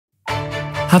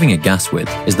Having a Gas With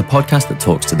is the podcast that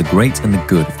talks to the great and the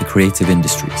good of the creative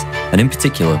industries, and in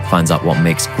particular finds out what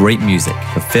makes great music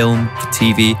for film, for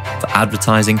TV, for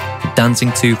advertising, for dancing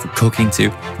to, for cooking to,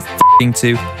 for f***ing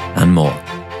to, and more.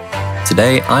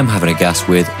 Today, I'm having a gas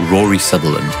with Rory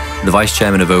Sutherland, the Vice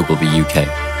Chairman of Ogilvy UK.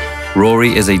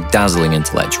 Rory is a dazzling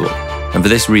intellectual, and for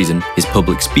this reason, his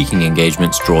public speaking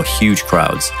engagements draw huge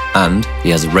crowds, and he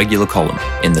has a regular column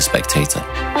in The Spectator.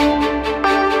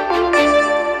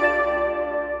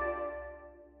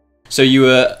 So you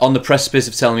were on the precipice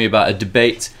of telling me about a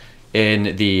debate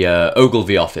in the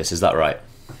Ogilvy office, is that right?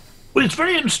 Well, it's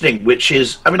very interesting, which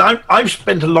is, I've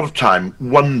spent a lot of time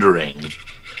wondering.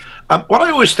 What I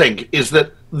always think is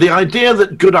that the idea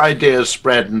that good ideas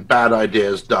spread and bad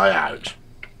ideas die out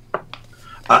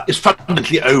is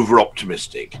fundamentally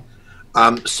over-optimistic.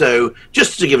 So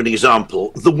just to give an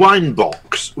example, the wine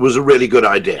box was a really good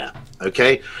idea,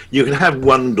 okay? You can have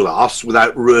one glass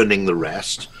without ruining the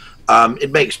rest.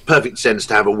 It makes perfect sense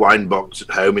to have a wine box at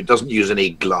home. It doesn't use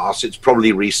any glass. It's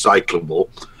probably recyclable.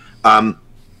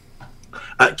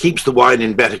 Keeps the wine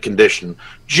in better condition.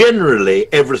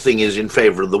 Generally, everything is in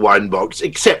favor of the wine box,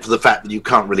 except for the fact that you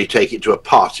can't really take it to a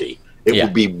party. It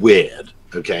would be weird,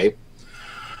 okay?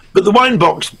 But the wine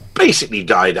box basically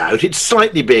died out. It's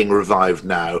slightly being revived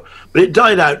now, but it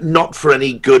died out not for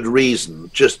any good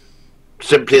reason, just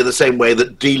simply in the same way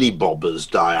that dealy bobbers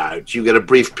die out. You get a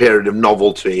brief period of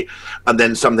novelty, and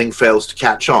then something fails to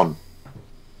catch on.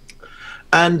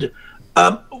 And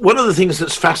one of the things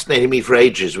that's fascinated me for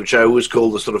ages, which I always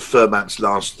call the sort of Fermat's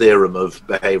last theorem of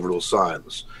behavioral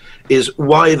science, is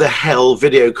why the hell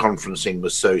video conferencing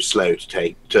was so slow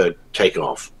to take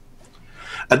off.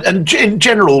 And in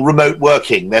general, remote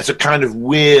working, there's a kind of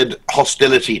weird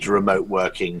hostility to remote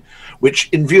working, which,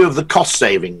 in view of the cost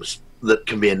savings that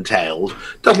can be entailed,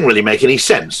 doesn't really make any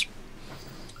sense.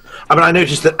 I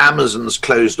noticed that Amazon's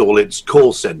closed all its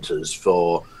call centers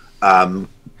for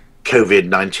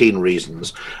COVID-19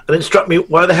 reasons, and it struck me,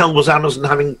 why the hell was Amazon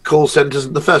having call centers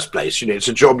in the first place? You know, it's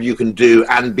a job you can do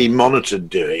and be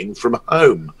monitored doing from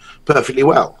home perfectly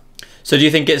well. So do you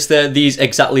think it's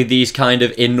exactly these kind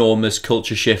of enormous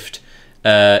culture shift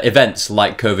events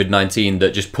like COVID-19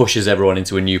 that just pushes everyone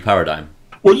into a new paradigm?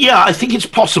 Well, yeah, I think it's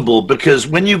possible, because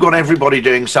when you've got everybody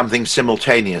doing something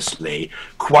simultaneously,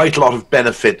 quite a lot of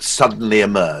benefits suddenly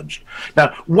emerged.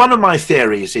 Now, one of my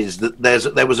theories is that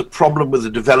there was a problem with the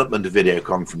development of video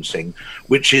conferencing,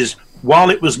 which is,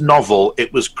 while it was novel,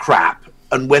 it was crap,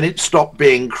 and when it stopped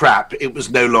being crap, it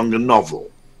was no longer novel.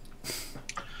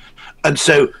 And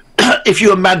so, if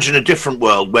you imagine a different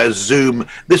world where Zoom,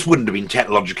 this wouldn't have been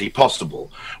technologically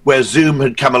possible, where Zoom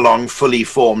had come along fully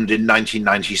formed in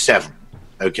 1997,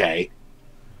 okay,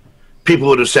 people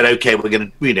would have said, okay, we're going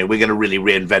to really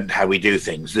reinvent how we do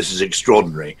things. This is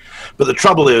extraordinary. But the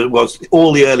trouble was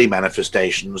all the early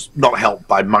manifestations, not helped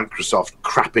by Microsoft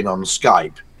crapping on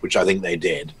Skype, which I think they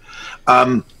did.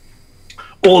 All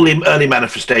the early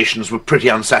manifestations were pretty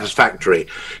unsatisfactory.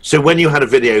 So when you had a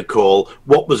video call,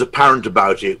 what was apparent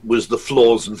about it was the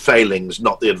flaws and failings,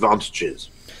 not the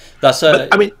advantages.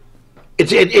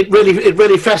 It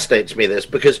really fascinates me, this,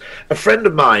 because a friend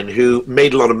of mine who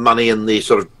made a lot of money in the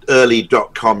sort of early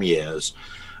 .com years,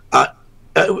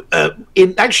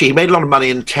 actually he made a lot of money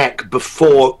in tech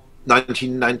before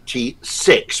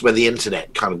 1996, when the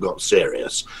internet kind of got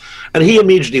serious, and he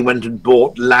immediately went and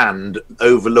bought land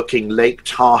overlooking Lake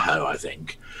Tahoe, I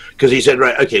think, because he said,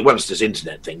 right, okay, once this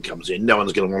internet thing comes in, no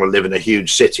one's going to want to live in a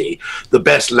huge city. The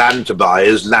best land to buy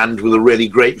is land with a really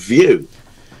great view.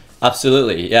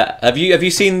 Absolutely, yeah. Have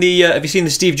you seen the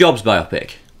Steve Jobs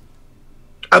biopic?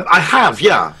 I have,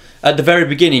 yeah. At the very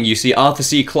beginning, you see Arthur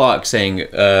C. Clarke saying,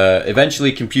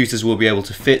 eventually computers will be able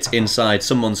to fit inside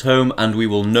someone's home and we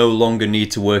will no longer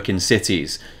need to work in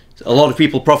cities. A lot of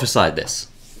people prophesied this.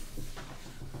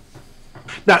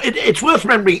 Now, it's worth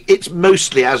remembering, it's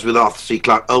mostly, as with Arthur C.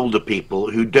 Clarke, older people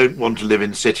who don't want to live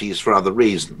in cities for other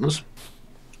reasons.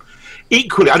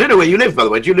 Equally, I don't know where you live, by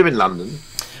the way. Do you live in London?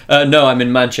 No, I'm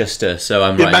in Manchester, so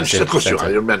I'm right in Manchester. Of course you are.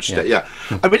 You're in Manchester, yeah.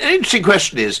 An interesting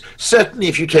question is, certainly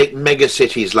if you take mega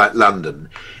cities like London,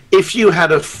 if you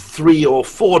had a 3 or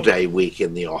 4 day week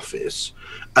in the office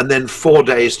and then 4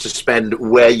 days to spend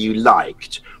where you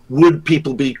liked, would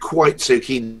people be quite so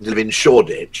keen to live in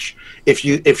Shoreditch if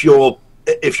you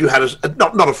had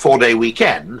not a 4 day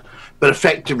weekend, but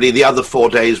effectively the other 4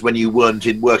 days when you weren't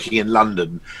working in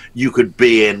London, you could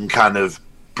be in kind of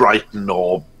Brighton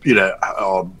or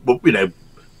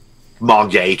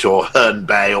Margate or Herne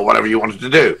Bay or whatever you wanted to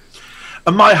do.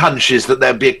 And my hunch is that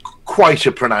there'd be quite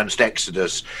a pronounced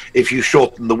exodus if you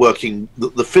shorten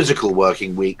the physical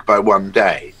working week by 1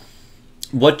 day.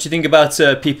 What do you think about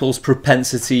people's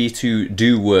propensity to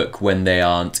do work when they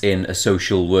aren't in a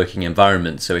social working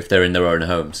environment? So if they're in their own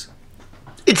homes?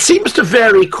 It seems to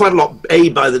vary quite a lot, A,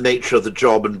 by the nature of the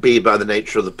job, and B, by the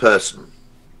nature of the person.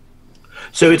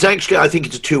 So it's actually, I think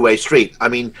it's a two-way street. I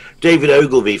mean, David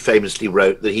Ogilvy famously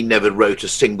wrote that he never wrote a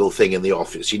single thing in the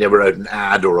office. He never wrote an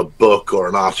ad or a book or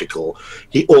an article.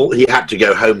 He had to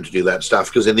go home to do that stuff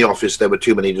because in the office there were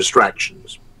too many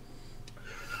distractions.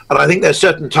 And I think there's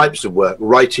certain types of work,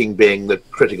 writing being the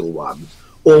critical one,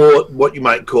 or what you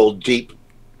might call deep,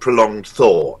 prolonged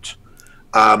thought,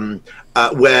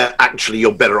 where actually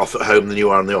you're better off at home than you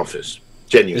are in the office.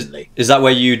 Genuinely. Is that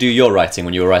where you do your writing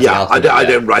when you were writing? Yeah, I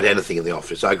don't write anything in the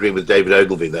office. I agree with David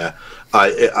Ogilvy there.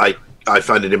 I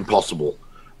find it impossible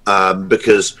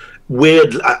because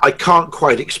I can't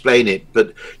quite explain it,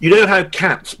 but you know how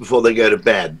cats, before they go to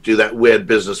bed, do that weird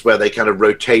business where they kind of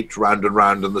rotate round and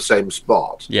round in the same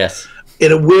spot? Yes.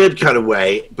 In a weird kind of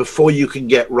way, before you can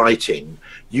get writing,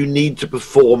 you need to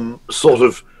perform sort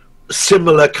of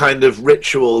similar kind of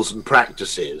rituals and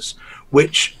practices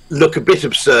which look a bit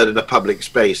absurd in a public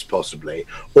space, possibly,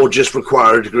 or just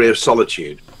require a degree of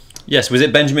solitude. Yes, was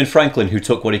it Benjamin Franklin who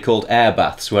took what he called air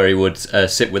baths, where he would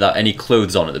sit without any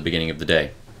clothes on at the beginning of the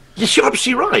day? Yes, you're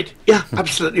absolutely right. Yeah,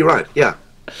 absolutely right. Yeah.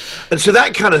 And so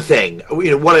that kind of thing,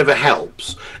 you know, whatever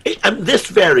helps. And this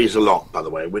varies a lot, by the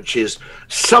way, which is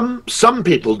some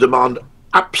people demand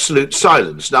absolute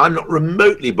silence. Now, I'm not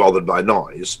remotely bothered by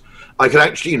noise. I could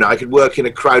actually, you know, I could work in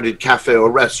a crowded cafe or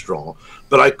restaurant,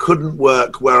 but I couldn't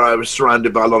work where I was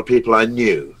surrounded by a lot of people I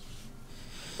knew,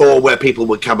 or where people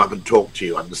would come up and talk to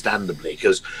you, understandably,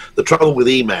 because the trouble with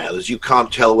email is you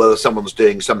can't tell whether someone's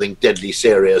doing something deadly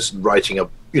serious and writing a,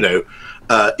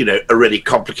 a really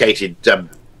complicated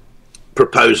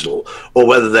proposal, or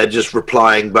whether they're just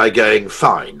replying by going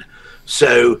fine.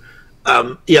 So,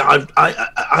 I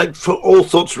for all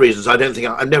sorts of reasons, I don't think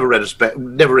I've never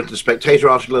written a Spectator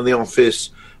article in the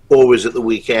office, always at the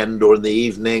weekend or in the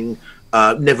evening.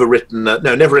 Never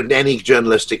written any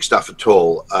journalistic stuff at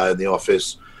all in the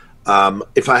office.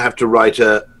 If I have to write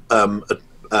any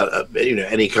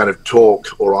kind of talk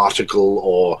or article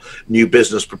or new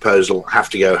business proposal, I have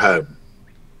to go home.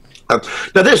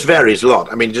 Now this varies a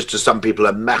lot. I mean, just as some people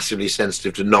are massively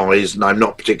sensitive to noise, and I'm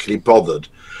not particularly bothered.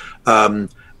 I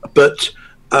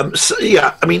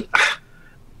mean,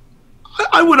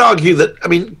 I would argue that, I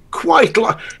mean, I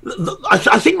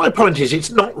think my point is it's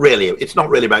not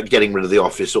really about getting rid of the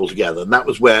office altogether, and that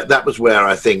was where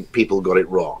I think people got it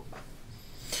wrong.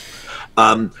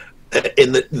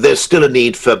 There's still a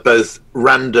need for both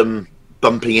random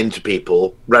bumping into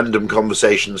people, random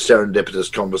conversation,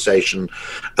 serendipitous conversation,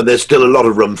 and there's still a lot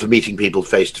of room for meeting people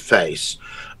face to face.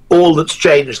 All that's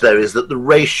changed, though, is that the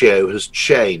ratio has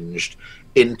changed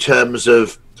in terms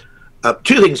of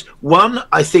two things. One,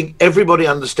 I think everybody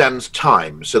understands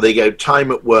time. So they go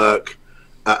time at work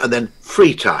and then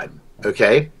free time,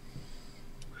 okay?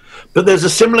 But there's a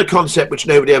similar concept which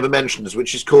nobody ever mentions,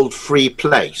 which is called free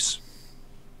place,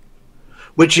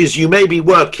 which is you may be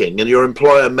working and your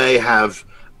employer may have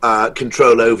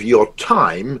control over your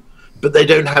time, but they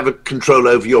don't have a control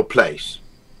over your place.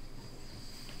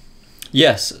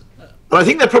 Yes. But I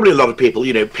think there are probably a lot of people,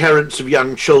 you know, parents of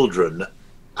young children.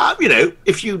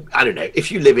 If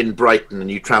you live in Brighton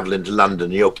and you travel into London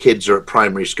and your kids are at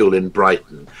primary school in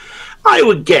Brighton, I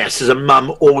would guess as a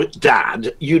mum or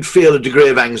dad, you'd feel a degree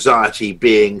of anxiety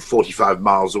being 45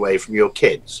 miles away from your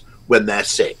kids when they're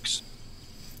 6.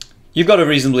 You've got a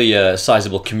reasonably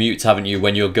sizable commute, haven't you,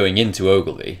 when you're going into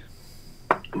Ogilvy?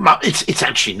 It's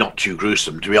actually not too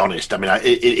gruesome, to be honest. I mean,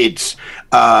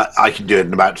 I can do it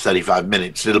in about 35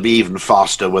 minutes. It'll be even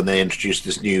faster when they introduce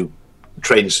this new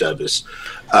train service.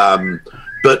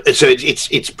 But so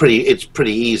it's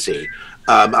pretty easy.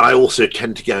 And I also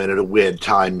tend to go in at a weird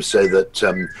time so that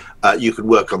you can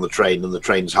work on the train and the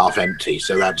train's half empty.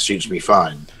 So that suits me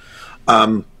fine.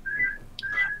 No,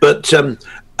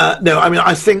 I mean,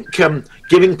 I think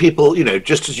giving people, you know,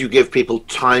 just as you give people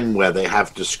time where they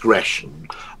have discretion,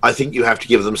 I think you have to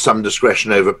give them some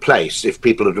discretion over place if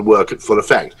people are to work at full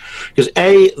effect. Because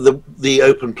the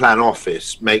open plan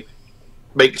office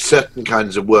makes certain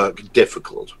kinds of work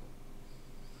difficult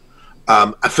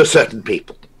for certain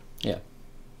people. Yeah.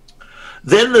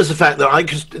 Then there's the fact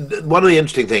that one of the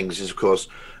interesting things is, of course,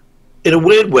 in a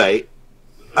weird way,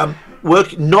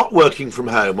 not working from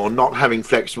home or not having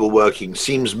flexible working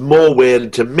seems more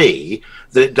weird to me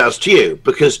than it does to you,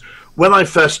 because when I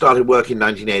first started work in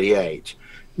 1988,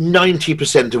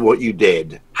 90% of what you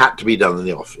did had to be done in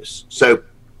the office. So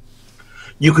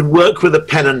you could work with a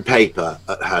pen and paper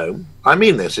at home. I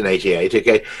mean this in 88,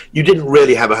 okay? You didn't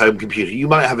really have a home computer. You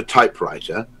might have a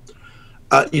typewriter.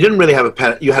 you didn't really have a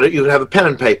pen. You could have a pen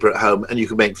and paper at home, and you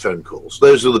could make phone calls.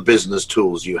 Those are the business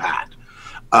tools you had.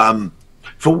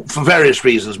 For various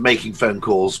reasons, making phone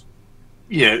calls,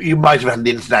 you might have had an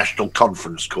international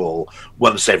conference call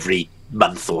once every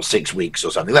month or 6 weeks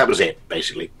or something. That was it,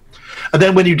 basically. And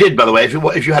then when you did, by the way,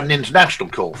 if you had an international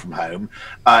call from home,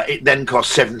 it then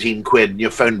cost 17 quid, and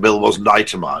your phone bill wasn't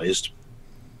itemised.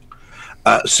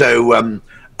 So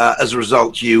as a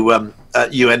result, you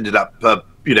ended up,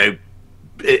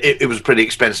 it was a pretty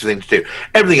expensive thing to do.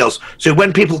 Everything else. So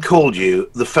when people called you,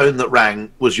 the phone that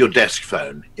rang was your desk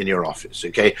phone in your office.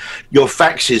 Okay, your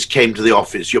faxes came to the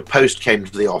office. Your post came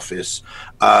to the office.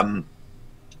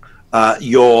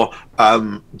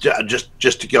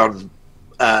 Just to go on.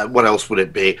 What else would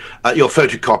it be? Your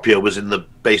photocopier was in the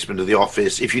basement of the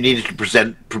office. If you needed to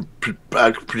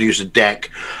produce a deck,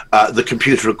 the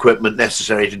computer equipment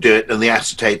necessary to do it and the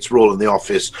acetates were all in the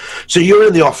office. So you're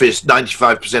in the office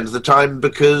 95% of the time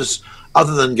because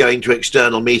other than going to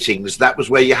external meetings, that was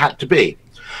where you had to be.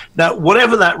 Now,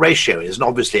 whatever that ratio is, and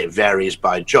obviously it varies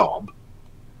by job,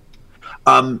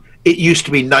 it used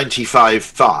to be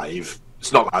 95-5.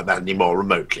 It's not like that anymore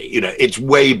remotely. It's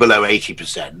way below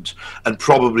 80% and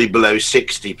probably below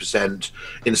 60%,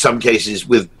 in some cases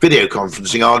with video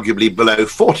conferencing, arguably below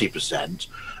 40%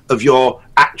 of your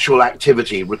actual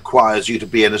activity requires you to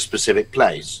be in a specific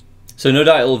place. So no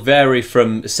doubt it'll vary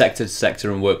from sector to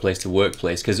sector and workplace to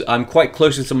workplace, because I'm quite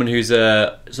close with someone who's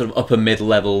a sort of upper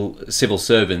mid-level civil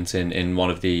servant in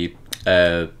one of the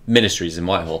ministries in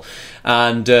Whitehall,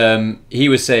 and he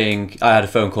was saying, I had a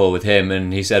phone call with him,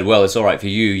 and he said, well, it's all right for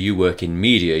you work in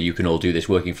media, you can all do this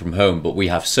working from home, but we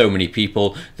have so many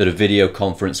people that a video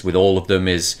conference with all of them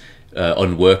is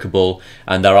unworkable,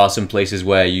 and there are some places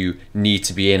where you need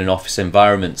to be in an office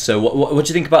environment. So what do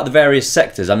you think about the various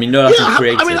sectors? I mean, no, that's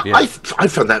creative. I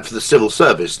found that for the civil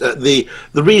service. The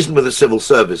reason with the civil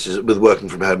service is with working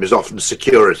from home is often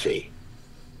security.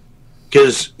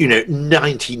 Because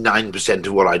 99%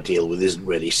 of what I deal with isn't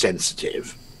really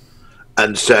sensitive,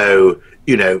 and so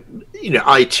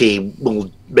IT will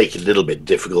make it a little bit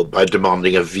difficult by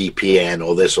demanding a VPN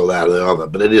or this or that or the other,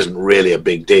 but it isn't really a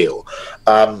big deal.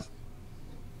 So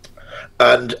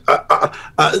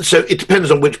it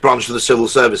depends on which branch of the civil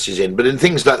service is in. But in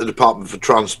things like the Department for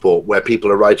Transport, where people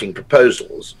are writing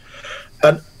proposals,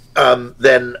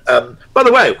 then, by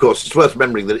the way, of course, it's worth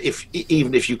remembering that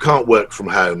even if you can't work from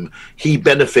home, he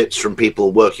benefits from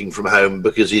people working from home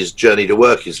because his journey to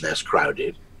work is less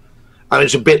crowded. I mean,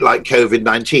 it's a bit like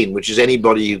COVID-19, which is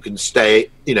anybody who can stay,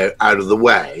 out of the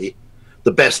way.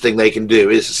 The best thing they can do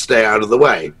is stay out of the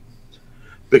way,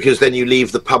 because then you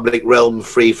leave the public realm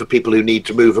free for people who need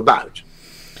to move about.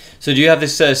 So do you have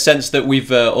this sense that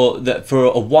that for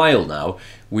a while now,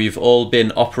 we've all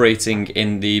been operating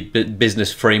in the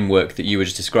business framework that you were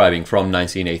just describing from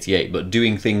 1988, but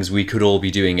doing things we could all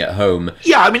be doing at home?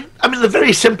 Yeah, I mean, the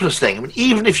very simplest thing,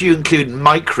 even if you include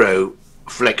micro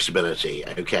flexibility,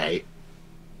 okay,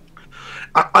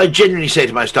 I genuinely say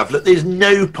to my staff, look, there's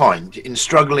no point in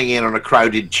struggling in on a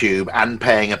crowded tube and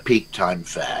paying a peak time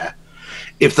fare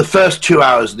if the first 2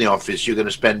 hours in the office you're going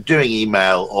to spend doing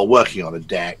email or working on a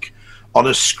deck on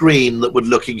a screen that would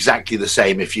look exactly the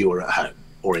same if you were at home.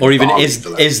 Or even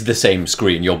is the same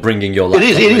screen. You're bringing your laptop.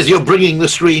 It is. You're bringing the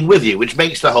screen with you, which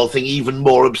makes the whole thing even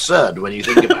more absurd when you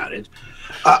think about it.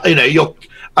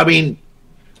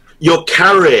 You're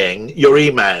carrying your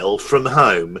email from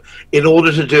home in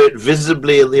order to do it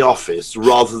visibly in the office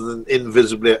rather than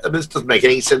invisibly. This doesn't make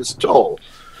any sense at all.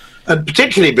 And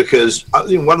particularly because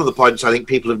one of the points I think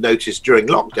people have noticed during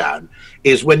lockdown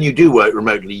is when you do work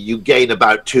remotely, you gain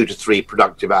about 2 to 3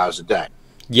 productive hours a day.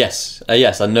 Yes,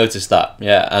 I noticed that.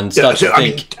 Yeah, and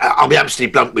I'll be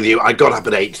absolutely blunt with you. I got up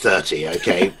at 8:30,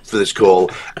 okay, for this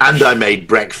call, and I made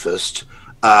breakfast,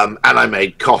 and I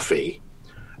made coffee,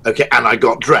 okay, and I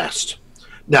got dressed.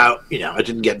 Now, I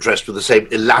didn't get dressed with the same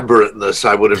elaborateness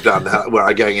I would have done were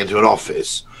I going into an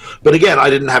office. But again, I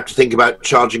didn't have to think about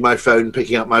charging my phone,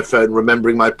 picking up my phone,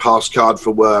 remembering my pass card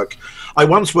for work. I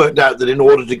once worked out that in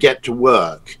order to get to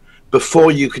work,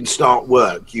 before you can start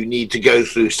work, you need to go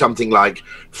through something like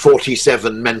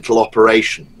 47 mental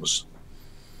operations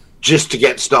just to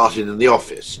get started in the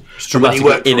office. When you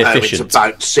work from home, it's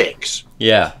about 6.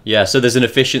 Yeah. So there's an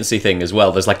efficiency thing as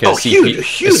well. There's like a huge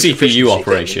CPU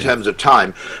operation in terms of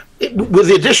time. With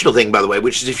the additional thing, by the way,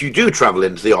 which is if you do travel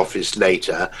into the office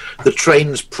later, the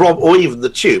train's or even the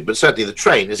tube, but certainly the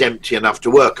train is empty enough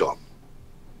to work on.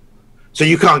 So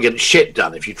you can't get shit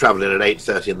done if you travel in at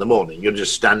 8:30 in the morning. You're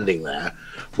just standing there.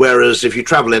 Whereas if you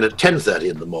travel in at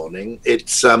 10:30 in the morning,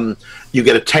 it's you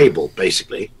get a table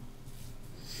basically.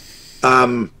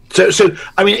 So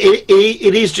I mean,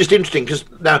 it is just interesting because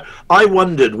now I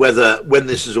wondered whether when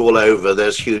this is all over,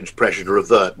 there's huge pressure to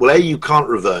revert. Well, A, you can't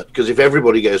revert because if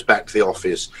everybody goes back to the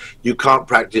office, you can't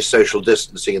practice social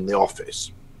distancing in the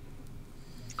office.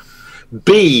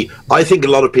 B, I think a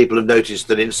lot of people have noticed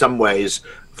that in some ways,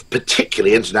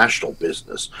 particularly international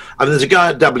business. I mean, there's a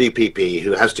guy at WPP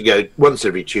who has to go once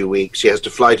every 2 weeks. He has to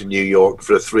fly to New York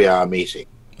for a 3-hour meeting.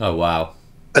 Oh, wow.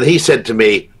 And he said to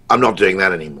me, I'm not doing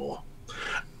that anymore.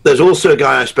 There's also a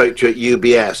guy I spoke to at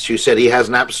UBS who said he has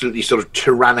an absolutely sort of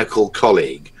tyrannical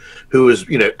colleague who is,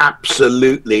 you know,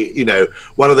 absolutely, you know,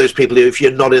 one of those people who, if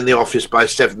you're not in the office by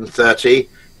 7:30,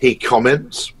 he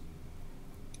comments.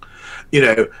 You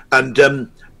know, and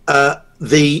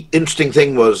the interesting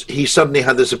thing was he suddenly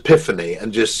had this epiphany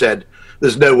and just said,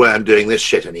 there's no way I'm doing this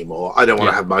shit anymore. I don't want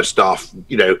to have my staff,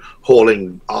 you know,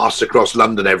 hauling arse across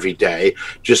London every day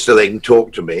just so they can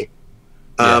talk to me.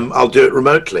 I'll do it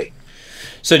remotely.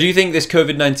 So do you think this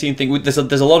COVID-19 thing, there's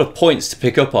a lot of points to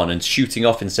pick up on and shooting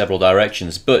off in several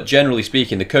directions, but generally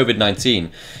speaking, the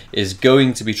COVID-19 is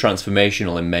going to be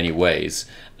transformational in many ways.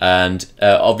 And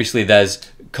obviously there's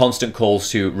constant calls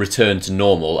to return to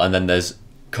normal, and then there's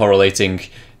correlating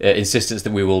insistence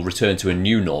that we will return to a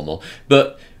new normal.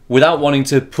 But without wanting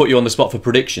to put you on the spot for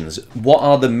predictions, what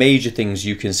are the major things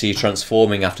you can see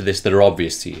transforming after this that are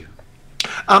obvious to you?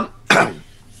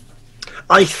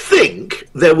 I think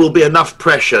there will be enough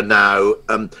pressure now.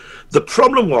 The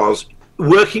problem was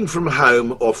working from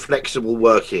home or flexible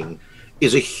working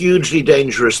is a hugely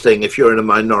dangerous thing if you're in a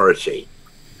minority.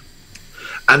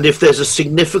 And if there's a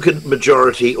significant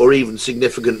majority or even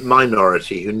significant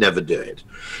minority who never do it.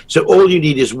 So all you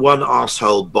need is one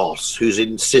arsehole boss who's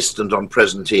insistent on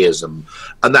presenteeism,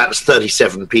 and that's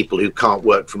 37 people who can't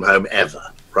work from home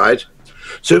ever, right?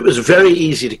 So it was very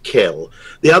easy to kill.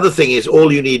 The other thing is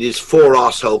all you need is 4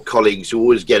 arsehole colleagues who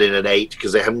always get in at 8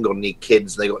 because they haven't got any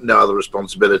kids and they've got no other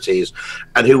responsibilities,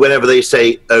 and who, whenever they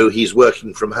say, oh, he's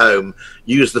working from home,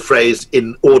 use the phrase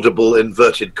in audible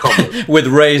inverted commas. With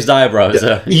raised eyebrows.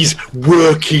 Yeah. He's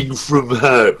working from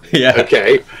home. Yeah.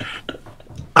 Okay.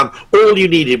 All you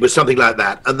needed was something like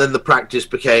that, and then the practice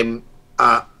became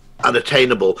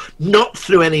unattainable, not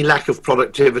through any lack of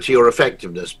productivity or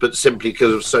effectiveness, but simply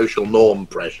because of social norm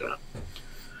pressure.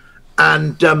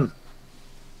 And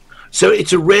so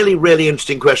it's a really, really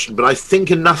interesting question, but I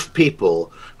think enough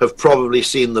people have probably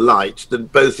seen the light,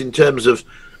 that both in terms of,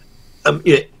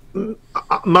 you know,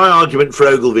 my argument for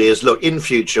Ogilvy is, look, in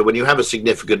future, when you have a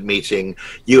significant meeting,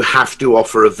 you have to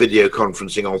offer a video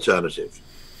conferencing alternative.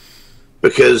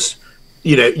 Because,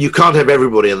 you know, you can't have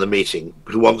everybody in the meeting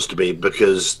who wants to be,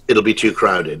 because it'll be too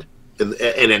crowded in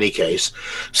any case.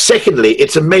 Secondly,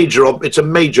 it's a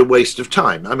major waste of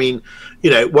time. I mean, you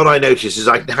know, what I notice is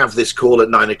I can have this call at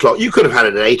 9 o'clock. You could have had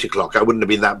it at 8 o'clock. I wouldn't have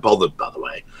been that bothered, by the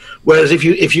way. Whereas if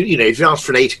you ask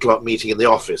for an 8 o'clock meeting in the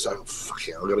office, oh, fuck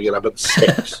it, I've got to get up at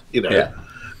 6, you know, Yeah.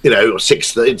 You know, or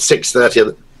 6:30 at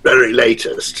the very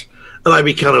latest. And I'd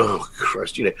be kind of, oh,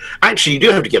 Christ, you know. Actually, you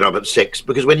do have to get up at 6,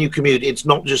 because when you commute, it's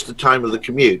not just the time of the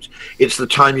commute. It's the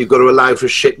time you've got to allow for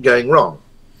shit going wrong.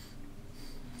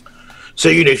 So,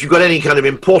 you know, if you've got any kind of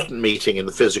important meeting in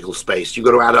the physical space, you've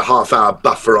got to add a half-hour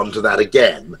buffer onto that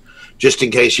again, just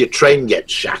in case your train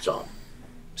gets shat on.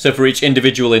 So for each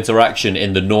individual interaction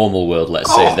in the normal world,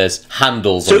 let's say, there's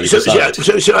handles on either side.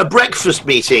 Yeah, so a breakfast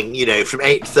meeting, you know, from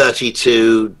 8:30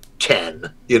 to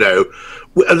 10, you know,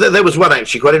 there was one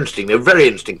actually quite interesting, a very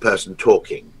interesting person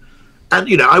talking. And,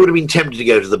 you know, I would have been tempted to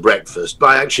go to the breakfast, but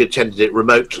I actually attended it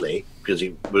remotely because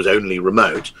it was only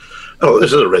remote. Oh,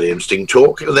 this is a really interesting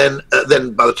talk. And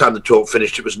then by the time the talk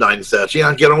finished, it was 9:30.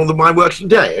 I'd get on with my working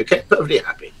day. Okay, perfectly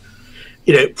happy.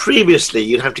 You know, previously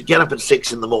you'd have to get up at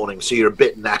 6 in the morning, so you're a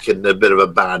bit knackered and a bit of a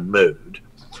bad mood.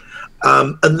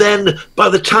 And then by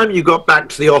the time you got back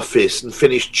to the office and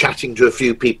finished chatting to a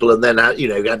few people, and then, you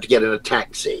know, you had to get in a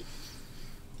taxi,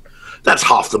 that's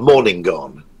half the morning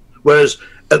gone. Whereas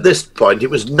at this point, it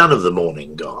was none of the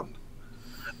morning gone.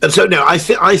 And so, no, I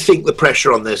think the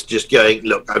pressure on this, just going,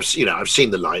 look, I've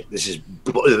seen the light.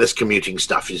 This commuting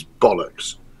stuff is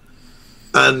bollocks.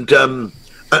 And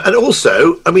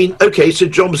also, I mean, okay, so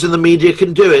jobs in the media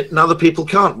can do it and other people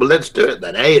can't. Well, let's do it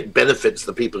then. A, it benefits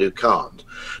the people who can't.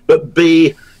 But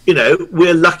B, you know,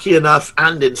 we're lucky enough,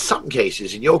 and in some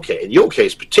cases, in your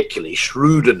case particularly,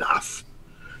 shrewd enough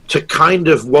to kind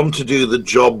of want to do the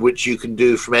job which you can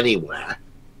do from anywhere.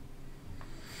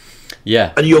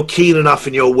 Yeah. And you're keen enough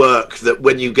in your work that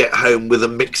when you get home with a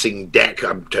mixing deck,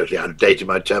 I'm totally outdated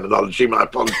my terminology, my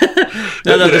apologies.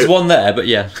 No, there's one there, but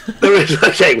yeah. There is,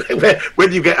 okay,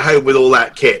 when you get home with all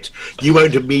that kit, you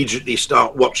won't immediately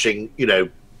start watching, you know,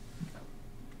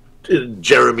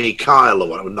 Jeremy Kyle or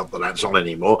whatever. Not that that's on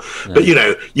anymore, but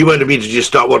you won't immediately just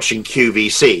start watching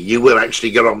QVC. You will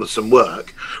actually get on with some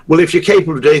work. Well, if you're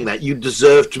capable of doing that, you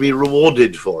deserve to be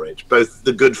rewarded for it, both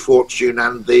the good fortune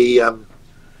and the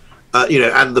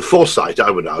and the foresight,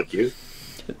 I would argue.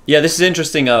 Yeah, this is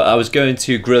interesting. I was going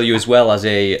to grill you as well as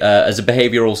a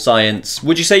behavioural science.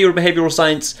 Would you say you're a behavioural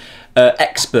science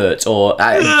expert or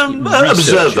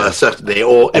observer, certainly,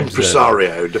 or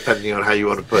impresario, depending on how you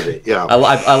want to put it? Yeah,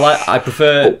 I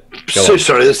prefer.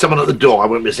 Sorry, there's someone at the door. I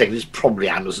won't be a second. It's probably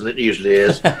Amazon. It usually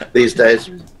is these days.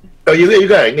 Oh, you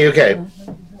going? Are you okay?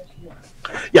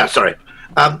 Yeah, sorry.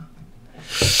 I'm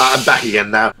back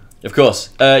again now. Of course.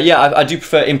 I do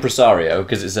prefer impresario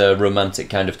because it's a romantic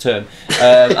kind of term.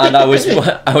 And I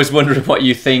was wondering what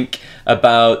you think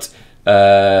about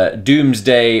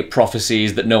doomsday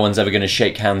prophecies that no one's ever going to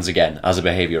shake hands again as a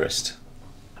behaviourist.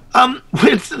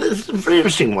 It's a very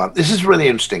interesting one. This is really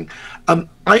interesting.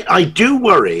 I do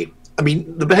worry. I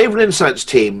mean, the Behavioural Insights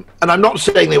team, and I'm not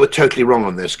saying they were totally wrong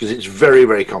on this because it's very,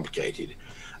 very complicated.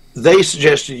 They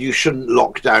suggested you shouldn't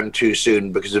lock down too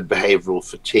soon because of behavioural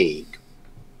fatigue.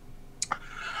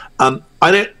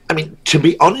 To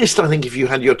be honest, I think if you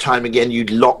had your time again, you'd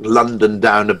lock London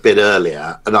down a bit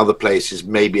earlier and other places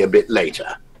maybe a bit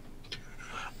later.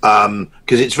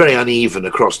 Because it's very uneven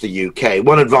across the UK.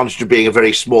 One advantage of being a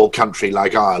very small country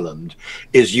like Ireland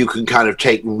is you can kind of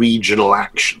take regional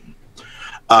action.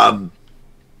 And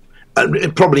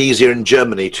probably easier in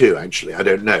Germany too, actually, I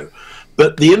don't know.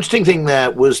 But the interesting thing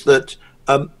there was that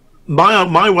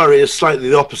my worry is slightly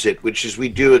the opposite, which is we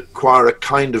do acquire a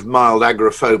kind of mild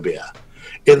agoraphobia,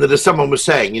 in that, as someone was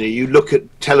saying, you look at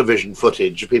television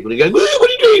footage of people and you go, "What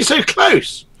are you doing so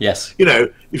close?" Yes.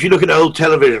 If you look at old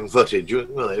television footage,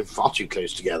 they're far too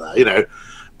close together,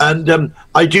 And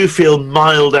I do feel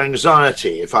mild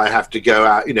anxiety if I have to go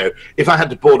out. If I had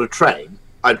to board a train,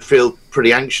 I'd feel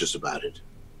pretty anxious about it,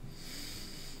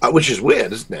 which is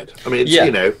weird, isn't it? I mean,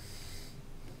 it's,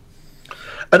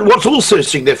 And what's also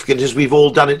significant is we've all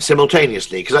done it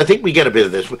simultaneously, because I think we get a bit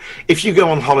of this. If you go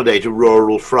on holiday to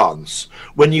rural France,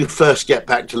 when you first get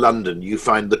back to London, you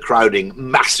find the crowding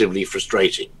massively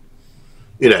frustrating.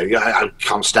 I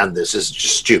can't stand this. This is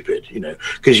just stupid,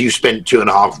 because you spent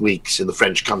 2.5 weeks in the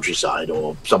French countryside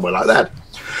or somewhere like that.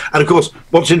 And of course,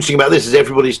 what's interesting about this is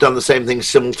everybody's done the same thing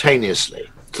simultaneously.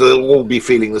 So they'll all be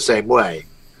feeling the same way.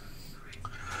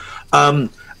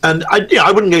 And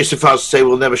I wouldn't go so far as to say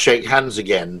we'll never shake hands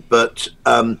again, but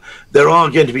there are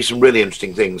going to be some really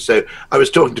interesting things. So I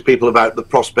was talking to people about the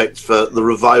prospects for the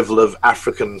revival of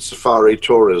African safari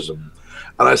tourism.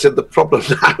 And I said the problem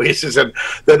now is that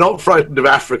they're not frightened of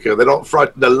Africa, they're not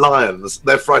frightened of lions,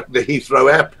 they're frightened of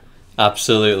Heathrow Airport.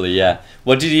 Absolutely, yeah.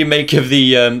 What did you make of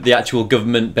the actual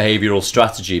government behavioural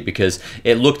strategy? Because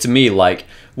it looked to me like,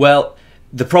 well,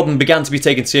 the problem began to be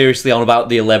taken seriously on about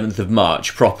the 11th of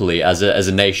March, properly, as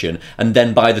a nation, and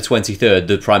then by the 23rd,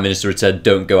 the Prime Minister had said,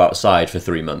 don't go outside for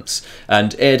 3 months.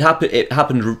 And it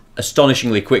happened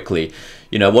astonishingly quickly.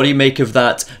 What do you make of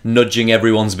that nudging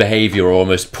everyone's behaviour, or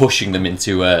almost pushing them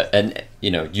into an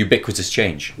ubiquitous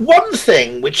change? One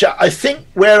thing, which I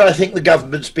think the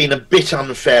government's been a bit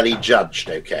unfairly judged,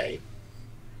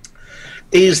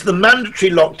 is the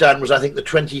mandatory lockdown was, I think, the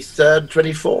 23rd,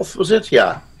 24th, was it?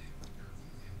 Yeah.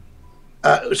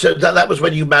 So that was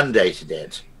when you mandated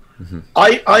it. Mm-hmm.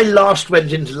 I last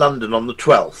went into London on the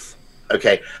 12th.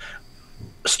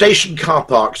 Station car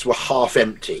parks were half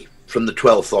empty from the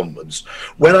 12th onwards.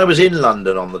 When I was in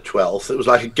London on the 12th, it was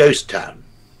like a ghost town.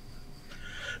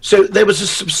 So there was a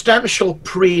substantial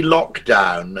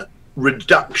pre-lockdown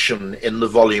reduction in the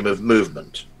volume of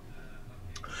movement,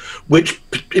 which,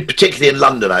 particularly in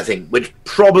London, I think, which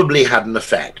probably had an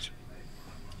effect.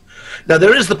 Now,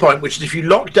 there is the point, which is if you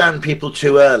lock down people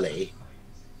too early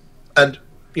and,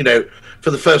 for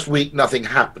the first week nothing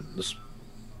happens,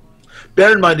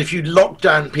 bear in mind, if you lock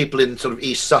down people in sort of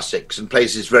East Sussex and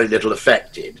places very little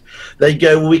affected, they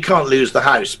go, well, we can't leave the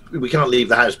house,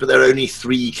 but there are only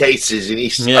 3 cases in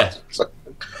East Sussex.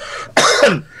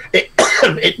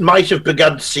 It might have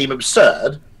begun to seem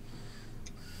absurd.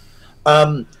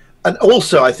 And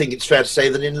also, I think it's fair to say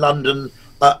that in London,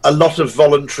 a lot of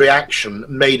voluntary action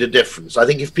made a difference. I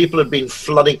think if people had been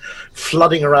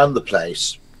flooding around the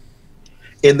place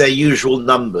in their usual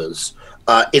numbers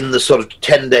in the sort of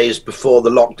 10 days before the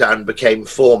lockdown became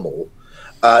formal,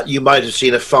 you might have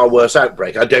seen a far worse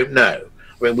outbreak. I don't know.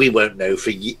 I mean, we won't know for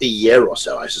a year or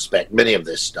so, I suspect, many of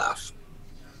this stuff.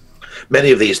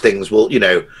 Many of these things will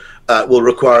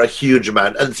require a huge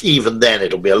amount, and even then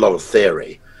it'll be a lot of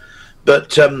theory.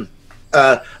 But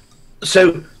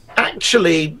so...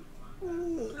 Actually,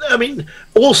 I mean,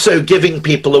 also giving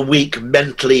people a week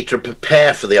mentally to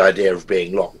prepare for the idea of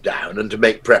being locked down and to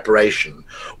make preparation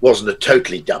wasn't a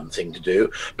totally dumb thing to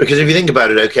do. Because if you think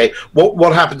about it, okay,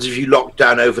 what happens if you lock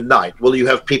down overnight? Well, you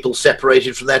have people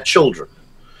separated from their children,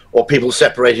 or people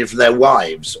separated from their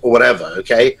wives, or whatever.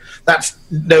 Okay, that's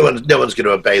no one's going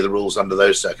to obey the rules under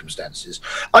those circumstances.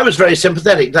 I was very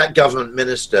sympathetic. That government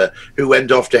minister who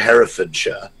went off to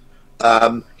Herefordshire,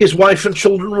 his wife and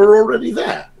children were already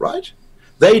there, right?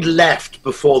 They'd left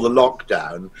before the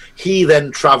lockdown. He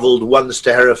then travelled once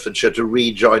to Herefordshire to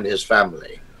rejoin his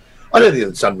family. I don't think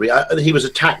that's unreasonable. He was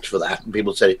attacked for that, and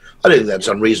people say, I don't think that's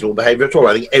unreasonable behaviour at all.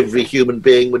 I think every human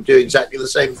being would do exactly the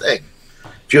same thing.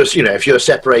 If you're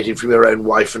separated from your own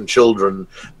wife and children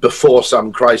before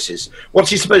some crisis, what's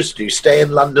he supposed to do? Stay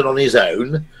in London on his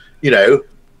own?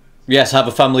 Yes, have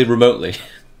a family remotely.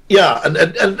 Yeah,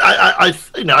 and I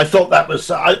thought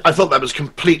that was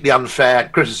completely unfair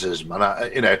criticism,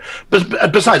 and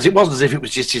but besides, it wasn't as if it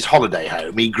was just his holiday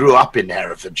home. He grew up in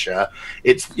Herefordshire.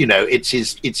 It's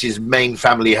his main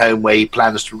family home where he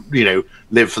plans to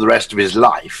live for the rest of his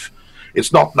life.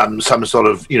 It's not some sort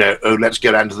of let's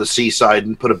go down to the seaside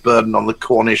and put a burden on the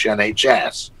Cornish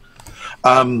NHS.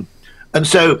 And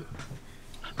so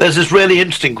there's this really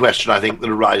interesting question I think that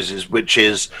arises, which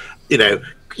is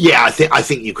yeah, I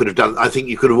think you could have done. I think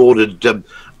you could have ordered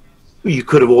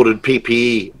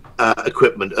PPE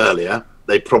equipment earlier.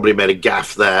 They probably made a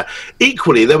gaffe there.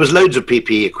 Equally, there was loads of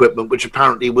PPE equipment which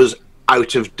apparently was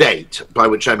out of date, by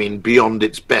which I mean beyond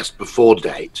its best before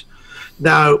date.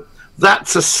 Now,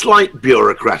 that's a slight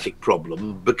bureaucratic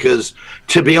problem because,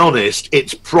 to be honest,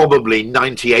 it's probably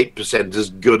 98% as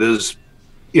good as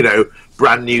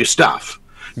brand new stuff.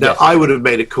 Now, yes. I would have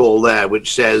made a call there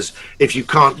which says, if you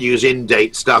can't use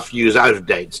in-date stuff, use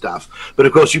out-of-date stuff. But,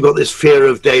 of course, you've got this Fear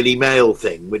of Daily Mail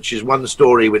thing, which is one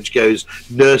story which goes,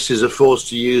 nurses are forced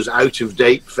to use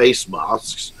out-of-date face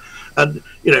masks. And,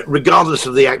 regardless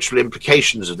of the actual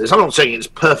implications of this, I'm not saying it's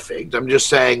perfect. I'm just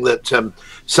saying that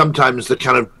sometimes the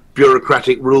kind of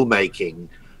bureaucratic rulemaking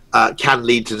can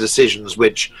lead to decisions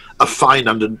which are fine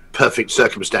under perfect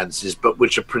circumstances, but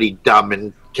which are pretty dumb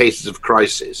in cases of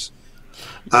crisis.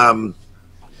 It's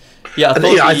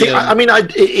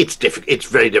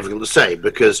very difficult to say,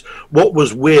 because what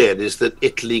was weird is that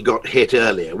Italy got hit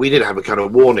earlier. We did have a kind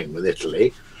of warning with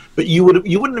Italy, but you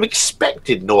wouldn't have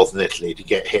expected Northern Italy to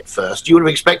get hit first. You would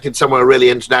have expected somewhere really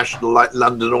international like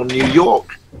London or New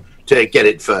York to get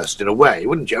it first, in a way,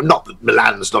 wouldn't you? Not that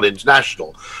Milan's not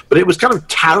international, but it was kind of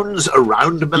towns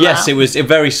around Milan. Yes, it was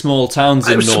very small towns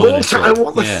in Northern Italy.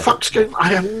 What the fuck's going on? I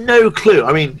have no clue.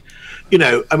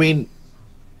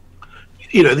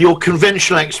 Your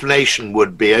conventional explanation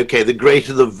would be, okay, the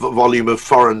greater the volume of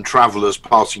foreign travellers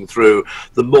passing through,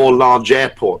 the more large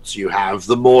airports you have,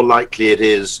 the more likely it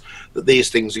is that these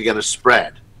things are going to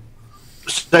spread.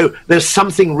 So there's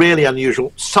something really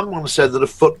unusual. Someone said that a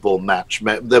football match,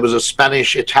 there was a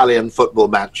Spanish-Italian football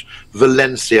match,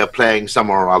 Valencia playing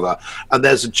somewhere or other, and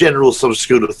there's a general sort of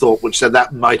school of thought which said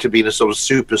that might have been a sort of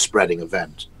super-spreading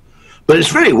event. But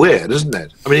it's very weird, isn't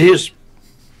it? I mean, here's...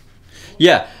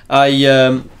 Yeah,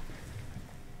 I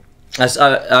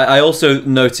also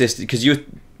noticed, because you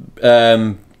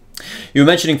were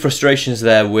mentioning frustrations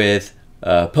there with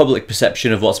public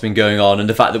perception of what's been going on, and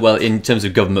the fact that, well, in terms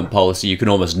of government policy, you can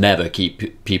almost never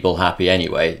keep people happy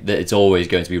anyway, that it's always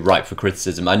going to be ripe for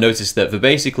criticism. I noticed that for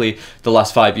basically the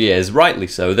last 5 years, rightly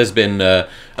so, there's been a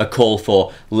call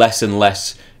for less and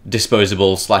less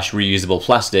disposable/reusable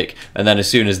plastic, and then as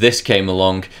soon as this came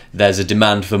along, there's a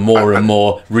demand for more and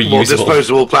more reusable. More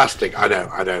disposable plastic. I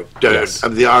know. Yes.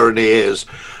 And the irony is,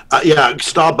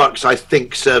 Starbucks, I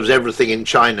think, serves everything in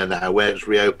China now, where it's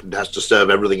reopened, has to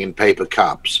serve everything in paper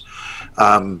cups.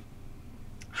 But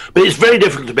it's very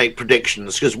difficult to make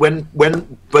predictions, because when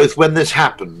this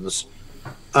happens,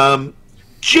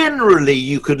 generally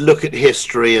you could look at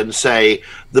history and say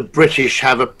the British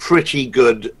have a pretty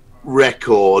good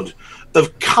record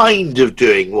of kind of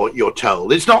doing what you're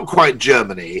told. It's not quite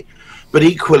Germany, but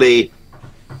equally,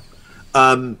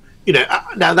 now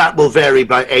that will vary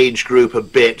by age group a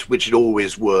bit, which it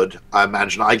always would, I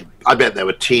imagine. I bet there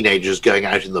were teenagers going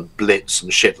out in the Blitz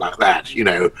and shit like that,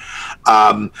 and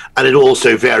it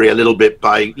also vary a little bit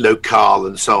by locale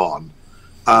and so on.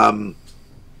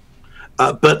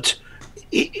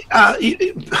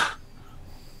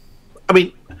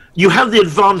 You have the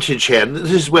advantage here, and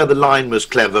this is where the line was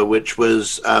clever, which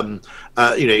was,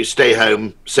 stay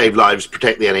home, save lives,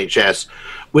 protect the NHS,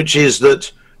 which is that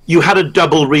you had a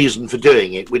double reason for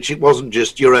doing it, which it wasn't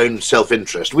just your own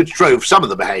self-interest, which drove some of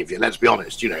the behaviour, let's be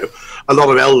honest. A lot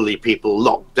of elderly people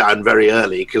locked down very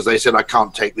early because they said, I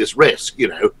can't take this risk,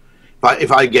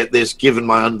 if I get this, given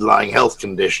my underlying health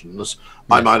conditions,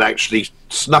 I might actually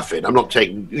snuff it. I'm not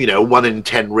taking, 1 in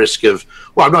 10 risk of,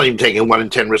 well, I'm not even taking a 1 in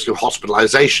 10 risk of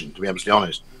hospitalization, to be absolutely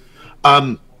honest.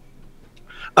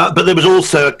 But there was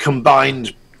also a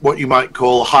combined, what you might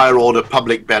call higher order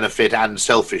public benefit and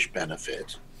selfish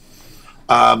benefit.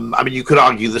 You could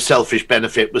argue the selfish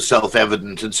benefit was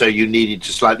self-evident, and so you needed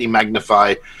to slightly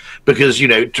magnify, because,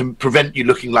 to prevent you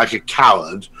looking like a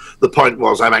coward, the point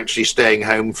was I'm actually staying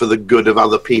home for the good of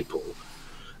other people.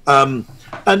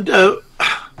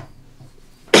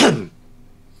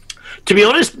 To be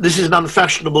honest, this is an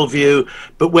unfashionable view,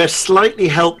 but we're slightly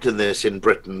helped in this in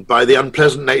Britain by the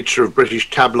unpleasant nature of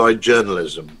British tabloid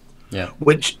journalism,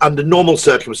 which under normal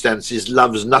circumstances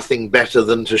loves nothing better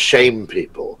than to shame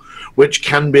people, which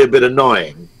can be a bit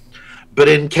annoying. But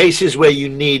in cases where you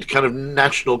need kind of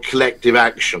national collective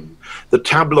action, the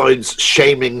tabloid's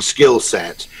shaming skill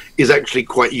set is actually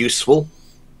quite useful.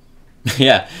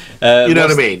 Yeah. You know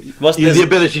what I mean? The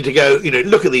ability to go,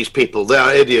 look at these people, they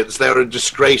are idiots, they're a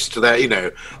disgrace to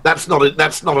their, that's not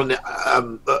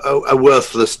a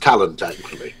worthless talent,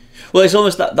 actually. Well, it's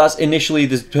almost that's initially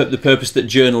the purpose that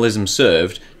journalism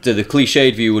served. The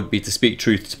cliched view would be to speak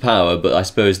truth to power, but I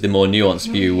suppose the more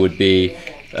nuanced view would be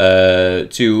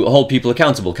to hold people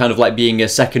accountable, kind of like being a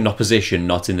second opposition,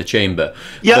 not in the chamber.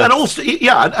 Yeah, but, and also,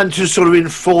 and to sort of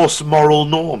enforce moral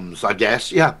norms, I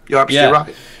guess. Yeah, you're absolutely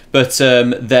right. But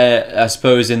there, I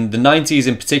suppose, in the 90s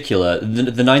in particular,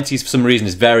 the 90s for some reason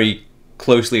is very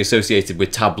closely associated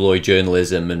with tabloid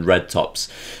journalism and red tops.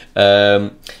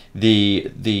 The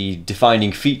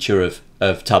defining feature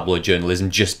of tabloid journalism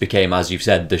just became, as you've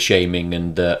said, the shaming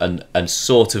and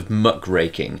sort of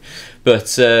muckraking.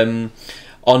 But on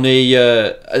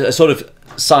a sort of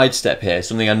sidestep here,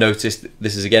 something I noticed,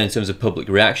 this is again in terms of public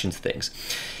reaction to things,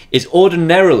 is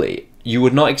ordinarily you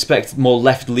would not expect more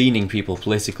left-leaning people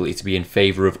politically to be in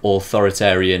favour of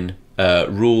authoritarian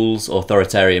rules,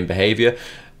 authoritarian behaviour.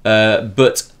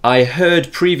 But I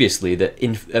heard previously that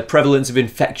a prevalence of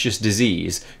infectious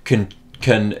disease can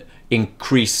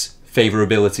increase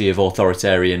favourability of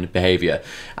authoritarian behaviour,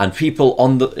 and people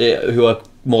who are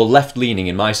more left-leaning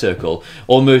in my circle,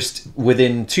 almost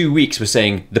within 2 weeks were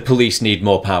saying the police need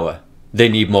more power. They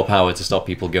need more power to stop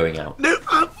people going out. No,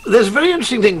 there's a very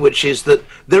interesting thing, which is that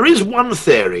there is one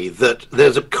theory that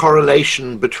there's a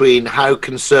correlation between how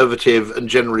conservative and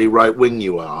generally right-wing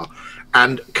you are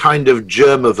and kind of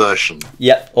germ aversion.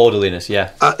 Yeah, orderliness,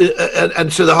 yeah.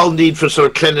 And so the whole need for sort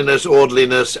of cleanliness,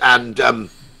 orderliness, and,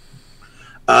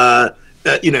 a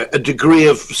degree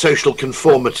of social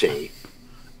conformity,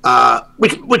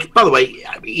 which, by the way,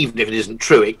 even if it isn't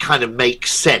true, it kind of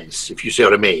makes sense, if you see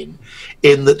what I mean,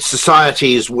 in that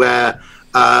societies where,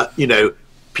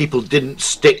 people didn't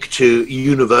stick to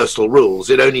universal rules.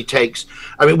 It only takes,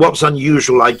 what's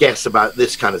unusual, I guess, about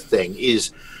this kind of thing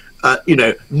is,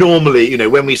 normally,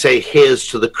 when we say here's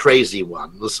to the crazy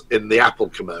ones in the Apple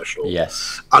commercial,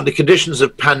 yes, under conditions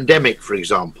of pandemic, for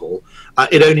example,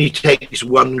 it only takes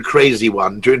one crazy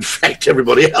one to infect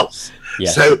everybody else.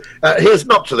 Yes. So here's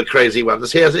not to the crazy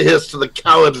ones, here's to the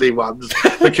cowardly ones,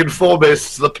 the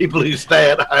conformists, the people who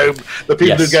stay at home, the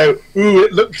people who go, ooh,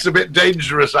 it looks a bit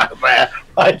dangerous out there,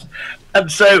 right?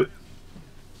 And so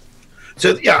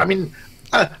yeah,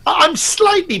 I'm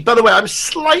slightly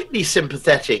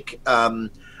sympathetic to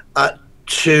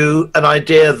an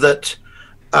idea that,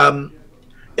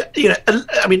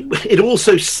 it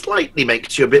also slightly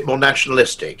makes you a bit more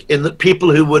nationalistic in that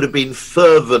people who would have been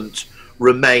fervent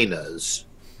Remainers,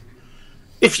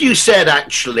 if you said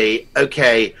actually,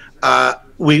 okay,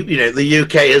 the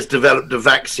UK has developed a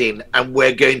vaccine and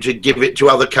we're going to give it to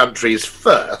other countries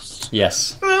first.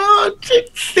 Yes. I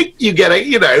think you get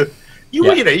it.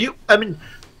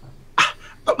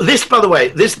 This, by the way,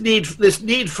 this need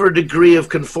for a degree of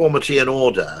conformity and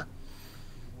order,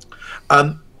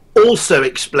 also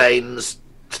explains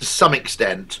to some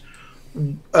extent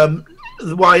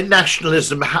why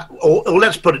nationalism, or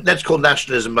let's call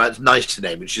nationalism by its nicer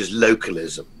name, which is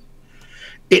localism.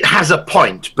 It has a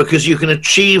point because you can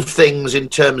achieve things in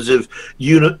terms of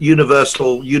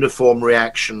universal, uniform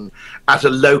reaction at a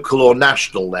local or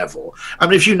national level.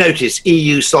 If you notice,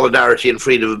 EU solidarity and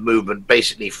freedom of movement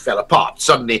basically fell apart.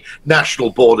 Suddenly,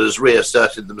 national borders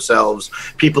reasserted themselves.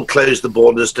 People closed the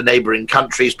borders to neighbouring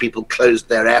countries. People closed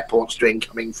their airports to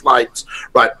incoming flights.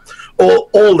 Right,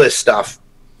 all this stuff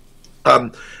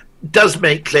does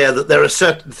make clear that there are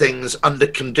certain things under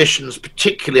conditions,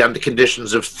 particularly under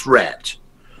conditions of threat,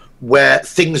 where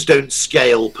things don't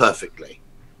scale perfectly.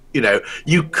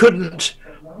 You couldn't,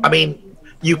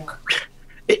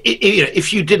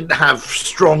 if you didn't have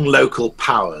strong local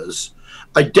powers,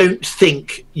 I don't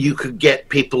think you could get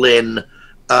people in.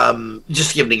 Just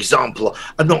to give an example,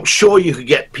 I'm not sure you could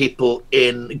get people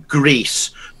in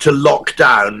Greece to lock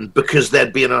down because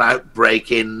there'd been an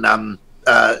outbreak in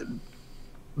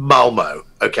Malmo.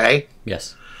 Okay.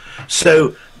 Yes.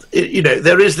 So,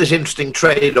 there is this interesting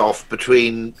trade-off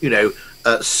between,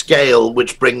 scale,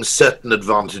 which brings certain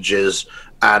advantages,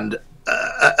 and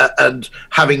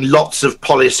having lots of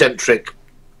polycentric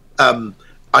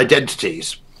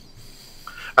identities.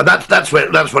 And that's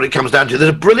what it comes down to. There's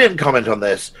a brilliant comment on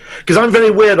this, because I'm very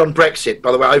weird on Brexit,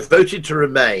 by the way. I voted to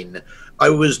remain. I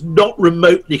was not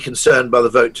remotely concerned by the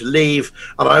vote to leave,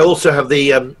 and I also have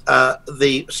the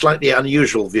slightly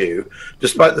unusual view,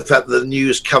 despite the fact that the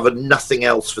news covered nothing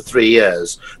else for 3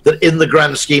 years, that in the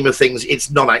grand scheme of things, it's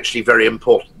not actually very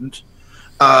important.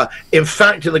 In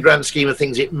fact, in the grand scheme of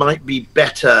things, it might be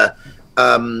better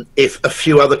if a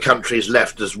few other countries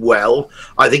left as well.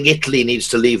 I think Italy needs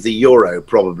to leave the euro,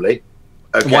 probably.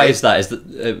 Okay? Why is that?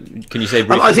 Can you say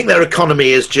briefly? I think their economy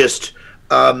is just...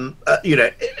 by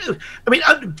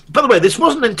the way, this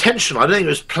wasn't intentional. I don't think it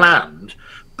was planned,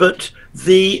 but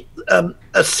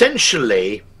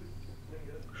essentially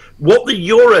what the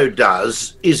euro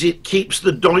does is it keeps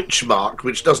the Deutschmark,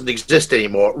 which doesn't exist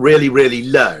anymore, really, really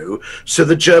low, so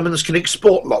the Germans can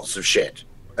export lots of shit.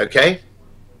 Okay.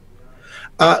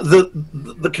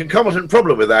 The concomitant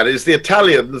problem with that is the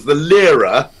Italians, the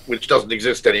lira, which doesn't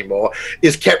exist anymore,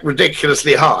 is kept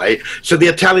ridiculously high, so the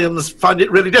Italians find it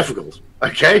really difficult.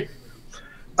 Okay,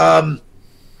 and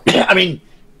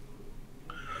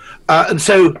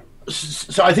so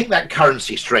I think that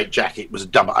currency straitjacket was a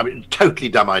totally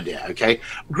dumb idea. Okay,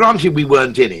 granted we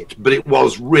weren't in it, but it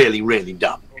was really, really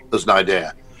dumb as an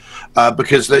idea,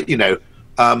 because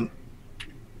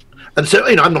and so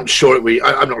I'm not sure it'd be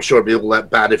all that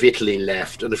bad if Italy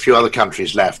left and a few other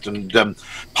countries left, and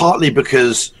partly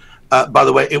because, by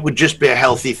the way, it would just be a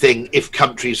healthy thing if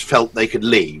countries felt they could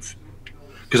leave.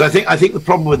 Because I think the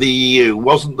problem with the EU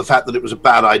wasn't the fact that it was a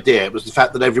bad idea; it was the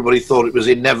fact that everybody thought it was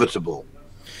inevitable.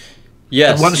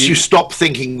 Yes. And once you stop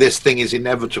thinking this thing is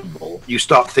inevitable, you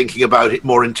start thinking about it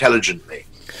more intelligently.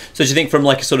 So do you think from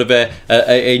like a sort of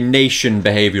a nation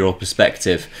behavioural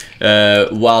perspective,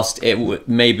 whilst it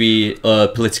may be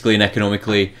politically and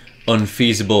economically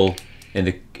unfeasible in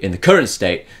the current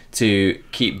state to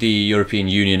keep the European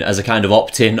Union as a kind of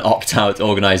opt-in, opt-out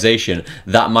organisation,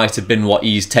 that might have been what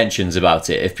eased tensions about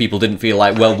it, if people didn't feel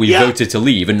like, well, we voted to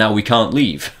leave and now we can't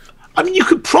leave? I mean, you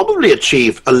could probably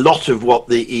achieve a lot of what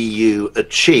the EU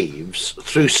achieves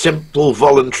through simple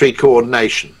voluntary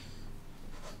coordination.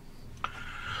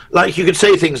 Like, you could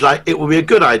say things like, it would be a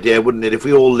good idea, wouldn't it, if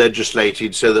we all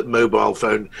legislated so that mobile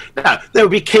phone... Now, there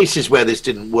would be cases where this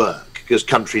didn't work, because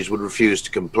countries would refuse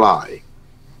to comply.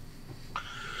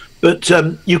 But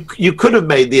you could have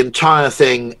made the entire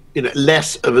thing,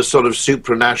 less of a sort of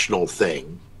supranational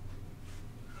thing,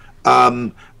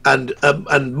 and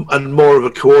more of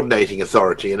a coordinating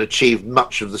authority, and achieved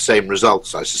much of the same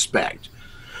results, I suspect.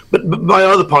 But my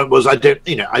other point was, I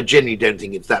genuinely don't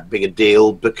think it's that big a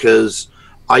deal, because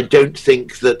I don't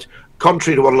think that,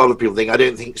 contrary to what a lot of people think, I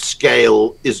don't think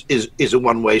scale is a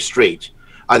one-way street.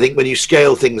 I think when you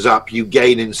scale things up, you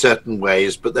gain in certain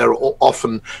ways, but there are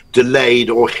often delayed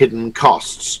or hidden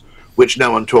costs, which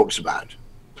no one talks about.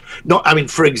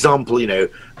 For example,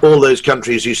 all those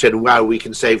countries who said, wow, we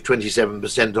can save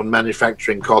 27% on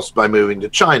manufacturing costs by moving to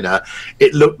China,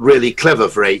 it looked really clever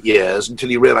for 8 years until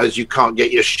you realize you can't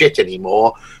get your shit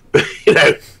anymore.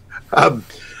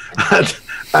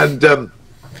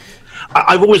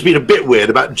 I've always been a bit weird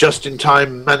about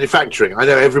just-in-time manufacturing. I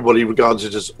know everybody regards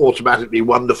it as automatically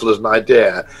wonderful as an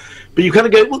idea, but you kind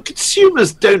of go, well,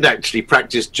 consumers don't actually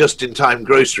practice just-in-time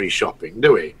grocery shopping,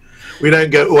 do we? We don't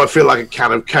go, oh, I feel like a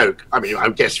can of Coke. I mean, I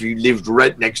guess if you lived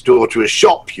right next door to a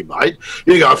shop, you might.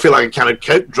 You go, I feel like a can of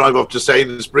Coke, drive off to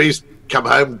Sainsbury's, come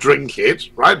home, drink it,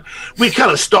 right? We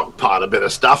kind of stockpile a bit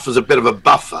of stuff as a bit of a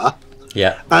buffer.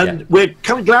 Yeah. And we're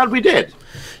kind of glad we did.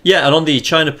 Yeah, and on the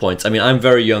China point, I mean, I'm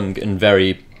very young and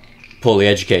very poorly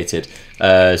educated,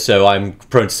 so I'm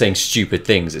prone to saying stupid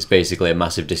things. It's basically a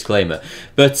massive disclaimer.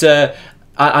 But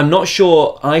I'm not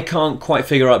sure, I can't quite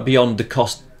figure out beyond the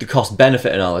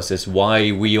cost-benefit analysis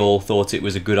why we all thought it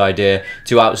was a good idea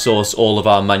to outsource all of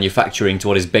our manufacturing to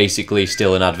what is basically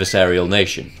still an adversarial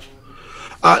nation.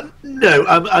 No,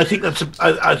 I think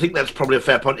that's probably a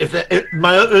fair point.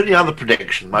 My only other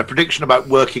prediction, my prediction about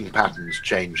working patterns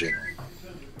changing,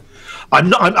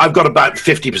 I've got about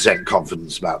 50%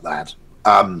 confidence about that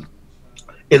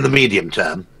in the medium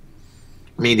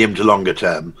to longer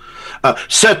term.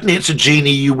 Certainly, it's a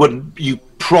genie you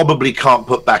probably can't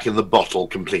put back in the bottle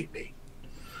completely,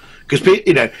 Because,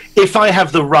 you know, if I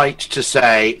have the right to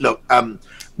say, look,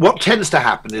 what tends to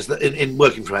happen is that in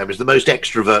working from home is the most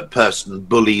extrovert person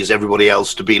bullies everybody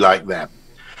else to be like them.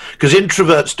 Because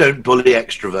introverts don't bully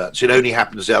extroverts. It only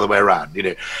happens the other way around. You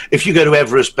know, if you go to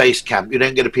Everest Base Camp, you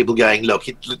don't get people going, look,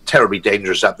 it's terribly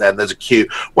dangerous up there and there's a queue.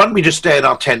 Why don't we just stay in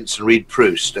our tents and read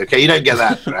Proust? Okay, you don't get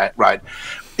that, right? Right.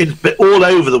 But all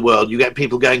over the world, you get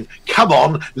people going, come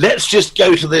on, let's just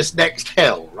go to this next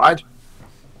hill, right?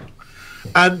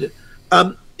 And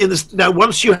now,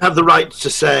 once you have the right to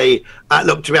say,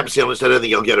 look, to be absolutely honest, I don't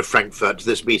think I'll go to Frankfurt to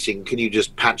this meeting. Can you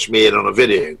just patch me in on a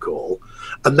video call?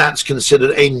 And that's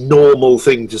considered a normal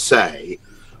thing to say.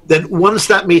 Then once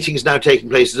that meeting is now taking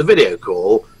place as a video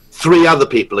call, 3 other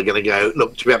people are going to go,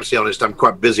 look, to be absolutely honest, I'm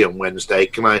quite busy on Wednesday.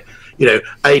 Can I, you know,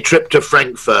 a trip to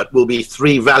Frankfurt will be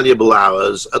 3 valuable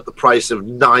hours at the price of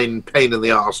 9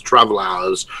 pain-in-the-arse travel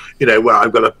hours, you know, where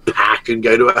I've got to pack and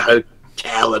go to a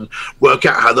hotel and work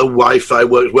out how the Wi-Fi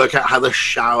works, work out how the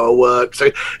shower works. So,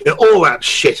 you know, all that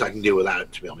shit I can do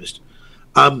without, to be honest.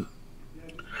 And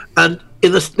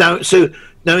in this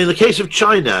now in the case of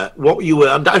China, what you were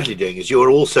undoubtedly doing is you were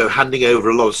also handing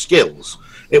over a lot of skills.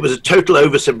 It was a total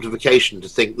oversimplification to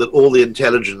think that all the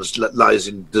intelligence lies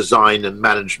in design and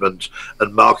management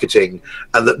and marketing,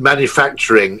 and that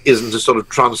manufacturing isn't a sort of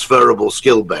transferable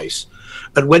skill base.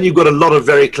 And when you've got a lot of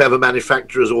very clever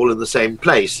manufacturers all in the same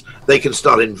place, they can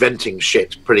start inventing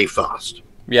shit pretty fast.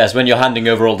 Yes, when you're handing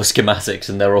over all the schematics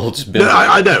and they're all just building. No,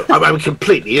 I know. I'm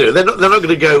completely. You know, they're not going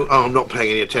to go, oh, I'm not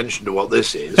paying any attention to what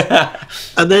this is.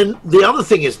 And then the other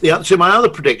thing is, so my other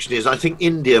prediction is I think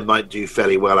India might do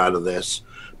fairly well out of this,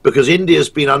 because India's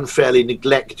been unfairly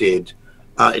neglected.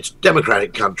 It's a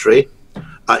democratic country.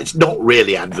 It's not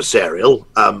really adversarial.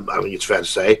 I think it's fair to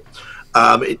say.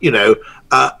 You know,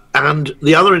 and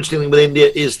the other interesting thing with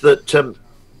India is that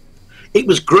it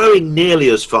was growing nearly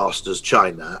as fast as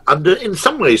China under, in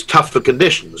some ways, tougher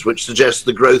conditions, which suggests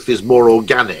the growth is more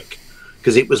organic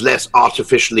because it was less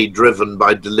artificially driven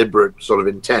by deliberate sort of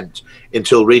intent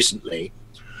until recently.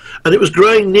 And it was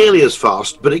growing nearly as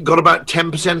fast, but it got about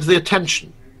 10% of the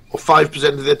attention, or 5%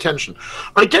 of the attention.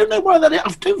 I don't know why that is.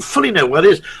 I don't fully know what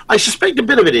it is. I suspect a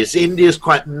bit of it is India's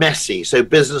quite messy, so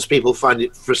business people find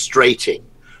it frustrating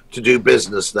to do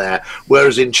business there,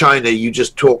 whereas in China you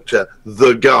just talk to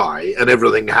the guy and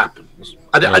everything happens.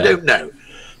 I don't know,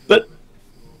 but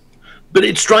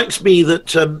it strikes me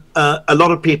that a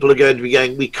lot of people are going to be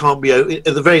going, we can't be, at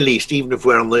the very least, even if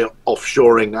we're on the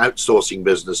offshoring outsourcing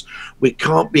business, we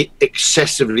can't be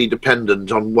excessively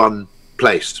dependent on one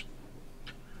place.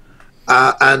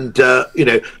 You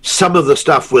know, some of the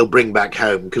stuff we'll bring back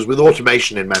home, because with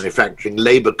automation in manufacturing,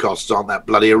 labor costs aren't that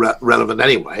bloody relevant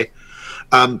anyway.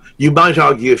 You might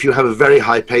argue if you have a very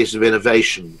high pace of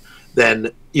innovation,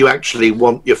 then you actually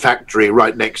want your factory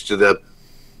right next to the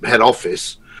head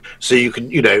office, so you can,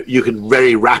 you know, you can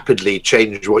very rapidly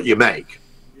change what you make.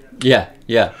 Yeah,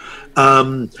 yeah.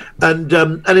 And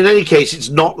in any case, it's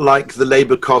not like the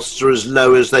labor costs are as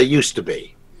low as they used to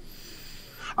be.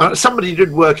 Somebody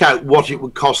did work out what it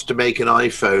would cost to make an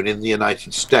iPhone in the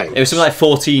United States. It was something like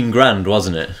 14 grand,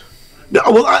 wasn't it? No,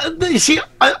 well, you see,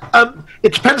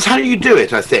 it depends how you do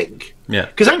it, I think. Yeah.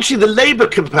 Because actually the labour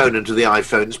component of the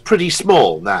iPhone is pretty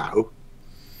small now.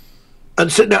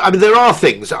 And so, no, I mean, there are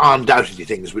things, undoubtedly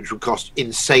things, which would cost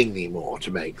insanely more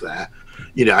to make there.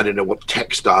 You know, I don't know what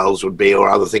textiles would be or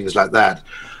other things like that.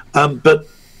 But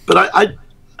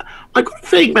I've got a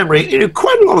vague memory, you know,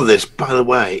 quite a lot of this, by the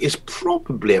way, is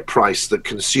probably a price that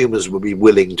consumers would be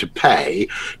willing to pay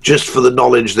just for the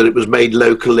knowledge that it was made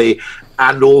locally,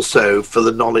 and also for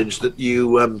the knowledge that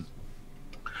you, you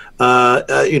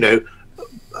know,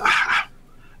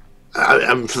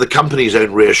 and for the company's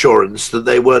own reassurance that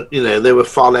they weren't, you know, they were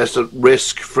far less at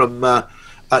risk from,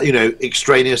 you know,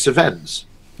 extraneous events.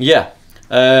 Yeah.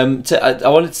 I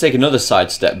wanted to take another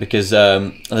sidestep because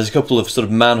there's a couple of sort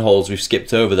of manholes we've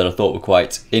skipped over that I thought were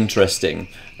quite interesting.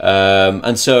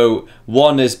 And so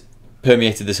one is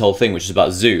permeated this whole thing, which is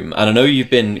about Zoom. And I know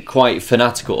you've been quite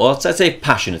fanatical, or I'd say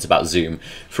passionate about Zoom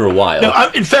for a while.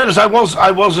 No, in fairness, I was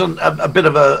a bit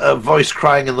of a voice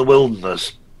crying in the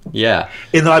wilderness. Yeah.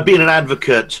 In that I've been an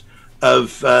advocate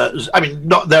of, I mean,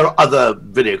 there are other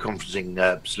video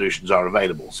conferencing solutions are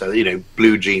available. So, you know,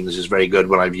 Blue Jeans is very good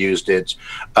when I've used it.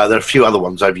 There are a few other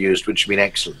ones I've used which have been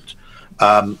excellent.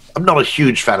 I'm not a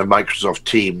huge fan of Microsoft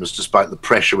Teams, despite the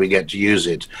pressure we get to use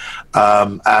it.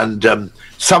 Some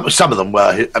of them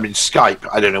were. I mean, Skype.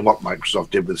 I don't know what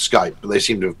Microsoft did with Skype, but they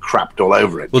seem to have crapped all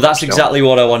over it. Well, that's exactly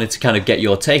what I wanted to kind of get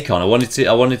your take on. I wanted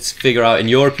to figure out, in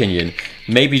your opinion,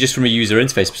 maybe just from a user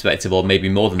interface perspective, or maybe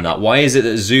more than that, why is it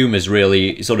that Zoom has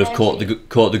really sort of caught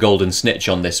the golden snitch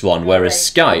on this one, whereas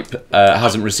Skype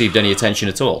hasn't received any attention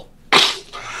at all?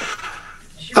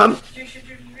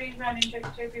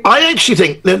 I actually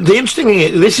think the interesting thing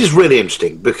is, this is really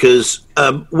interesting, because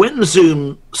when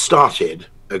Zoom started,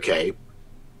 okay,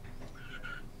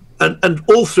 and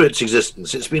all through its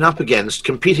existence, it's been up against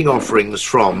competing offerings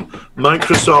from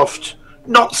Microsoft,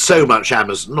 not so much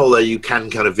Amazon, although you can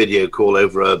kind of video call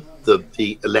over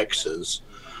the Alexas,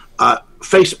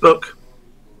 Facebook,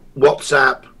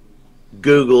 WhatsApp,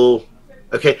 Google,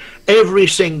 okay, every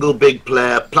single big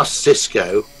player plus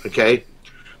Cisco, okay,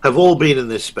 have all been in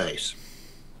this space.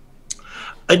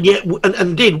 And yet, and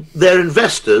indeed, their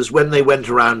investors, when they went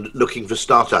around looking for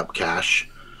startup cash,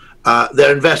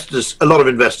 their investors, a lot of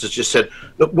investors just said,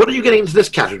 look, what are you getting into this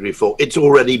category for? It's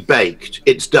already baked.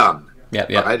 It's done. Yeah.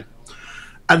 Right?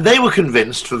 And they were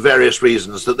convinced, for various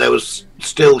reasons, that there was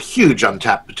still huge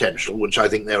untapped potential, which I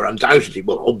think they were undoubtedly,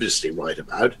 well, obviously right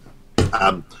about.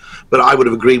 But I would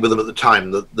have agreed with them at the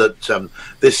time that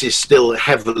this is still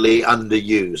heavily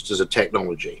underused as a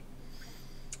technology.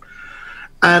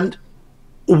 And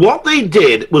what they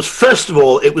did was, first of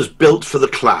all, it was built for the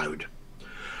cloud,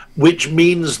 which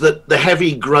means that the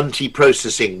heavy, grunty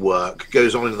processing work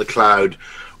goes on in the cloud,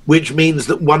 which means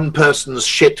that one person's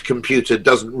shit computer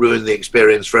doesn't ruin the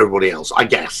experience for everybody else, I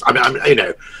guess.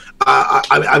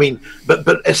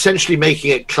 But essentially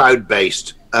making it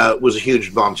cloud-based was a huge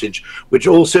advantage, which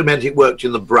also meant it worked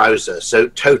in the browser, so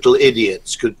total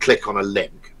idiots could click on a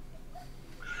link.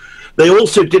 They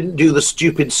also didn't do the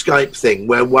stupid Skype thing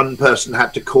where one person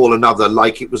had to call another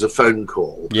like it was a phone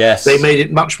call. Yes. They made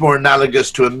it much more analogous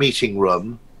to a meeting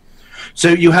room. So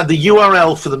you had the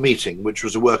URL for the meeting, which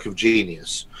was a work of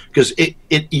genius, because it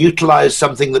utilized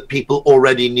something that people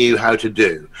already knew how to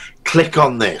do. Click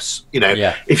on this.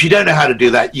 If you don't know how to do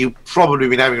that, you've probably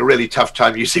been having a really tough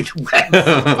time using the web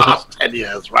for the past 10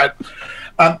 years, right?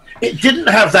 It didn't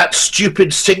have that stupid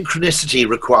synchronicity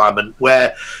requirement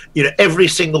where, every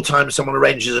single time someone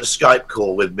arranges a Skype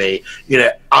call with me,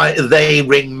 they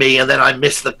ring me and then I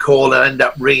miss the call and end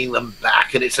up ringing them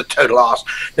back, and it's a total arse.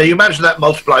 Now, you imagine that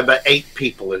multiplied by 8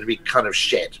 people, it'd be kind of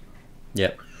shit.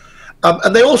 Yeah.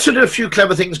 And they also did a few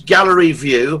clever things. Gallery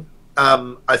view,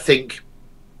 I think,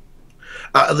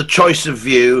 the choice of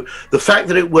view, the fact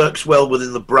that it works well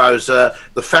within the browser,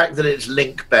 the fact that it's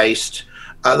link-based,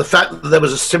 the fact that there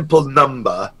was a simple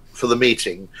number for the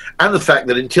meeting, and the fact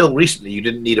that until recently you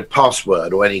didn't need a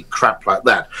password or any crap like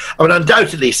that. I mean,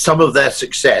 undoubtedly some of their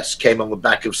success came on the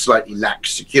back of slightly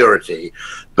lax security,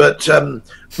 but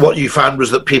what you found was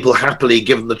that people happily,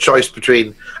 given the choice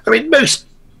between, I mean, most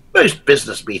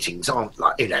business meetings aren't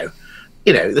like,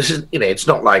 this is, it's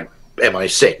not like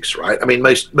MI6, right? I mean,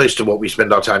 most of what we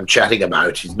spend our time chatting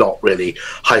about is not really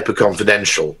hyper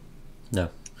confidential. No.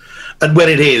 And when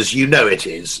it is, it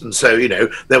is. And so,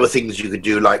 there were things you could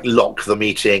do like lock the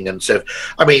meeting. And so,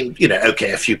 I mean,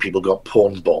 okay, a few people got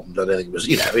porn bombed. I don't think it was,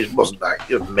 it wasn't like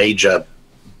a major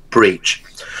breach.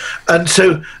 And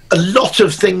so a lot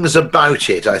of things about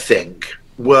it, I think,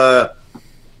 were,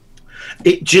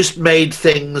 it just made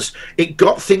things, it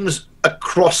got things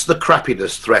across the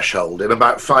crappiness threshold in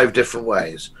about 5 different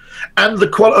ways. And the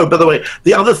quality, by the way,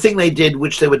 the other thing they did,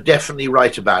 which they were definitely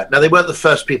right about, now they weren't the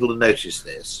first people to notice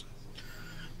this,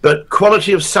 but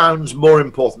quality of sound's more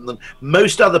important than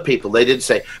most other people. They did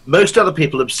say most other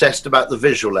people obsessed about the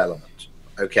visual element,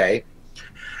 okay?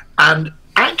 And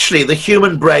actually, the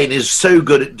human brain is so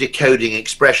good at decoding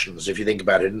expressions, if you think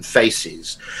about it, and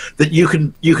faces, that you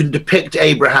can depict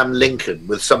Abraham Lincoln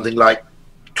with something like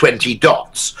 20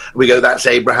 dots. We go, that's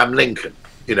Abraham Lincoln,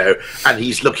 and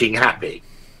he's looking happy.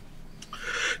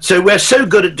 So we're so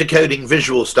good at decoding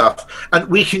visual stuff, and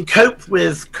we can cope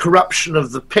with corruption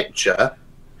of the picture.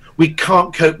 We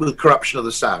can't cope with corruption of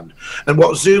the sound. And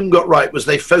what Zoom got right was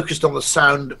they focused on the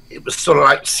sound. It was sort of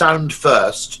like sound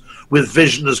first, with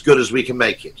vision as good as we can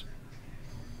make it.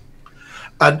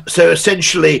 And so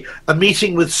essentially, a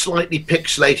meeting with slightly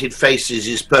pixelated faces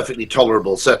is perfectly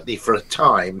tolerable, certainly for a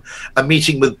time. A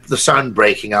meeting with the sound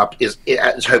breaking up is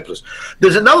hopeless.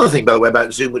 There's another thing, by the way,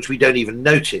 about Zoom which we don't even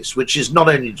notice, which is not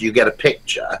only do you get a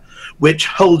picture, which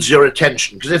holds your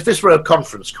attention. Because if this were a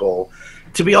conference call,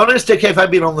 to be honest, okay, if I'd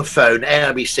been on the phone, A,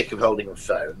 I'd be sick of holding a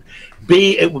phone.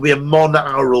 B, it would be a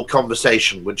monaural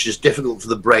conversation, which is difficult for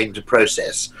the brain to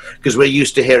process, because we're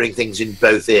used to hearing things in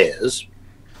both ears.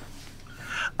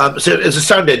 So as a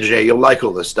sound engineer, you'll like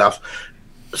all this stuff.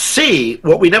 C,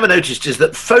 what we never noticed is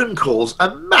that phone calls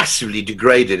are massively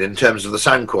degraded in terms of the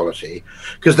sound quality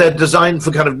because they're designed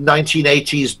for kind of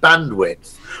 1980s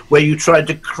bandwidth, where you tried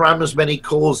to cram as many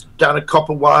calls down a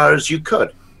copper wire as you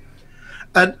could.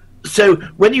 And so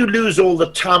when you lose all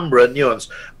the timbre and nuance,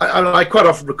 I quite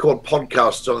often record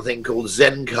podcasts on a thing called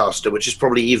Zencaster, which is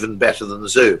probably even better than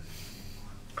Zoom.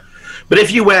 But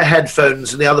if you wear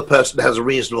headphones and the other person has a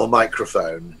reasonable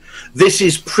microphone, this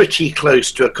is pretty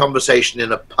close to a conversation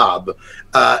in a pub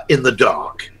in the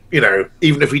dark, you know,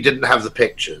 even if we didn't have the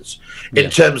pictures, in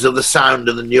terms of the sound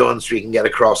and the nuance we can get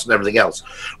across and everything else.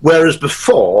 Whereas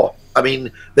before, I mean,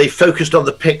 they focused on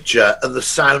the picture and the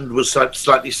sound was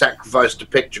slightly sacrificed to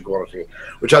picture quality,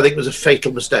 which I think was a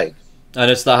fatal mistake. And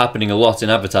it's that happening a lot in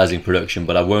advertising production,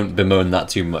 but I won't bemoan that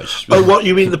too much. Oh, what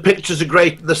you mean? The pictures are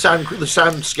great. The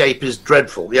soundscape is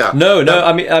dreadful. Yeah. No.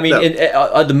 I mean,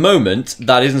 no. At the moment,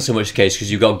 that isn't so much the case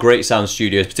because you've got great sound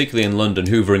studios, particularly in London,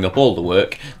 hoovering up all the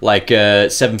work, like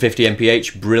 750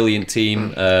 MPH, brilliant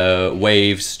team,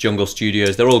 Waves, Jungle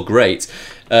Studios. They're all great.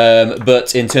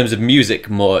 But in terms of music,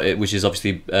 more, which is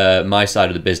obviously my side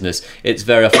of the business, it's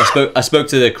very often. I spoke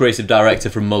to the creative director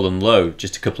from Mullen Lowe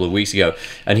just a couple of weeks ago,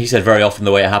 and he said very often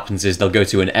the way it happens is they'll go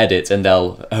to an edit and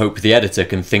they'll hope the editor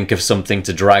can think of something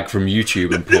to drag from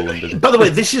YouTube and pull under. By the way,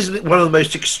 this is one of the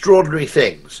most extraordinary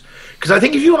things, because I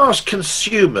think if you ask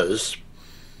consumers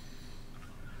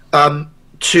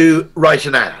to write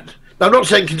an ad. Now, I'm not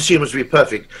saying consumers would be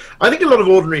perfect. I think a lot of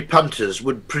ordinary punters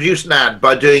would produce an ad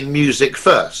by doing music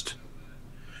first.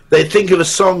 They'd think of a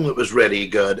song that was really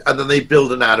good, and then they'd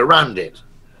build an ad around it.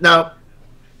 Now,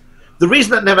 the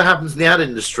reason that never happens in the ad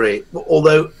industry,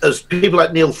 although as people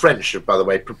like Neil French have, by the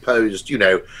way, proposed, you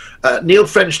know, Neil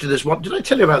French did this one. Did I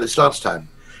tell you about this last time?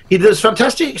 He did this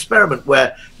fantastic experiment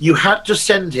where you had to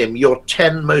send him your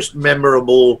 10 most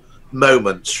memorable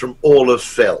moments from all of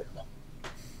film.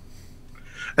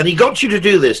 And he got you to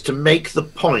do this to make the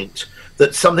point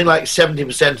that something like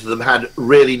 70% of them had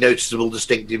really noticeable,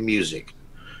 distinctive music.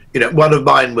 You know, one of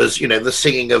mine was, you know, the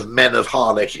singing of Men of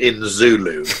Harlech in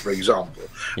Zulu, for example.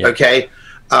 Yeah. Okay?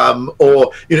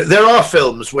 Or, you know, there are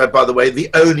films where, by the way, the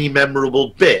only memorable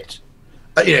bit,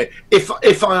 you know,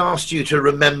 if I asked you to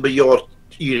remember your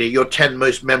 10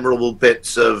 most memorable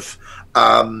bits of,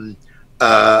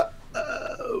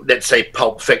 let's say,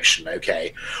 Pulp Fiction,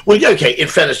 okay? Well, okay, in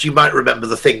fairness, you might remember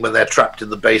the thing when they're trapped in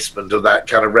the basement of that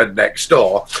kind of redneck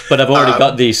store. But I've already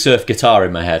got the surf guitar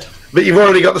in my head. But you've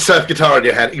already got the surf guitar in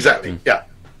your head, exactly, yeah.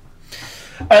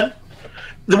 And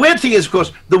the weird thing is, of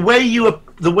course, the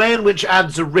way in which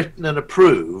ads are written and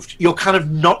approved, you're kind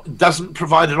of doesn't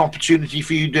provide an opportunity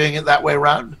for you doing it that way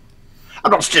around.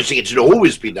 I'm not suggesting it should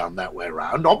always be done that way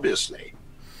around, obviously.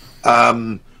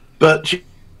 But...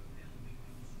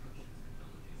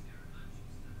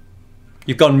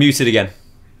 You've gone muted again.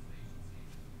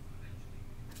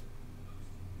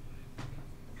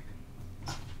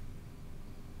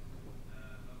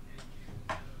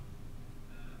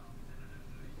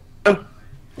 Oh,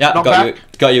 yeah,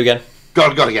 got you again.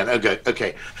 Got again.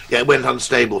 Okay. Yeah, it went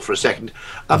unstable for a second.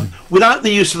 Without the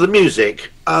use of the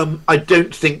music, I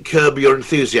don't think Curb Your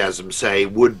Enthusiasm, say,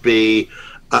 would be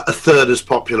a third as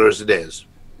popular as it is.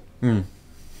 And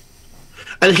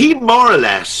he more or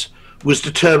less was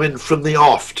determined from the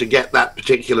off to get that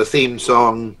particular theme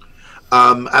song,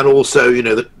 and also, you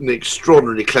know, the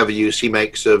extraordinarily clever use he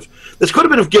makes of... There's quite a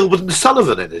bit of Gilbert and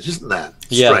Sullivan in it, isn't there?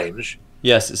 Strange.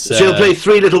 Yes. So he'll play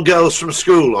Three Little Girls from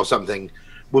School or something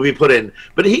will be put in.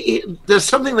 But there's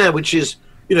something there which is,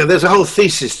 you know, there's a whole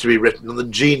thesis to be written on the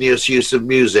genius use of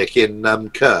music in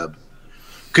Curb.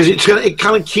 Because it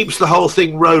kind of keeps the whole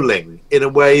thing rolling in a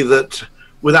way that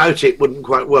without it wouldn't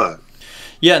quite work.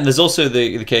 Yeah, and there's also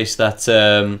the case that...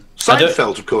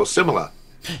 Seinfeld, of course, similar.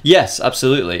 Yes,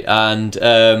 absolutely. And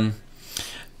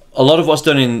a lot of what's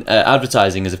done in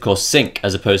advertising is, of course, sync,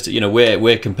 as opposed to, you know,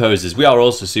 we're composers. We are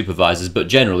also supervisors, but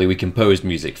generally we compose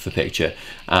music for picture.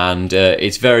 And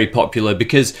it's very popular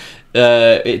because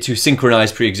to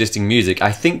synchronize pre-existing music.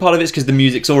 I think part of it's because the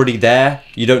music's already there.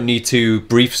 You don't need to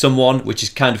brief someone, which is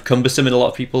kind of cumbersome in a lot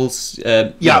of people's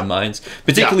minds,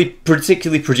 particularly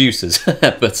producers.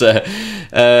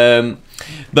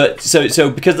 But so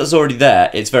because that's already there,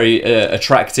 it's very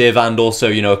attractive, and also,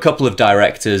 you know, a couple of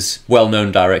directors,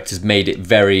 well-known directors, made it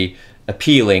very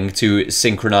appealing to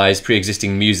synchronize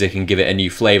pre-existing music and give it a new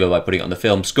flavor by putting it on the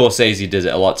film. Scorsese did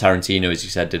it a lot. Tarantino, as you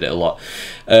said, did it a lot.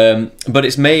 But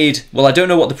it's made... Well, I don't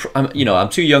know what I'm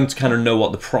too young to kind of know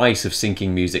what the price of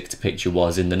syncing music to picture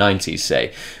was in the 90s,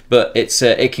 say. But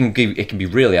it can be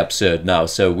really absurd now.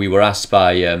 So we were asked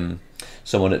by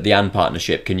someone at the AND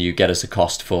Partnership, can you get us a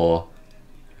cost for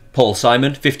Paul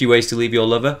Simon, 50 Ways to Leave Your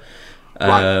Lover.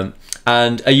 Right.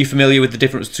 And are you familiar with the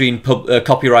difference between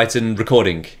copyright and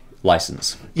recording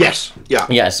license? Yes, yeah.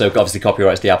 Yeah, so obviously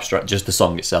copyright's the abstract, just the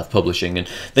song itself, publishing. And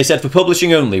they said for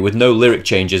publishing only, with no lyric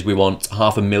changes, we want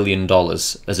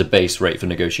 $500,000 as a base rate for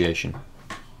negotiation.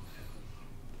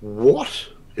 What?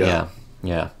 Yeah.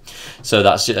 So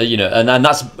that's, and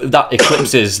that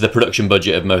eclipses the production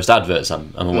budget of most adverts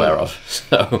I'm aware of.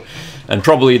 So, and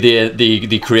probably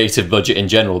the creative budget in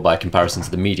general by comparison to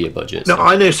the media budget. Now,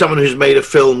 I know someone who's made a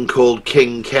film called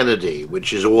King Kennedy,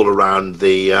 which is all around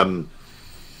the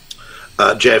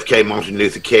JFK, Martin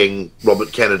Luther King,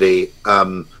 Robert Kennedy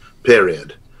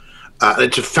period. And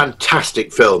it's a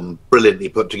fantastic film, brilliantly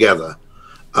put together.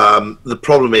 The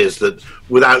problem is that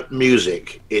without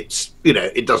music, it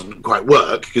doesn't quite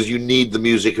work, because you need the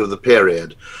music of the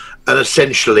period, and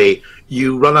essentially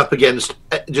you run up against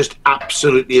just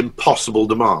absolutely impossible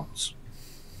demands.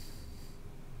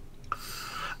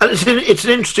 And it's an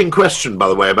interesting question, by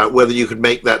the way, about whether you could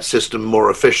make that system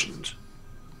more efficient.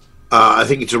 I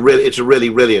think it's a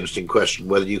really interesting question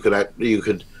whether you could.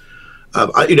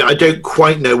 I don't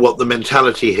quite know what the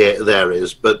mentality there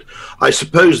is, but I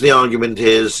suppose the argument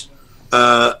is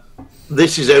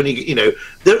this is only,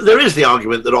 there is the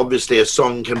argument that obviously a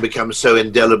song can become so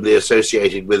indelibly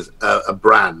associated with a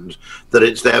brand that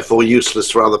it's therefore useless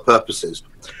for other purposes.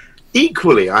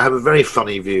 Equally, I have a very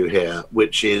funny view here,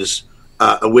 which is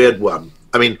a weird one.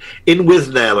 I mean, in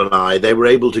Withnail and I, they were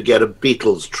able to get a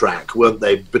Beatles track, weren't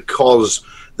they? Because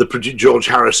George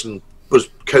Harrison was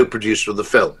co-producer of the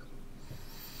film.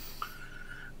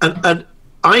 And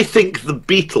I think the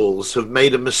Beatles have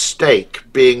made a mistake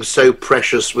being so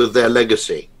precious with their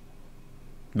legacy.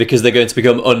 Because they're going to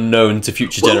become unknown to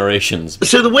future generations.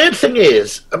 So the weird thing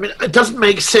is, I mean, it doesn't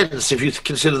make sense if you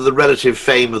consider the relative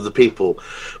fame of the people.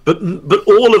 But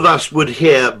all of us would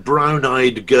hear Brown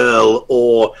Eyed Girl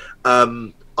or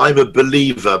I'm a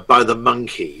Believer by the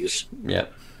Monkees. Yeah.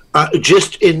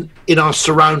 Just in our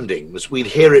surroundings, we'd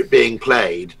hear it being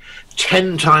played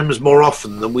 10 times more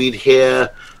often than we'd hear...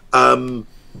 all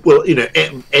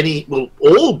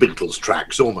Beatles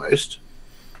tracks almost.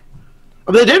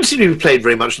 I mean, they don't seem to be played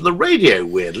very much on the radio,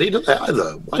 weirdly, do they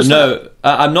either?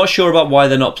 I'm not sure about why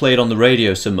they're not played on the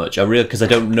radio so much. Because I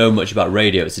don't know much about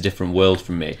radio. It's a different world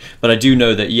from me. But I do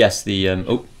know that, yes, the... Do you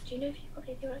know if you got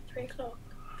anything like 3 o'clock?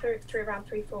 Around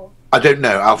 3, 4? I don't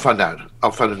know. I'll find out.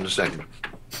 I'll find it in a second.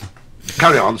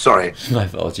 Carry on, sorry. My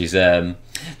apologies.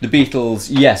 The Beatles,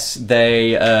 yes,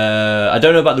 they... I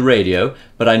don't know about the radio,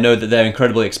 but I know that they're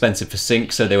incredibly expensive for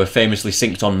sync, so they were famously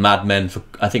synced on Mad Men for,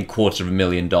 I think,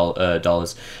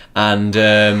 $250,000. And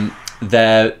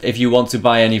if you want to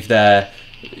buy any of their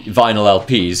vinyl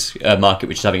LPs, a market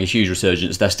which is having a huge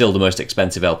resurgence, they're still the most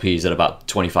expensive LPs at about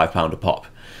 £25 a pop.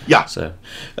 Yeah. So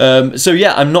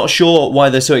yeah, I'm not sure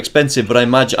why they're so expensive, but I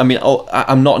imagine. I mean,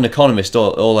 I'm not an economist.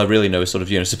 All I really know is sort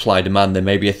of supply demand. There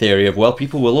may be a theory of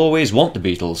people will always want the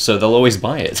Beatles, so they'll always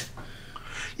buy it.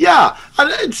 Yeah,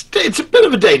 and it's a bit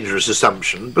of a dangerous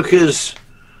assumption, because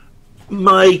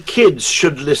my kids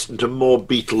should listen to more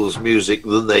Beatles music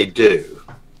than they do.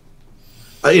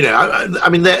 I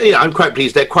mean, I'm quite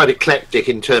pleased. They're quite eclectic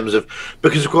in terms of,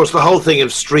 because of course the whole thing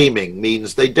of streaming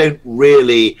means they don't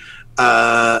really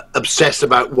obsess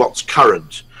about what's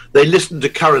current. They listen to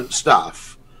current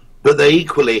stuff, but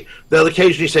they'll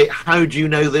occasionally say, how do you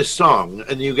know this song?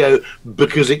 And you go,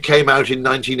 because it came out in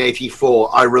 1984,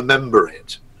 I remember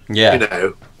it.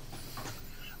 Yeah.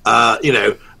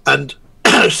 And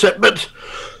so, but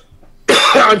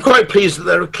I'm quite pleased that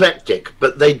they're eclectic,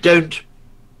 but they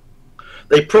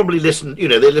probably listen, they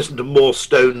listen to more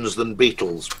Stones than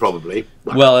Beatles, probably.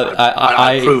 Well,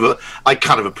 I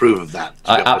kind of approve of that.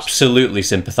 I absolutely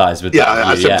sympathise with that. Yeah,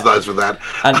 I sympathise with that.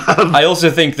 And I also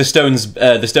think the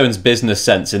Stones' business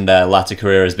sense in their latter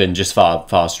career has been just far,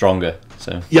 far stronger.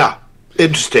 So yeah,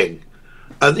 interesting.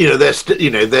 And they're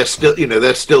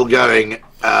still going.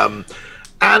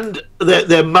 And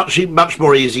they're much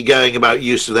more easygoing about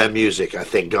use of their music, I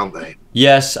think, aren't they?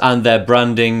 Yes, and their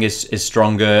branding is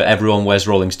stronger. Everyone wears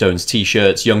Rolling Stones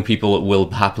T-shirts. Young people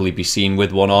will happily be seen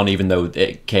with one on, even though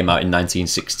it came out in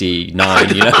 1969. I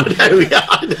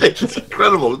know, it's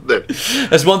incredible, isn't it?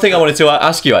 There's one thing I wanted to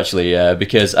ask you, actually,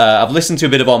 because I've listened to a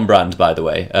bit of On Brand, by the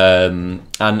way. And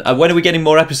when are we getting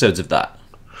more episodes of that?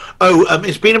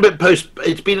 It's been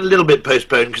a little bit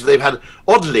postponed because they've had,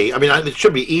 oddly, I mean, it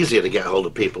should be easier to get hold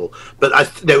of people, but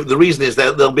the reason is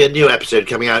there'll be a new episode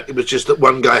coming out. It was just that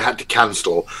one guy had to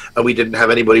cancel, and we didn't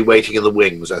have anybody waiting in the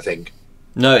wings, I think.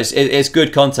 No, it's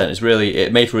good content.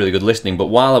 It made for really good listening. But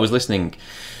while I was listening,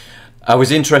 I was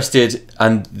interested,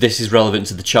 and this is relevant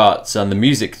to the charts and the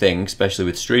music thing, especially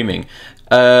with streaming.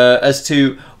 as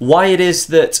to why it is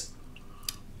that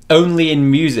only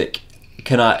in music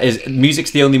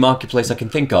music's the only marketplace I can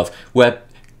think of where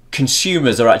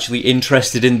consumers are actually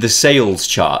interested in the sales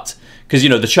chart. Because,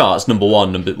 the chart's number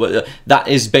one, that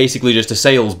is basically just a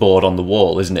sales board on the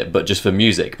wall, isn't it? But just for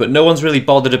music. But no one's really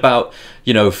bothered about,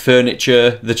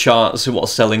 furniture, the charts,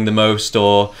 what's selling the most,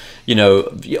 or,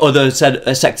 other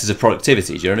sectors of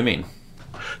productivity. Do you know what I mean?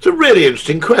 It's a really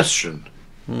interesting question.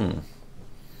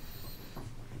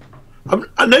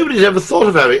 Nobody's ever thought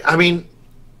about it. I mean,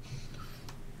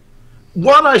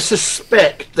 one, I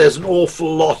suspect there's an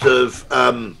awful lot of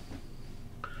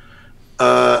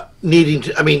needing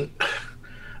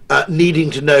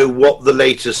to know what the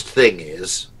latest thing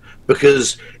is,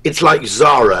 because it's like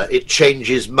Zara, it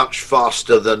changes much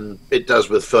faster than it does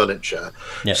with furniture.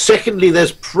 Yeah. Secondly,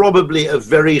 there's probably a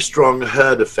very strong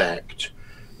herd effect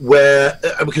where,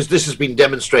 because this has been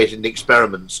demonstrated in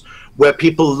experiments, where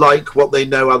people like what they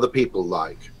know other people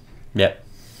like. Yeah.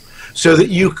 So that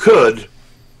you could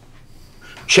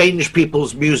change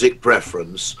people's music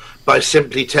preference by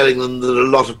simply telling them that a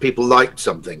lot of people liked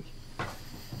something.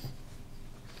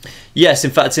 Yes,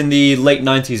 in fact, in the late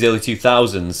 90s, early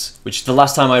 2000s, which is the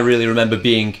last time I really remember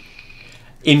being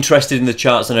interested in the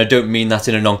charts, and I don't mean that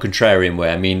in a non-contrarian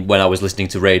way. I mean when I was listening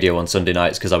to radio on Sunday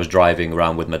nights because I was driving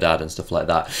around with my dad and stuff like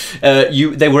that.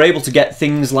 They were able to get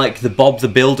things like the Bob the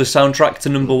Builder soundtrack to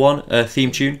number one,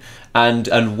 theme tune,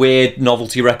 and weird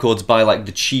novelty records by like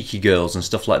the Cheeky Girls and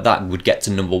stuff like that would get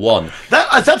to number one.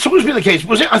 That's always been the case.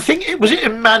 Was it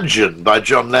Imagine by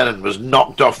John Lennon was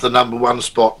knocked off the number one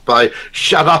spot by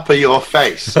Shut Up or Your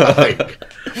Face, I think.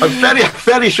 I'm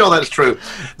fairly sure that's true.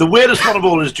 The weirdest one of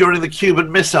all is during the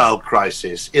Cuban Missile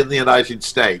Crisis in the United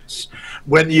States,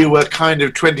 when you were kind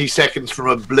of 20 seconds from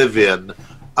oblivion.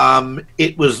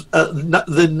 It was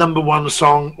the number one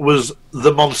song was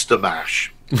The Monster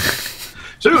Mash.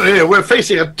 So we're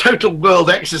facing a total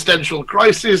world existential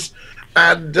crisis,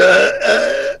 and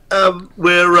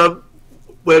we're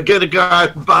going to go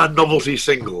out and buy a novelty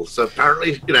single. So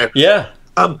apparently, Yeah.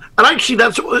 And actually,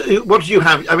 that's what do you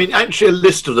have? I mean, actually, a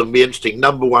list of them would be interesting.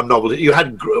 Number one novelty. You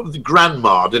had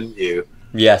Grandma, didn't you?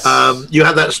 Yes. You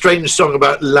had that strange song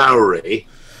about Lowry.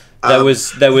 There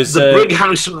was the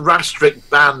Brighouse and Rastrick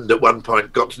band at one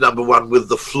point got to number one with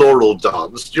the Floral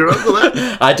Dance. Do you remember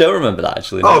that? I don't remember that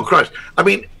actually. No. No. Oh Christ! I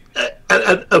mean, and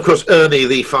of course Ernie,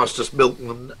 the Fastest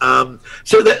Milkman.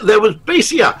 So there was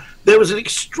basically there was an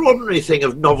extraordinary thing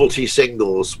of novelty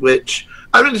singles, which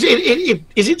I mean,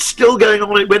 is it still going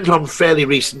on? It went on fairly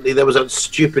recently. There was that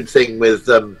stupid thing with.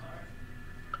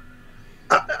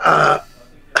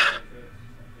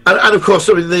 And of course,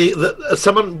 I mean,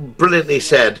 someone brilliantly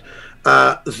said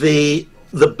the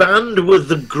band with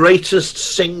the greatest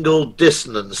single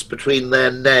dissonance between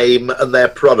their name and their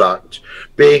product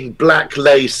being Black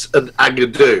Lace and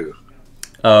Agadoo.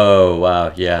 Oh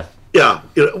wow, yeah. Yeah,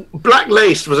 Black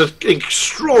Lace was an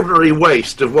extraordinary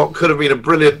waste of what could have been a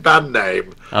brilliant band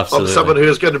name. Absolutely. On someone who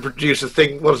is going to produce a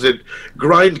thing. What is it?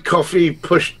 Grind coffee,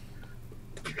 push.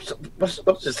 What's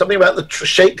it? Something about the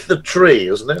shake the tree,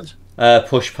 isn't it?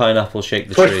 Push pineapple, shake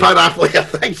the tree. Push pineapple, yeah,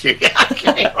 thank you. Yeah,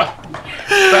 okay.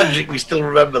 Tragic, we still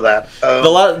remember that.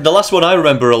 The last one I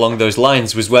remember along those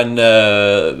lines was when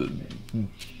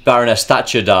Baroness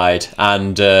Thatcher died,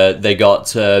 and they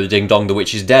got Ding Dong the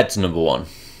Witch is Dead to number one.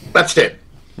 That's it.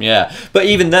 Yeah, but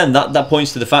even then, that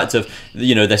points to the fact of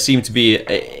there seemed to be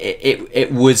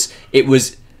it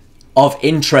was of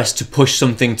interest to push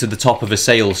something to the top of a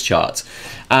sales chart,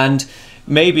 and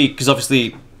maybe because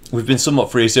obviously we've been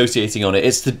somewhat free associating on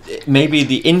it. Maybe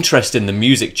the interest in the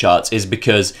music charts is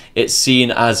because it's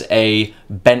seen as a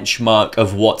benchmark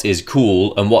of what is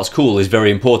cool, and what's cool is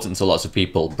very important to lots of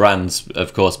people. Brands,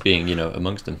 of course, being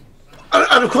amongst them.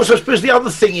 And of course, I suppose the other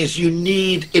thing is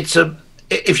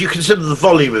if you consider the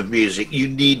volume of music, you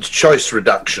need choice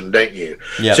reduction, don't you?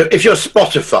 Yeah. So if you're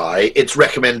Spotify, it's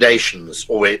recommendations,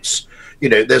 or it's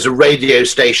there's a radio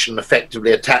station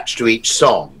effectively attached to each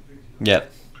song. Yeah.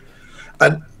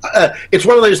 And it's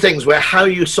one of those things where how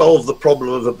you solve the problem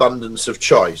of abundance of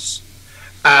choice,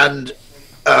 and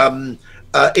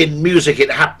in music it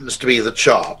happens to be the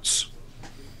charts.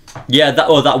 Yeah,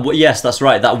 yes, that's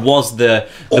right. That was the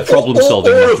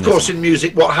problem-solving. Or of course, in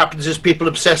music, what happens is people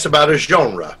obsess about a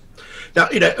genre. Now,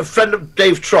 a friend of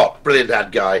Dave Trott, brilliant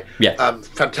ad guy,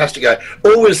 fantastic guy,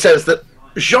 always says that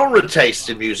genre tastes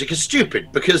in music are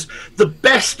stupid because the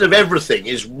best of everything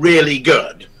is really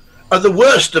good. And the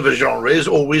worst of a genre is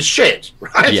always shit,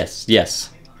 right? Yes.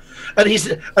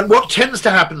 And what tends to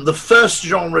happen, the first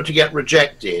genre to get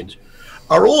rejected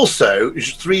are also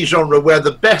three genres where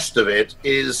the best of it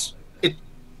is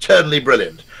eternally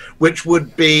brilliant. which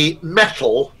would be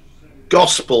metal,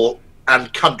 gospel,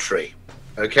 and country.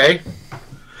 Okay?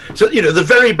 So, the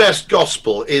very best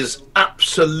gospel is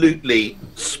absolutely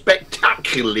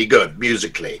spectacularly good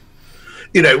musically.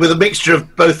 With a mixture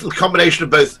of both, a combination of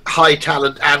both high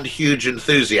talent and huge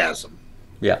enthusiasm.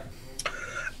 Yeah.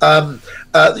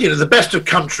 The best of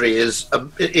country is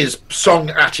song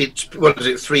at its,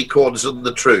 3 chords and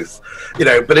the truth,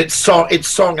 but it's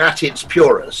song at its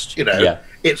purest, Yeah.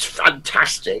 It's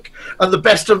fantastic. And the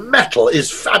best of metal is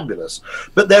fabulous,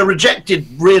 but they're rejected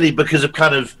really because of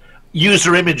kind of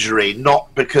user imagery,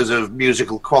 not because of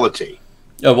musical quality.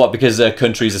 Oh, what? Because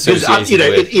countries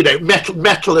associated with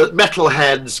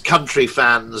metalheads, country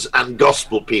fans, and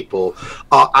gospel people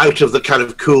are out of the kind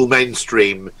of cool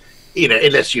mainstream.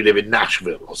 Unless you live in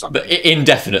Nashville or something. But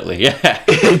indefinitely, yeah.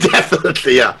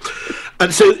 Indefinitely, yeah.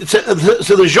 And so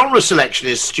the genre selection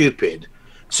is stupid.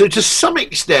 So to some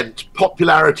extent,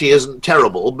 popularity isn't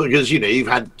terrible because, you've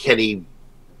had Kenny,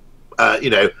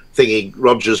 Thingy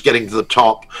Rogers getting to the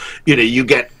top. You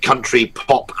get country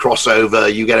pop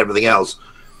crossover, you get everything else.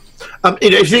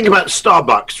 If you think about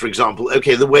Starbucks, for example,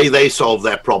 okay, the way they solve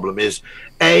their problem is,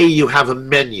 you have a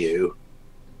menu.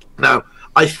 Now,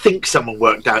 I think someone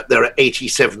worked out there are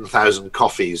 87,000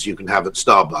 coffees you can have at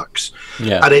Starbucks.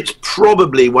 Yeah. And it's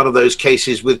probably one of those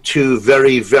cases with 2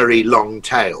 very, very long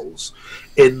tails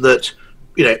in that,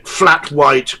 flat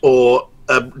white or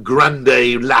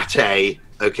grande latte,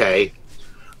 okay,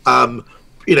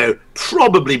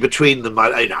 probably between them,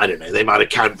 I don't know, they might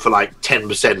account for like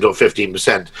 10% or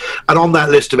 15%. And on that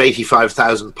list of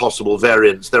 85,000 possible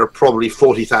variants, there are probably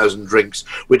 40,000 drinks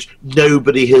which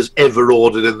nobody has ever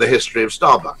ordered in the history of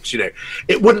Starbucks.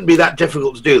 It wouldn't be that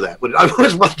difficult to do that. I've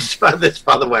always wondered about this,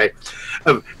 by the way,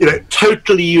 of,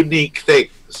 totally unique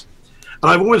things.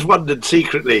 And I've always wondered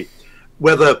secretly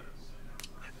whether,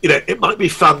 it might be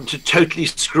fun to totally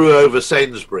screw over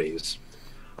Sainsbury's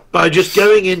by just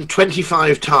going in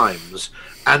 25 times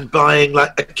and buying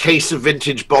like a case of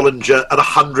vintage Bollinger and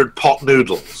 100 pot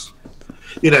noodles,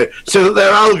 so that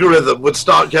their algorithm would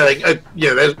start going,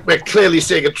 we're clearly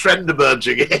seeing a trend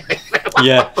emerging here.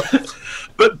 Yeah.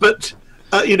 But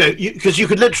because you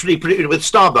could literally, with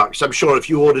Starbucks, I'm sure if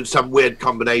you ordered some weird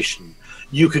combination,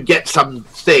 you could get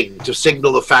something to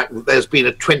signal the fact that there's been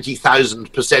a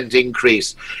 20,000%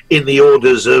 increase in the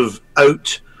orders of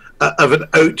an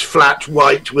oat flat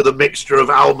white with a mixture of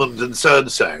almond and so.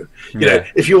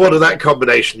 If you order that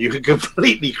combination, you can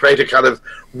completely create a kind of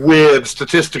weird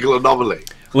statistical anomaly.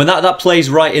 Well, that plays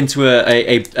right into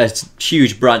a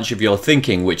huge branch of your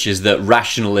thinking, which is that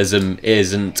rationalism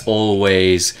isn't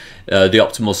always the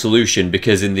optimal solution,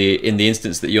 because in the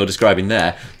instance that you're describing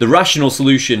there, the rational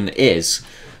solution is,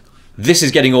 this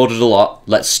is getting ordered a lot,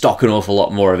 let's stock an awful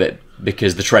lot more of it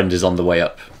because the trend is on the way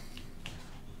up.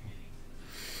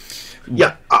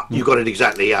 Yeah, you got it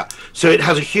exactly, yeah. So it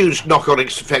has a huge knock-on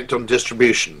effect on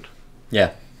distribution.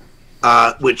 Yeah.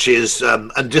 Which is,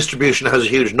 and distribution has a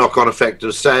huge knock-on effect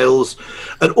of sales.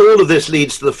 And all of this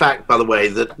leads to the fact, by the way,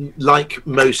 that like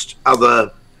most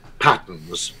other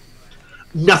patterns,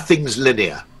 nothing's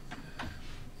linear.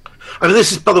 I mean,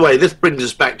 this is, by the way, this brings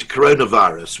us back to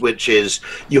coronavirus, which is,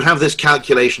 you have this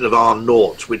calculation of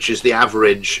R0, which is the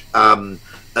average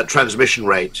transmission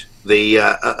rate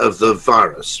of the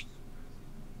virus.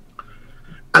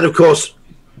 And of course,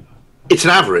 it's an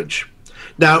average.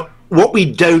 Now, what we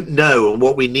don't know and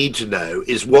what we need to know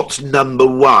is what's number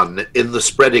 1 in the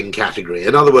spreading category.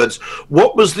 In other words,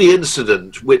 what was the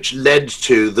incident which led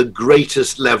to the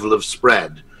greatest level of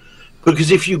spread?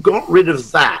 Because if you got rid of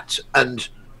that and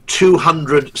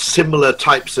 200 similar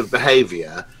types of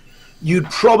behavior, you'd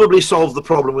probably solve the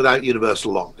problem without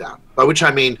universal lockdown. By which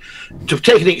I mean, to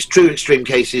take an true extreme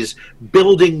cases,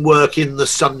 building work in the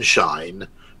sunshine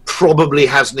probably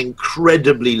has an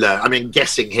incredibly low, I mean,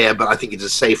 guessing here, but I think it's a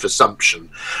safe assumption,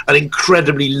 an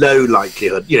incredibly low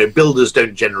likelihood. Builders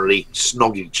don't generally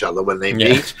snog each other when they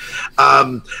meet.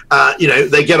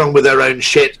 They get on with their own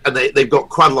shit, and they've got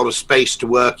quite a lot of space to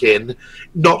work in.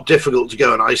 Not difficult to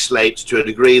go and isolate to a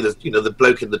degree. That the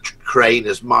bloke in the crane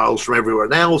is miles from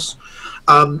everyone else,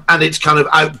 and it's kind of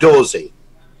outdoorsy.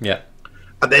 Yeah.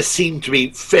 And there seem to be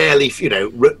fairly,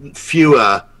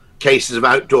 fewer cases of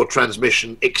outdoor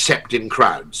transmission, except in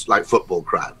crowds, like football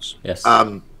crowds. Yes.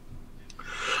 On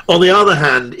the other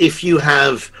hand, if you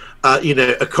have, a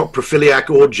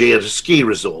coprophiliac orgy at a ski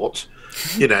resort,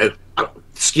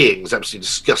 skiing is absolutely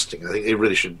disgusting. I think they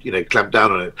really should, clamp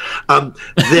down on it.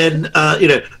 Then,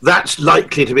 that's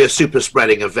likely to be a super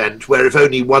spreading event where if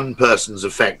only one person's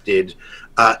affected,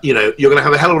 you're going to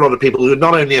have a hell of a lot of people who are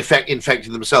not only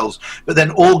infected themselves, but then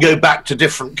all go back to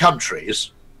different countries.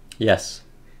 Yes.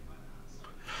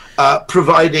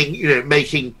 providing,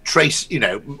 making trace,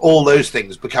 all those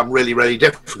things become really, really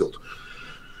difficult.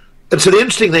 And so the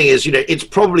interesting thing is, it's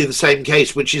probably the same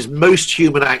case, which is most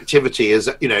human activity is,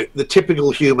 the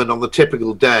typical human on the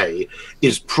typical day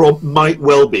is might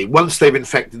well be, once they've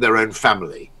infected their own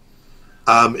family,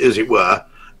 as it were,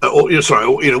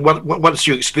 once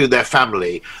you exclude their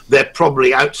family, they're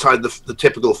probably outside the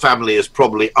typical family is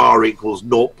probably R equals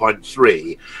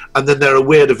 0.3. And then there are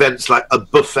weird events like a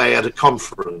buffet at a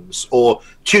conference or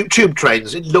tube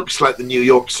trains. It looks like the New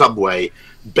York subway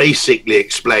basically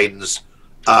explains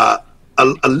a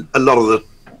lot of the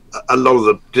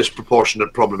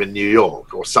disproportionate problem in New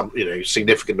York, or some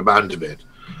significant amount of it.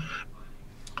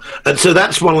 And so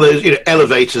that's one of those.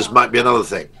 Elevators might be another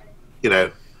thing.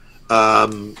 It's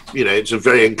a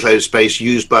very enclosed space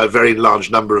used by a very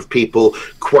large number of people,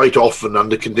 quite often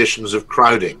under conditions of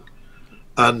crowding.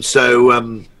 And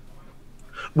so,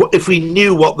 if we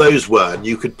knew what those were, and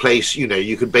you could place,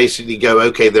 you could basically go,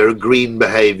 okay, there are green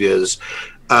behaviors,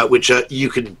 which you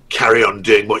can carry on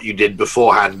doing what you did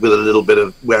beforehand with a little bit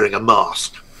of wearing a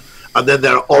mask. And then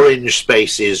there are orange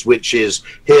spaces, which is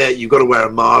here, you've got to wear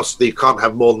a mask, you can't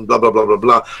have more than blah, blah, blah, blah,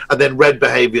 blah. And then red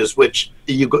behaviors, which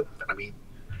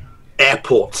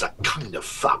airports are kind of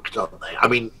fucked, aren't they?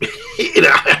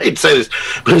 I'd say this,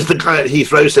 but as the guy at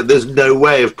Heathrow said, there's no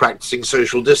way of practicing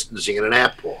social distancing in an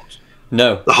airport.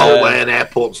 No. The whole way an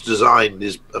airport's designed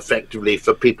is effectively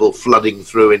for people flooding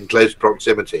through in close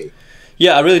proximity.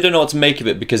 Yeah, I really don't know what to make of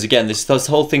it, because again, this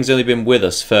whole thing's only been with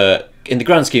us for, in the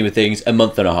grand scheme of things, a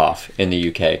month and a half in the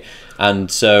UK.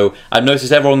 And so I've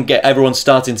noticed everyone's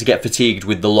starting to get fatigued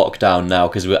with the lockdown now,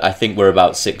 because I think we're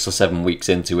about 6 or 7 weeks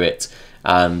into it.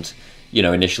 And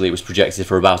initially it was projected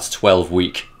for about a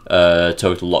 12-week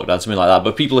total lockdown, something like that.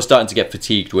 But people are starting to get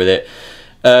fatigued with it.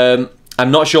 I'm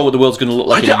not sure what the world's going to look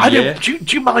like in a year. Do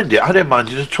you mind it? I don't mind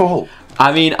it at all.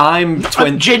 I'm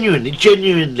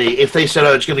genuinely, if they said,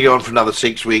 it's going to go on for another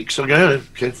 6 weeks, I'm going,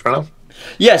 okay, fair enough.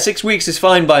 Yeah, 6 weeks is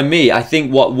fine by me. I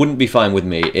think what wouldn't be fine with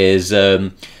me is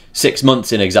 6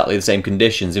 months in exactly the same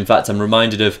conditions. In fact, I'm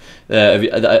reminded of. Are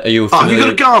you familiar? Have you got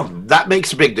a garden? That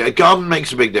makes a big difference. A garden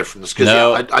makes a big difference, because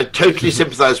I totally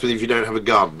sympathise with you if you don't have a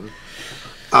garden.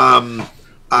 And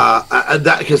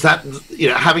that, because that,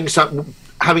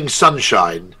 having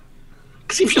sunshine.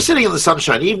 Because if you're sitting in the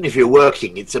sunshine, even if you're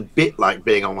working, it's a bit like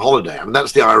being on holiday.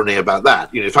 That's the irony about that.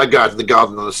 If I go out in the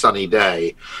garden on a sunny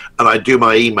day and I do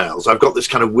my emails, I've got this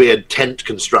kind of weird tent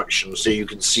construction so you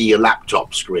can see a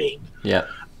laptop screen. Yeah.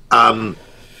 But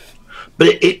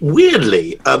it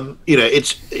weirdly,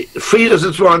 it's freedom.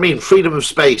 That's what I mean. Freedom of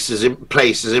space is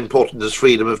important as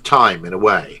freedom of time in a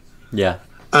way. Yeah.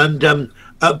 And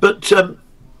I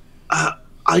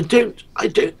don't.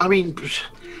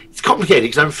 It's complicated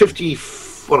because I'm 50.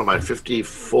 What am I?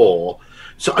 54.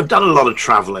 So I've done a lot of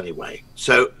travel anyway.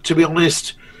 So to be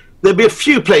honest, there'd be a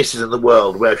few places in the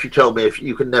world where if you told me if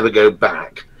you can never go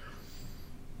back,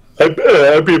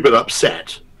 I'd be a bit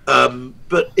upset.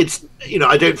 But it's,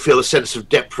 I don't feel a sense of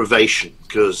deprivation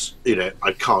because,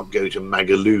 I can't go to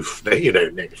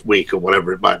Magaluf, next week or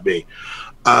whatever it might be.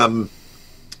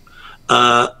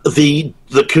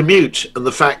 The commute and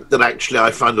the fact that actually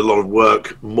I find a lot of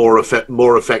work more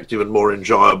effective and more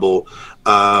enjoyable,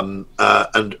 and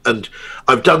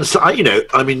I've done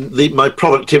my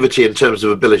productivity in terms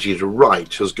of ability to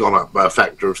write has gone up by a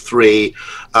factor of 3.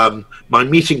 My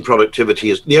meeting productivity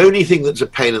is the only thing that's a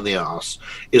pain in the arse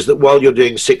is that while you're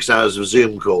doing 6 hours of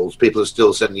Zoom calls, people are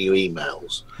still sending you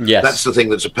emails. Yes, that's the thing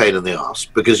that's a pain in the arse,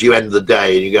 because you end the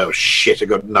day and you go, shit, I've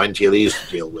got 90 of these to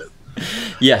deal with.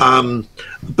 Yeah.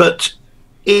 But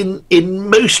in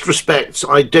most respects,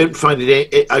 I don't find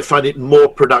it. I find it more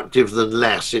productive than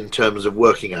less in terms of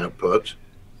working output.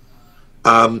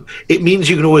 It means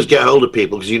you can always get hold of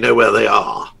people because you know where they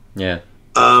are. Yeah.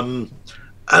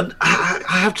 And I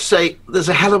have to say, there's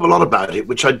a hell of a lot about it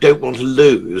which I don't want to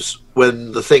lose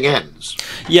when the thing ends.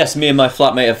 Yes, me and my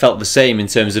flatmate have felt the same in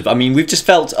terms of, we've just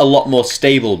felt a lot more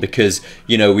stable because,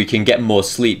 we can get more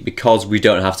sleep because we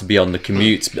don't have to be on the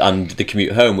commute and the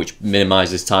commute home, which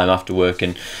minimises time after work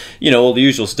and, all the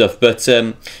usual stuff. But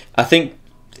I think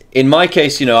in my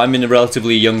case, I'm in a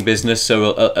relatively young business,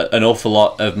 so an awful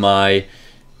lot of my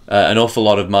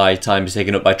time is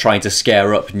taken up by trying to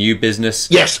scare up new business.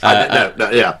 Yes,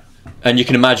 yeah. And you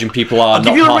can imagine people are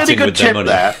not parting with their money.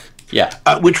 There,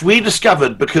 yeah, which we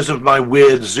discovered because of my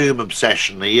weird Zoom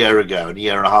obsession a year and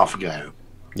a half ago.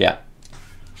 Yeah.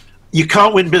 You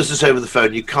can't win business over the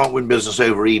phone. You can't win business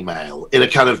over email in a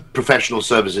kind of professional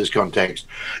services context.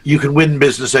 You can win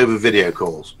business over video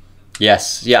calls.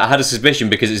 Yes. Yeah, I had a suspicion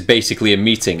because it's basically a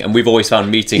meeting, and we've always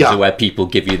found meetings are where people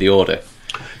give you the order.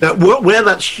 Now, where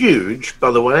that's huge,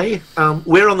 by the way,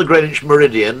 we're on the Greenwich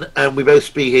Meridian and we both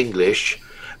speak English.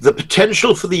 The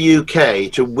potential for the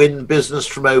UK to win business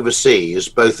from overseas,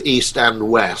 both east and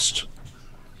west.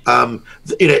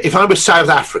 If I was South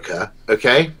Africa,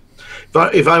 okay,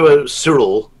 if I were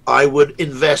Cyril, I would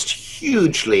invest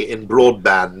hugely in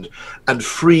broadband and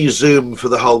free Zoom for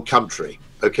the whole country,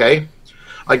 okay?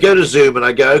 I go to Zoom and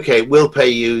I go, okay, we'll pay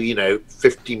you,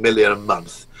 50 million a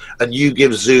month, and you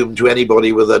give Zoom to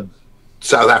anybody with a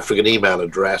South African email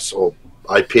address or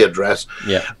IP address.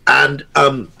 Yeah. And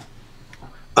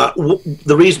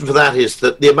the reason for that is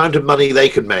that the amount of money they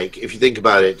could make, if you think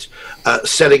about it,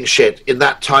 selling shit in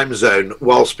that time zone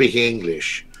while speaking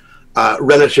English,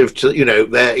 relative to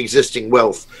their existing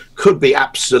wealth, could be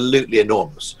absolutely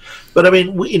enormous. But I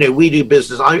mean, we do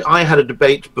business. I had a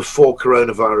debate before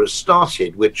coronavirus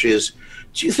started, which is,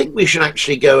 do you think we should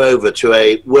actually go over to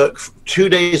a work 2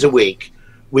 days a week?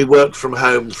 We work from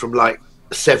home from like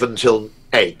 7 till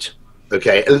 8.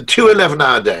 Okay, 2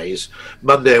 11-hour days,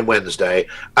 Monday and Wednesday,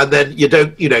 and then you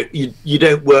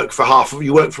don't work for half of.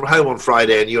 You work from home on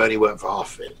Friday, and you only work for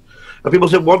half of it. And people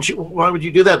said, why would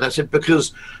you do that? And I said,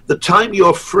 because the time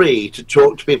you're free to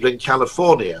talk to people in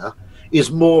California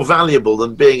is more valuable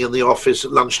than being in the office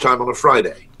at lunchtime on a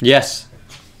Friday. Yes.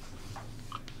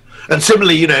 And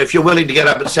similarly, if you're willing to get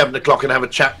up at 7 o'clock and have a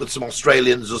chat with some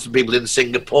Australians or some people in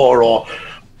Singapore or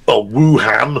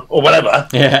Wuhan or whatever.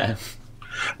 Yeah.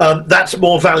 That's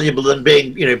more valuable than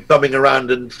being, bumming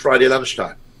around on Friday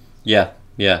lunchtime. Yeah,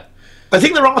 yeah. I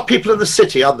think there are people in the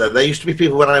city, aren't there? There used to be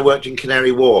people when I worked in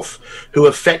Canary Wharf who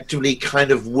effectively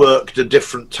kind of worked a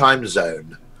different time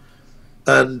zone.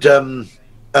 And I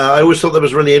always thought that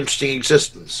was a really interesting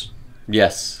existence.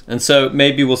 Yes. And so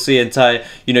maybe we'll see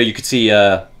you could see,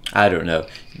 I don't know,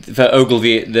 for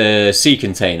Ogilvy, the sea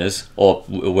containers, or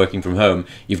working from home,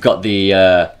 you've got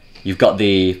the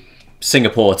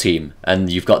Singapore team, and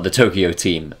you've got the Tokyo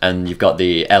team, and you've got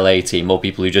the LA team, or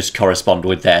people who just correspond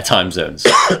with their time zones.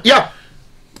 Yeah.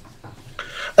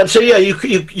 And so you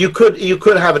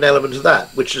could have an element of that,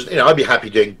 which is I'd be happy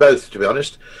doing both, to be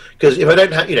honest, because if I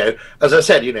don't have as I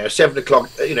said 7 o'clock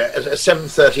a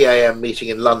 7:30 a.m. meeting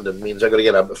in London means I've got to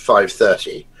get up at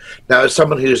 5:30. Now, as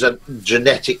someone who's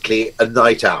genetically a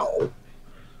night owl,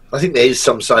 I think there is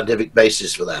some scientific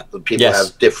basis for that people Yes.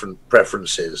 have different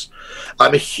preferences.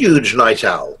 I'm a huge night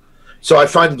owl. So I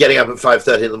find getting up at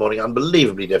 5:30 in the morning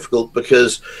unbelievably difficult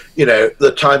because,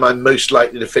 the time I'm most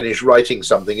likely to finish writing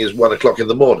something is 1 o'clock in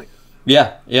the morning.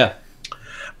 Yeah, yeah.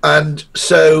 And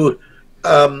so,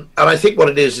 and I think what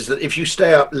it is that if you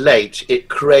stay up late, it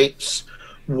creates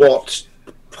what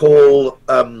Paul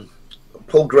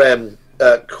Graham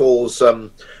calls,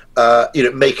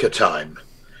 maker time.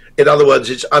 In other words,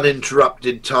 it's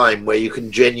uninterrupted time where you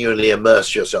can genuinely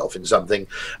immerse yourself in something.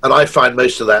 And I find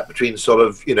most of that between sort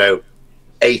of,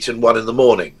 8 and 1 in the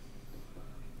morning.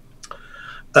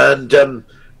 And, and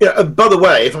by the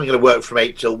way, if I'm going to work from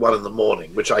 8 till 1 in the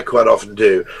morning, which I quite often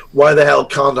do, why the hell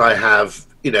can't I have,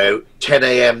 10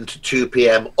 a.m. to 2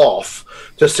 p.m. off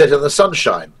to sit in the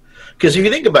sunshine? Because if you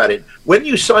think about it, when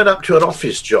you sign up to an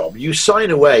office job, you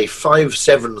sign away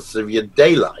 5/7 of your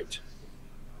daylight.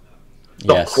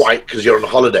 Not Yes. quite, because you're on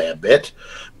holiday a bit,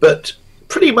 but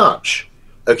pretty much.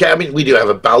 Okay, I mean, we do have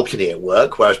a balcony at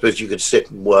work where I suppose you could sit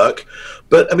and work,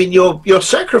 but I mean, you're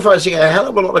sacrificing a hell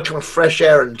of a lot of kind of fresh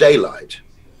air and daylight.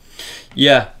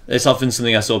 Yeah, it's often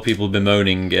something I saw people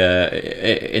bemoaning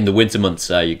in the winter months.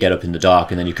 You get up in the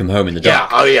dark and then you come home in the dark.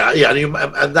 Yeah, oh yeah,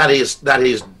 and that is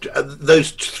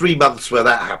those 3 months where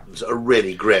that happens are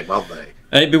really grim, aren't they?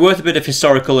 And it'd be worth a bit of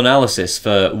historical analysis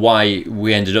for why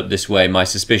we ended up this way. My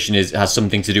suspicion is it has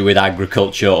something to do with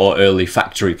agriculture or early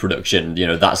factory production.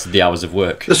 That's the hours of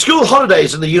work. The school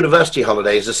holidays and the university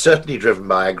holidays are certainly driven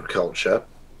by agriculture.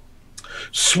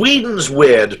 Sweden's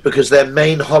weird because their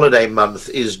main holiday month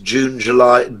is June,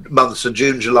 July,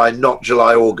 not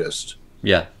July, August.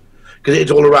 Yeah. Because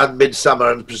it's all around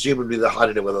midsummer, and presumably I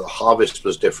don't know whether the harvest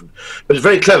was different. But it's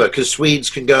very clever because Swedes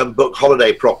can go and book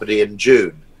holiday property in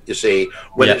June, you see,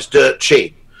 when Yeah. it's dirt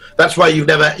cheap. That's why you've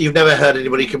never heard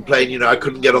anybody complain, I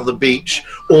couldn't get on the beach.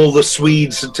 All the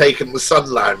Swedes had taken the sun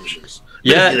lounges.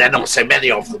 Yeah. There are not so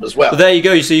many of them as well. But there you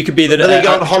go. So you could be the. But they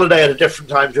go on holiday at a different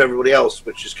time to everybody else,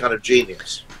 which is kind of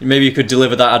genius. Maybe you could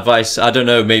deliver that advice. I don't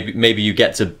know. Maybe you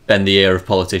get to bend the ear of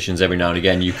politicians every now and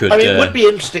again. You could. I mean, it would be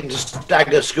interesting to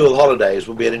stagger school holidays.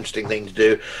 Would be an interesting thing to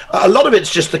do. A lot of it's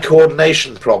just the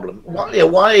coordination problem.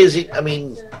 Why is it? I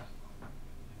mean,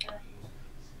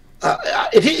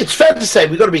 it's fair to say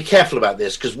we've got to be careful about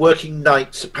this because working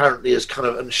nights apparently is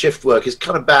and shift work is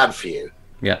kind of bad for you.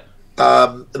 Yeah.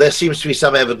 there seems to be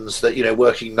some evidence that,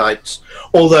 working nights,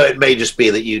 although it may just be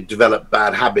that you develop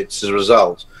bad habits as a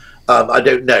result, I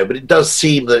don't know, but it does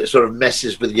seem that it sort of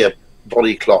messes with your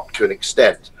body clock to an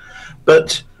extent.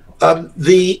 But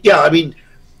okay,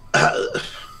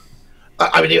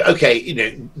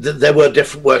 there were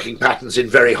different working patterns in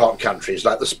very hot countries,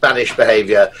 like the Spanish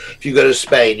behavior. If you go to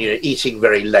Spain, eating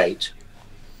very late,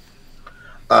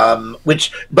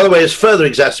 which, by the way, is further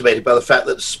exacerbated by the fact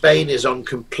that Spain is on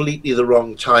completely the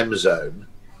wrong time zone,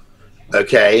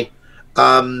 okay,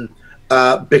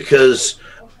 because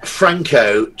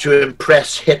Franco, to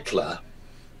impress Hitler,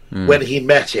 when he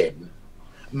met him,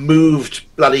 moved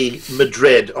bloody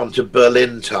Madrid onto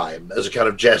Berlin time as a kind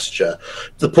of gesture.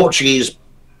 The Portuguese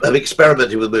have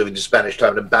experimented with moving to Spanish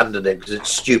time and abandoned it because it's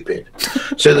stupid.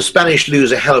 So the Spanish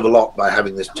lose a hell of a lot by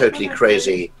having this totally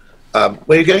crazy... where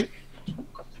are you going?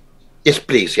 Yes,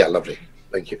 please. Yeah, lovely.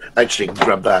 Thank you. Actually, you can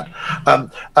grab that.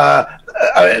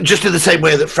 Just in the same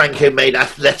way that Franco made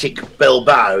Athletic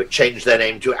Bilbao change their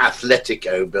name to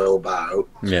Atletico Bilbao.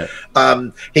 Yeah.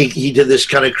 He did this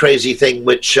kind of crazy thing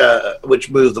which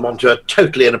moved them onto a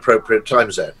totally inappropriate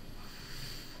time zone.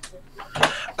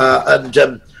 But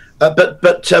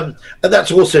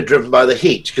that's also driven by the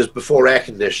heat, because before air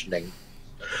conditioning.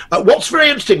 What's very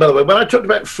interesting, by the way, when I talked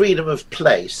about freedom of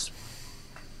place,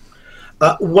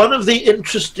 one of the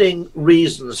interesting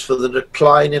reasons for the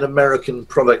decline in American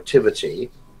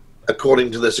productivity,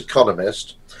 according to this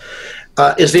economist,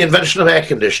 is the invention of air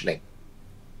conditioning.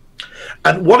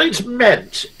 And what it's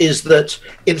meant is that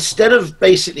instead of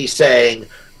basically saying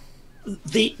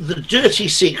the dirty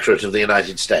secret of the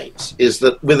United States is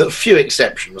that, with a few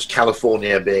exceptions,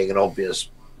 California being an obvious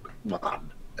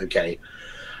one, okay,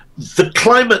 the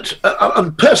climate,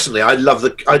 and personally, I love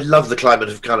the climate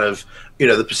of kind of,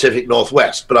 the Pacific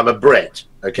Northwest, but I'm a Brit,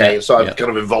 okay, so I'm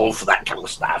kind of involved for that kind of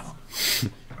stuff.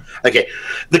 Okay,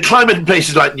 the climate in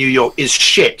places like New York is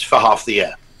shit for half the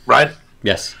year, right?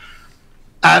 Yes.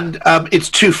 And it's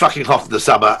too fucking hot in the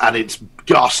summer, and it's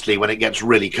ghastly when it gets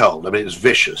really cold. I mean, it's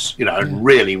vicious, and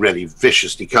really, really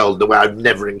viciously cold, the way I've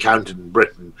never encountered in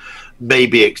Britain.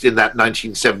 Maybe in that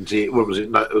 1970, what was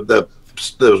it?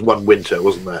 There was one winter,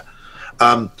 wasn't there?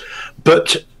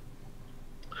 But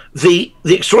the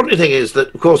extraordinary thing is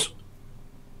that, of course,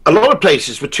 a lot of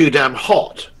places were too damn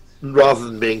hot rather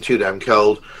than being too damn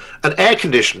cold. And air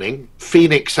conditioning,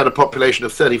 Phoenix had a population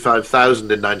of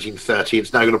 35,000 in 1930.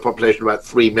 It's now got a population of about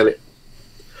 3 million.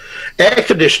 Air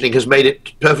conditioning has made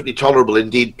it perfectly tolerable,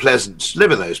 indeed pleasant, to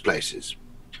live in those places.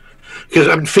 Because,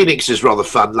 I mean, Phoenix is rather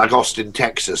fun, like Austin,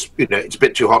 Texas. It's a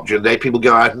bit too hot during the day. People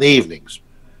go out in the evenings.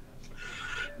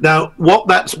 Now, what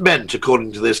that's meant,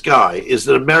 according to this guy, is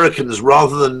that Americans,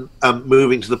 rather than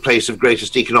moving to the place of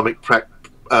greatest economic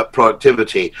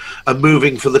productivity, are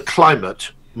moving for the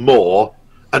climate more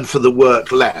and for the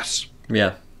work less.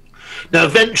 Yeah. Now,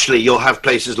 eventually, you'll have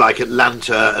places like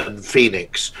Atlanta and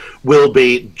Phoenix will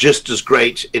be just as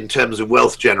great in terms of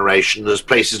wealth generation as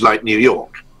places like New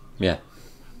York. Yeah.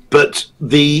 But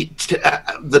the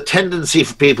tendency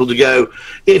for people to go,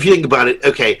 if you think about it,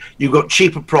 okay, you've got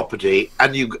cheaper property,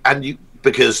 and you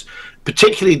because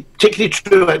particularly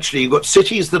true actually, you've got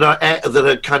cities that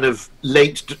are kind of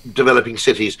late developing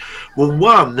cities. Well,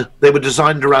 one, they were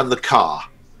designed around the car.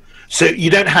 So you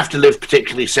don't have to live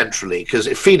particularly centrally, because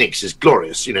Phoenix is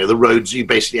glorious. The roads, you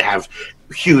basically have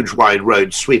huge wide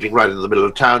roads sweeping right into the middle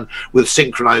of town with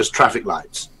synchronized traffic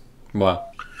lights. Wow.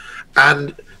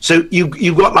 And so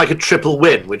you've got like a triple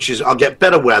win, which is I'll get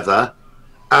better weather,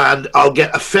 and I'll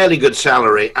get a fairly good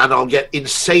salary, and I'll get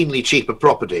insanely cheaper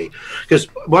property. Because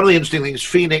one of the interesting things,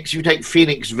 Phoenix, you take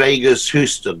Phoenix, Vegas,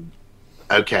 Houston,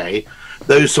 okay,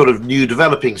 those sort of new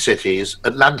developing cities,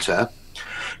 Atlanta,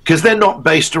 because they're not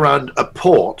based around a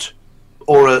port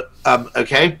or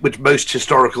which most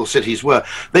historical cities were.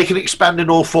 They can expand in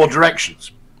all four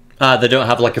directions. They don't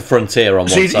have like a frontier on one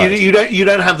side. So you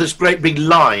don't have this great big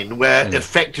line where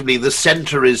effectively the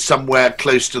centre is somewhere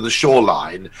close to the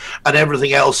shoreline and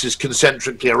everything else is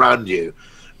concentrically around you.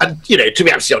 And to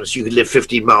be absolutely honest, you could live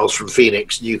 15 miles from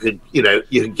Phoenix, and you could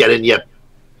get in your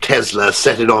Tesla,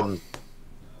 set it on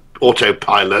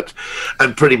autopilot,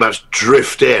 and pretty much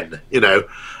drift in.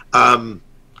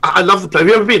 I love the place. Have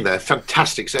you ever been there?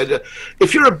 Fantastic. So,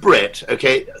 if you're a Brit,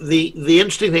 okay, the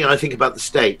interesting thing I think about the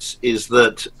States is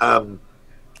that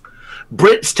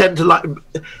Brits tend to like...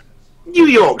 New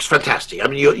York's fantastic. I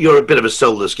mean, you're a bit of a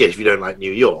soulless git if you don't like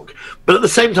New York. But at the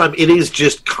same time, it is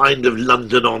just kind of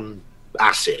London on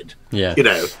acid. Yeah.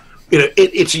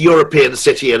 It's a European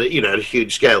city at a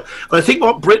huge scale. And I think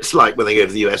what Brits like when they go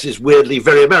to the US is weirdly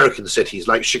very American cities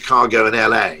like Chicago and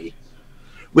LA,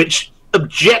 which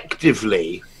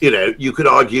objectively you could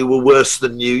argue were worse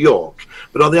than New York.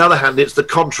 But on the other hand, it's the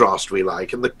contrast we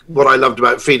like. And what I loved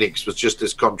about Phoenix was just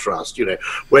this contrast,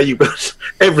 where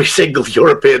every single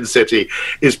European city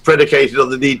is predicated on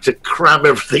the need to cram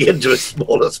everything into as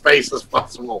small a space as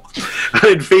possible. And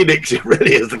in Phoenix, it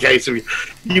really is the case of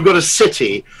you've got a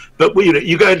city, but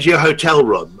you go into your hotel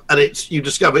room and you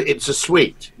discover it's a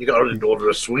suite. You go and order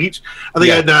a suite, and they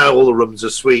go, no, all the rooms are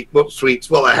suite. What suites?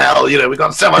 What the hell? We've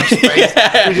got so much space.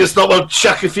 We just thought we'll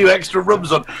chuck a few extra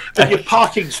rooms on. And your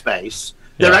parking space,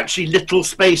 there are actually little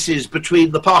spaces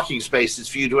between the parking spaces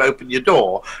for you to open your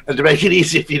door and to make it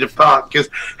easier for you to park, because,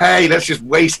 hey, let's just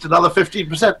waste another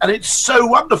 15%. And it's so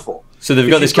wonderful. So they've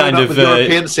got this kind of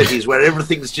European cities where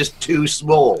everything's just too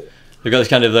small. They've got this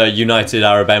kind of United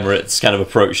Arab Emirates kind of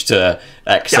approach to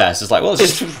excess. It's like, well,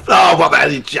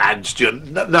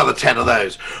 another 10 of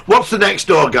those. What's the next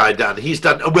door guy done? He's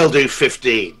done. We'll do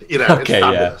 15. Okay, it's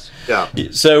fabulous. Yeah.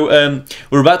 So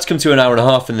we're about to come to an hour and a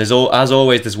half, and as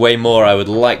always, there's way more I would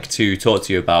like to talk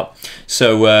to you about.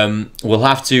 So we'll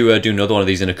have to do another one of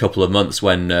these in a couple of months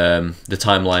when the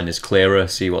timeline is clearer.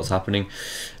 See what's happening.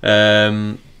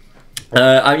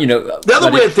 The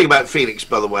other weird thing about Phoenix,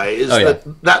 by the way, is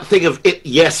that thing of it.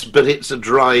 Yes, but it's a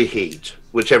dry heat,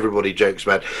 which everybody jokes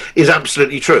about, is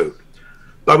absolutely true.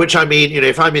 By which I mean,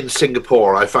 if I'm in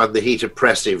Singapore, I find the heat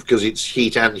oppressive because it's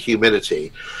heat and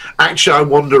humidity. Actually, I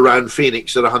wander around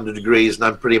Phoenix at 100 degrees and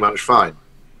I'm pretty much fine.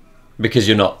 Because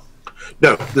you're not.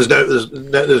 No,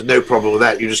 there's no problem with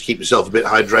that. You just keep yourself a bit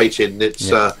hydrated, and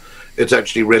it's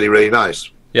actually really, really nice.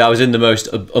 Yeah, I was in the most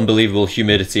unbelievable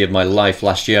humidity of my life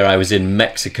last year. I was in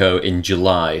Mexico in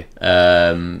July.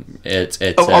 On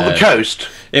the coast?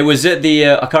 It was at the,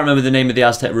 I can't remember the name of the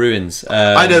Aztec ruins.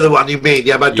 I know the one you mean.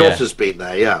 Yeah, my daughter's been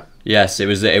there, yeah. Yes, it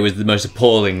was the most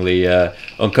appallingly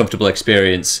uncomfortable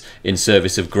experience in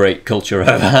service of great culture I've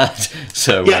ever had.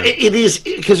 So it is,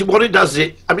 because what it does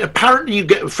is, apparently you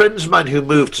get friends of mine who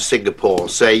moved to Singapore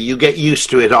say you get used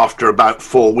to it after about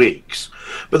 4 weeks.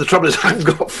 But the trouble is, I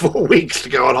haven't got 4 weeks to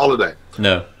go on holiday.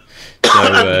 No.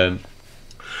 So,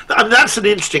 that's an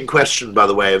interesting question, by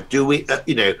the way. Of do we,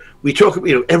 we talk,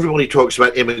 everybody talks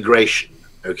about immigration,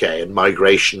 and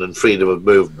migration and freedom of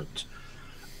movement.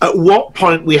 At what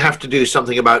point we have to do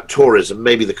something about tourism?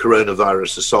 Maybe the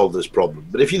coronavirus has solved this problem.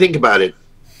 But if you think about it,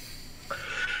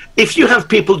 if you have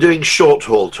people doing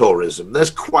short-haul tourism,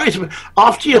 there's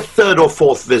after your third or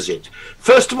fourth visit,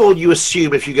 first of all, you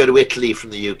assume if you go to Italy from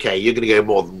the UK, you're going to go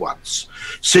more than once.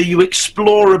 So you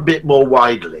explore a bit more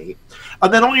widely.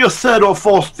 And then on your third or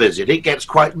fourth visit, it gets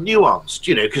quite nuanced,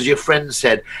 because your friend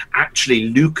said, actually,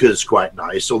 Lucca's quite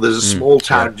nice, or there's a small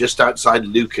town just outside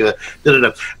Lucca,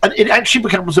 and it actually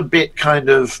becomes a bit kind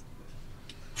of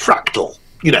fractal,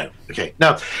 Okay,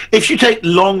 now, if you take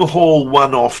long-haul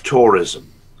one-off tourism,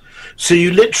 so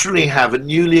you literally have a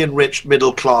newly enriched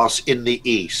middle class in the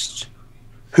East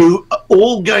who are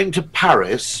all going to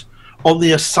Paris on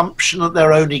the assumption that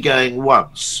they're only going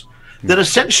once, then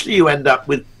essentially you end up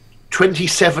with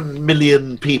 27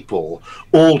 million people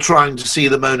all trying to see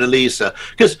the Mona Lisa.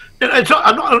 Because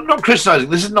I'm not criticizing.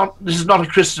 This is not a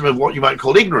criticism of what you might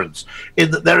call ignorance.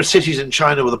 In that there are cities in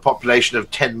China with a population of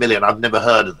 10 million. I've never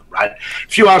heard of them. Right?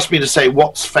 If you ask me to say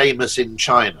what's famous in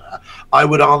China, I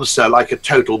would answer like a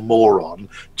total moron: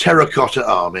 Terracotta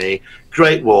Army,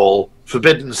 Great Wall,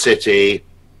 Forbidden City.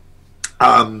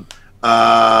 And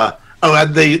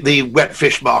the wet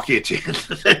fish market.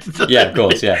 Yeah, of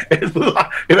course, yeah.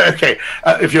 Okay,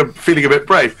 if you're feeling a bit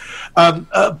brave.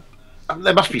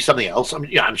 There must be something else.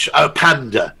 I'm sure. Oh,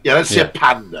 panda. Yeah, let's say a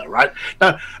panda, right?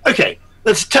 Now, okay,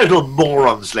 that's a total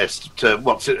morons list to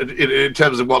what's in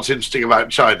terms of what's interesting about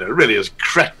China. It really is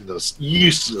cretinous,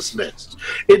 useless list.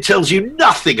 It tells you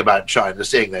nothing about China,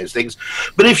 seeing those things.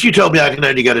 But if you told me I can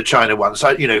only go to China once,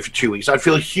 for 2 weeks, I'd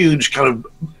feel a huge kind of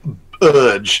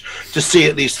urge to see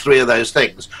at least 3 of those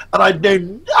things, and I know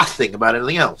nothing about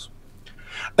anything else.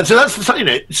 And so that's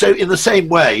so in the same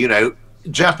way,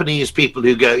 Japanese people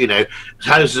who go,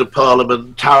 Houses of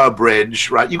Parliament, Tower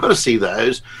Bridge, right? You've got to see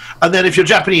those. And then if you're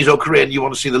Japanese or Korean, you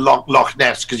want to see the Loch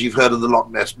Ness because you've heard of the Loch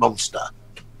Ness monster,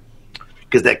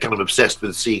 because they're kind of obsessed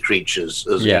with sea creatures,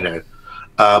 as you know.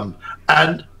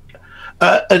 And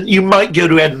you might go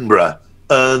to Edinburgh.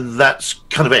 That's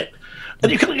kind of it.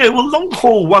 And you can go, well,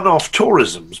 long-haul one-off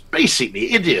tourism's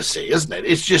basically idiocy, isn't it?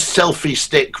 It's just selfie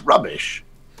stick rubbish.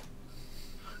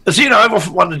 And so, I've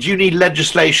often wondered, do you need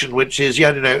legislation which is, you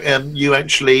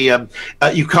actually,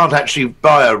 you can't actually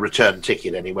buy a return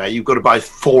ticket anywhere. You've got to buy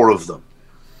 4 of them.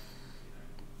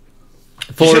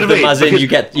 4 of them, as in you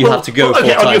have to go 4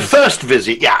 times. On your first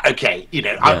visit,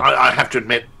 I have to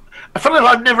admit, I feel like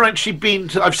I've never actually been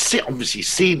to. Obviously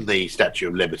seen the Statue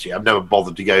of Liberty. I've never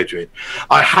bothered to go to it.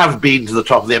 I have been to the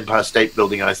top of the Empire State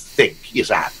Building. I think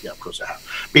yes, I have. Yeah, of course I have.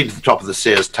 Been to the top of the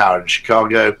Sears Tower in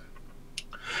Chicago.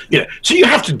 So you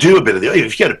have to do a bit of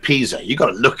if you go to Pisa, you've got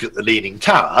to look at the Leaning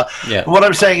Tower. Yeah. But what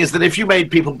I'm saying is that if you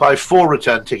made people buy 4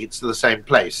 return tickets to the same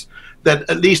place, then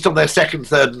at least on their 2nd,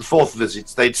 3rd, and 4th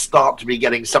visits, they'd start to be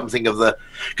getting something of the.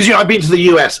 Because I've been to the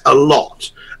US a lot.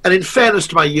 And in fairness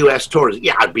to my US tourism,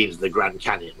 I've been to the Grand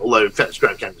Canyon, although in fairness,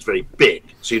 Grand Canyon is very big,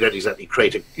 so you don't exactly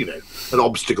create an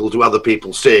obstacle to other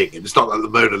people seeing it. It's not like the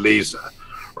Mona Lisa,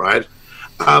 right?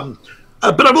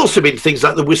 But I've also been to things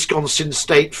like the Wisconsin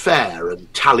State Fair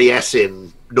and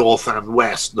Taliesin North and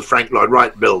West, the Frank Lloyd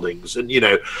Wright buildings, and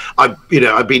I've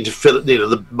been to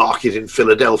the market in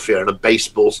Philadelphia and a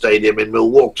baseball stadium in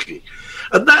Milwaukee,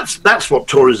 and that's what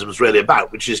tourism is really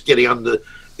about, which is getting under.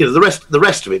 The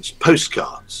rest of it's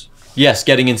postcards. Yes,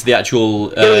 getting into the actual...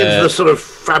 Getting into the sort of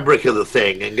fabric of the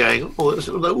thing and going,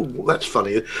 that's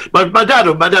funny. My dad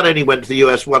only went to the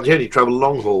US once. He only travelled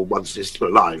long haul once in his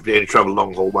life. He only travelled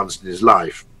long haul once in his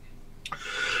life.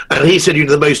 And he said,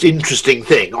 the most interesting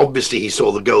thing, obviously he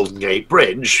saw the Golden Gate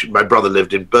Bridge. My brother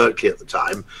lived in Berkeley at the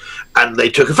time, and they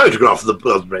took a photograph of the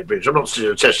Golden Gate Bridge. I'm not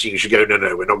suggesting you should go, no,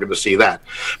 we're not going to see that.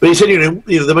 But he said,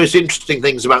 the most interesting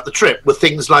things about the trip were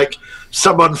things like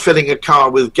someone filling a car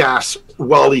with gas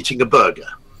while eating a burger,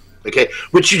 okay,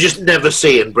 which you just never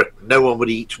see in Britain. No one would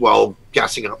eat while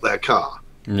gassing up their car.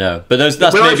 No, but that's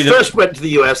when I first went to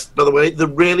the US, by the way, the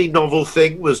really novel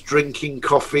thing was drinking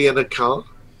coffee in a car.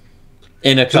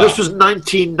 In a car. So this was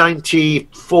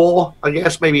 1994, I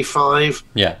guess, maybe 5.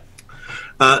 Yeah.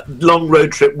 Long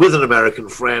road trip with an American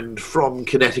friend from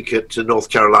Connecticut to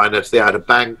North Carolina to the Outer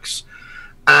Banks.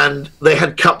 And they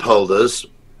had cup holders,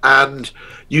 and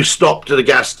you stopped at a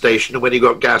gas station, and when you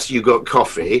got gas, you got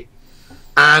coffee.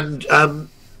 And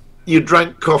you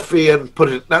drank coffee and put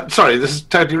it... Now, sorry, this is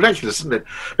totally ridiculous, isn't it?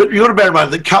 But you've got to bear in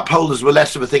mind that cup holders were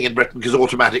less of a thing in Britain because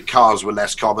automatic cars were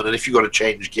less common, and if you got to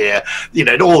change gear,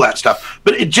 and all that stuff.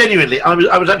 But genuinely, I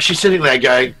was actually sitting there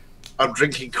going, I'm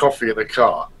drinking coffee in a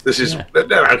car. This is...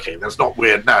 No, okay, that's not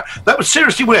weird now. That was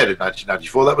seriously weird in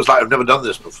 1994. That was like, I've never done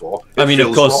this before.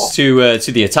 Of course, to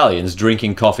the Italians,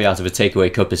 drinking coffee out of a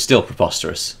takeaway cup is still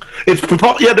preposterous. It's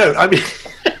preposterous. Yeah, no, I mean...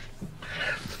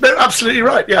 no, absolutely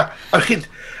right, yeah. I mean...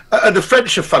 And the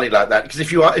French are funny like that, because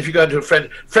if you go into a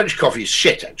French coffee is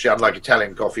shit, actually, unlike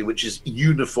Italian coffee, which is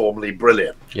uniformly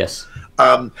brilliant. Yes.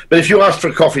 But if you ask for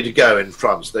a coffee to go in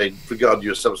France, they regard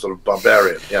you as some sort of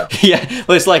barbarian. Yeah. Yeah.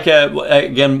 Well, it's like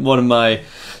again,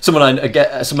 someone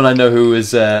I know who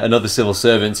is another civil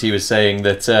servant. He was saying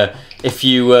that if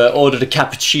you ordered a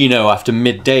cappuccino after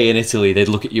midday in Italy, they'd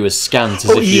look at you askance.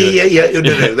 No,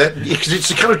 because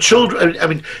it's a kind of children. I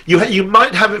mean, you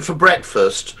might have it for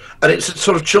breakfast. And it's a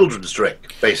sort of children's drink,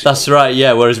 basically. That's right,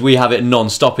 yeah, whereas we have it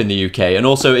non-stop in the UK, and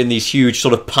also in these huge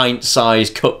sort of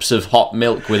pint-sized cups of hot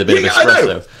milk with a bit of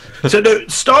espresso. So no,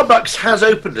 Starbucks has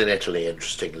opened in Italy,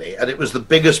 interestingly, and it was the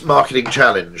biggest marketing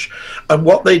challenge. And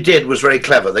what they did was very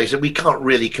clever. They said, we can't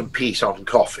really compete on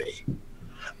coffee.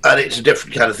 And it's a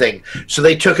different kind of thing. So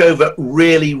they took over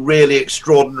really, really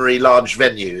extraordinary large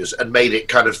venues and made it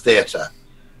kind of theatre.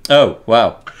 Oh,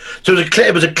 wow. So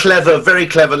it was a clever, very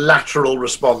clever lateral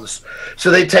response.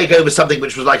 So they'd take over something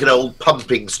which was like an old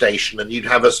pumping station, and you'd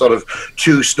have a sort of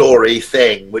 2-story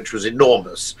thing, which was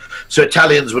enormous. So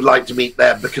Italians would like to meet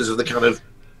there because of the kind of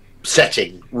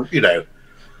setting,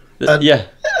 And, yeah.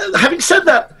 Having said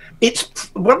that,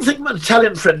 it's one thing my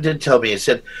Italian friend did tell me. He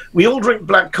said, we all drink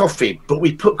black coffee, but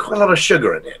we put quite a lot of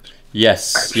sugar in it.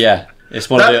 Yes, actually. Yeah. It's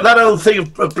that old thing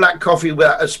of black coffee,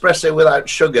 espresso without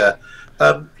sugar...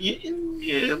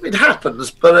 it happens,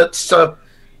 but it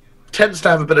tends to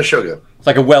have a bit of sugar. It's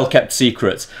like a well-kept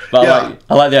secret. But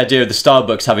I like the idea of the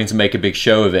Starbucks having to make a big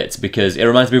show of it, because it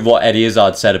reminds me of what Eddie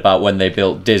Izzard said about when they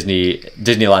built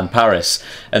Disneyland Paris.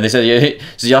 And they said, you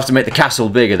have to make the castle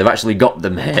bigger. They've actually got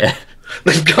them here.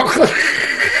 They've got them.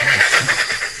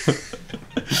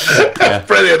 That's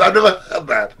brilliant. I've never heard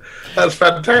that. That's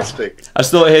fantastic. I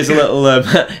just thought here's a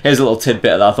little tidbit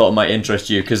that I thought might interest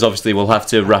you, because obviously we'll have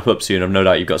to wrap up soon. I've no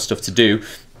doubt you've got stuff to do.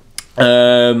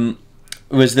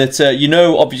 Was that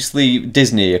obviously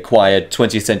Disney acquired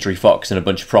 20th Century Fox and a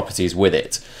bunch of properties with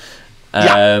it.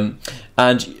 And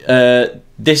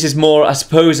this is more, I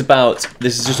suppose,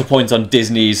 this is just a point on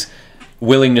Disney's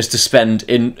willingness to spend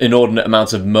inordinate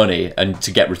amounts of money and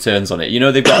to get returns on it.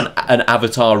 They've got an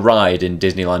Avatar ride in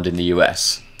Disneyland in the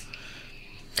US.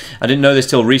 I didn't know this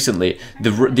till recently.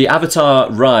 The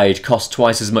Avatar ride cost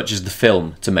twice as much as the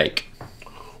film to make.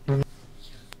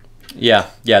 Yeah.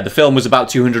 The film was about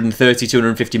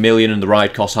 250 million, and the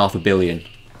ride cost $500 million.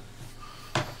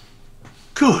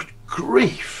 Good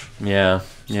grief. Yeah.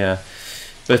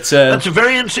 But That's a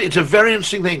very it's a very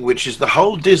interesting thing, which is the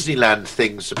whole Disneyland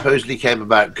thing supposedly came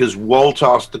about because Walt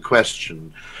asked the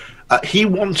question. He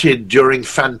wanted during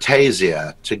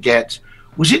Fantasia to get,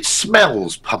 was it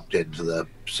smells pumped into the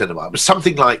cinema? It was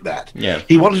something like that. Yeah.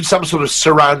 He wanted some sort of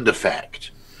surround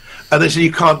effect. And they said,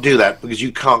 you can't do that because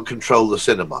you can't control the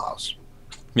cinemas.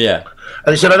 yeah.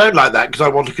 And he said, I don't like that because I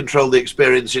want to control the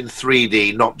experience in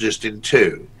 3D, not just in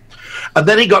 2. And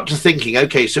then he got to thinking,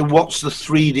 okay, so what's the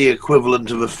 3D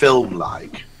equivalent of a film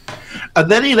like? And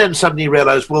then he suddenly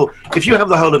realized, well, if you have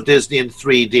the whole of Disney in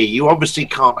 3D, you obviously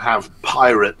can't have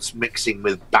pirates mixing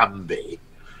with Bambi,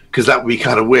 because that would be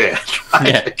kind of weird. Right?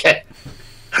 Yeah. Okay.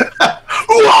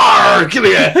 Roar! Give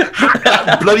me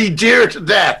a bloody deer to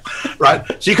death. Right?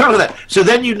 So you can't have that. So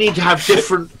then you need to have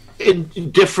in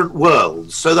different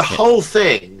worlds. So the whole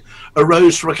thing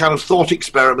arose from a kind of thought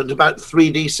experiment about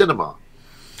 3D cinema.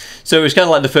 So it was kind of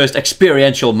like the first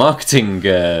experiential marketing.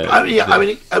 I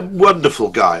mean, a wonderful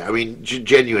guy. I mean,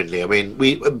 genuinely. I mean,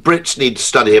 Brits need to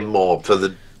study him more for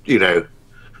the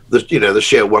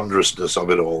sheer wondrousness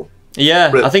of it all.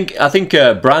 Yeah, I think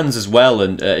brands as well,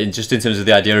 and just in terms of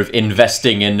the idea of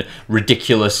investing in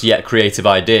ridiculous yet creative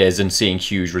ideas and seeing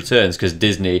huge returns. Because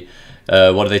Disney,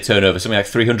 what do they turn over? Something like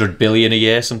 300 billion a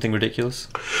year, something ridiculous.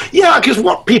 Yeah, because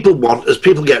what people want as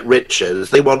people get richer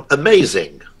is they want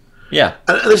amazing. Yeah.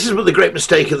 And this is what the great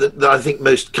mistake that I think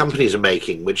most companies are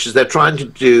making, which is they're trying to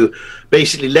do,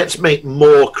 basically, let's make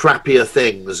more crappier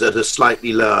things at a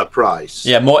slightly lower price.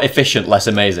 Yeah, more efficient, less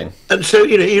amazing. And so,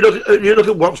 you look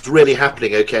at what's really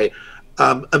happening, okay?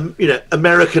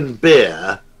 American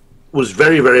beer was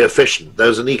very, very efficient. There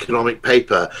was an economic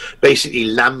paper basically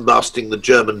lambasting the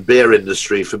German beer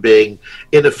industry for being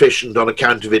inefficient on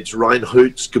account of its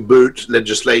Reinheitsgebot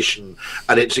legislation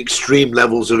and its extreme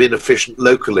levels of inefficient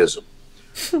localism.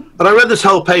 And I read this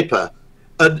whole paper,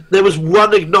 and there was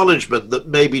one acknowledgement that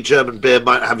maybe German beer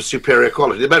might have a superior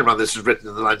quality. Bear in mind, this was written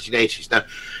in the 1980s. Now,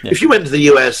 if you went to the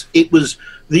US,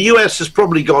 the US has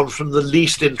probably gone from the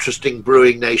least interesting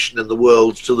brewing nation in the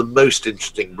world to the most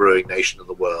interesting brewing nation in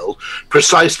the world,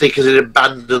 precisely because it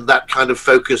abandoned that kind of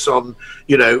focus on,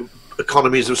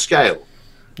 economies of scale.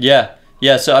 Yeah.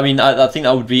 So I mean, I think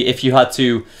that would be if you had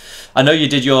to. I know you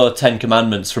did your 10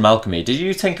 Commandments from Alchemy. Did you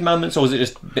use 10 Commandments, or was it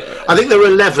just? I think there were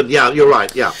 11. Yeah, you're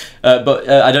right. Yeah. But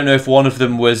I don't know if one of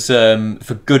them was,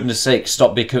 for goodness sake,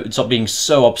 stop being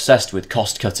so obsessed with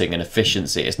cost cutting and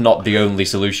efficiency. It's not the only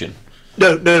solution.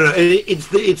 No. It's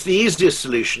the easiest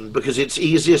solution because it's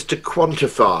easiest to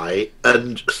quantify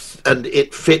and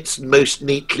it fits most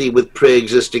neatly with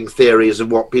pre-existing theories of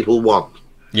what people want.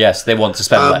 Yes, they want to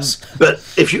spend less. But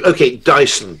if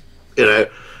Dyson,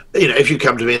 if you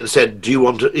come to me and said, do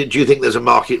you think there's a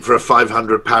market for a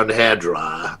 £500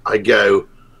 hairdryer? I go,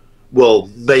 well,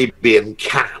 maybe in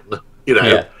Cannes,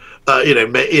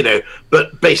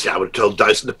 but basically I would have told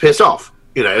Dyson to piss off.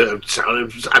 It's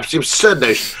absolutely absurd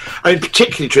notion. I mean,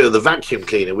 particularly true of the vacuum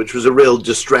cleaner, which was a real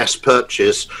distress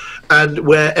purchase, and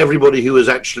where everybody who was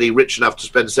actually rich enough to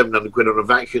spend £700 on a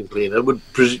vacuum cleaner would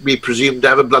be presumed to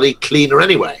have a bloody cleaner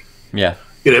anyway. Yeah.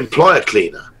 Employ a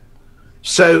cleaner.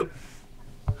 So,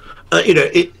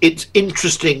 it's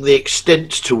interesting the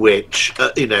extent to which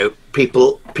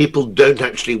people don't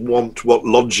actually want what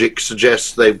logic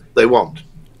suggests they want.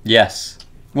 Yes.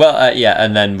 Well,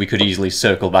 and then we could easily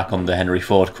circle back on the Henry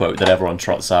Ford quote that everyone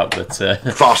trots out, but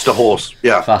faster horse,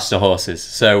 yeah, faster horses.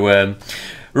 So,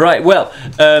 right. Well,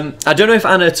 I don't know if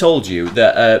Anna told you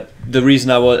that the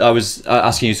reason I was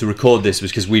asking you to record this was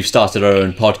because we've started our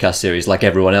own podcast series, like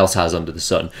everyone else has under the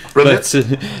sun. Brilliant.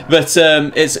 But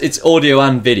it's audio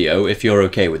and video. If you're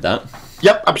okay with that.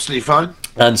 Yep, absolutely fine.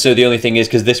 And so the only thing is,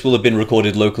 because this will have been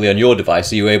recorded locally on your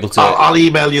device, are you able to... I'll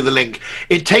email you the link.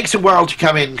 It takes a while to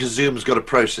come in because Zoom's got to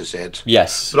process it.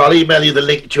 Yes. But I'll email you the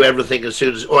link to everything as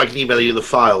soon as... Or I can email you the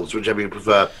files, whichever you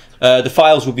prefer. The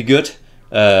files will be good.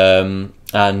 Yes,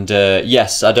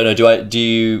 I don't know, do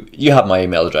you have my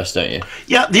email address, don't you?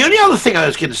 Yeah, the only other thing I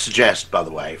was going to suggest, by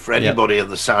the way, for anybody in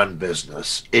the sound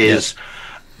business is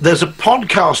there's a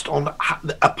podcast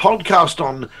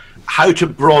on how to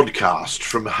broadcast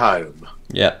from home.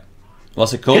 Yeah.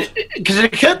 What's it called? Because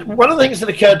one of the things that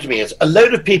occurred to me is a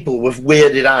load of people were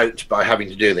weirded out by having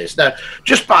to do this. Now,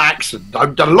 just by accident,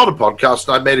 I've done a lot of podcasts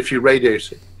and I've made a few radio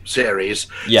series.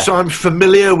 Yeah. So I'm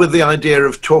familiar with the idea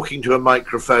of talking to a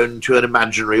microphone to an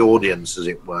imaginary audience, as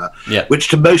it were, which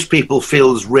to most people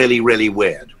feels really, really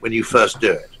weird when you first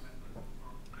do it.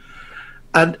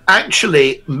 And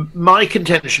actually, my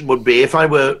contention would be, if I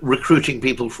were recruiting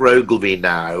people for Ogilvy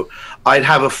now, I'd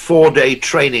have a 4-day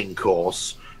training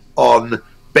course on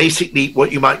basically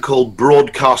what you might call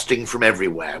broadcasting from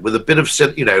everywhere, with a bit of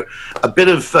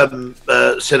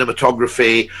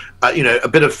cinematography, a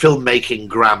bit of filmmaking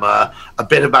grammar, a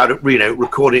bit about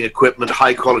recording equipment,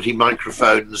 high quality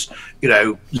microphones,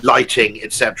 lighting,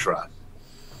 etc.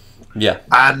 Yeah.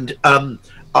 And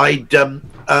because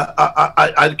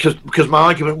my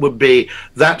argument would be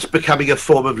that's becoming a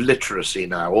form of literacy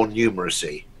now, or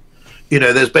numeracy.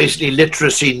 There's basically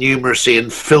literacy, numeracy, and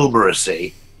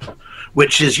filmeracy,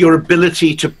 which is your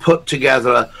ability to put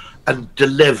together and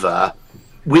deliver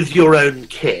with your own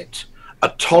kit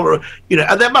and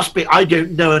there must be, I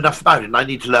don't know enough about it, and I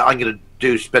need to learn. I'm going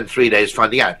to spend 3 days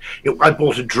finding out. I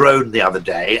bought a drone the other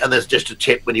day, and there's just a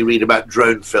tip when you read about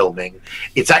drone filming.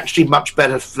 It's actually much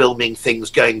better filming things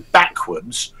going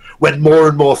backwards when more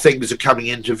and more things are coming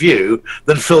into view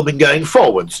than filming going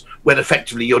forwards when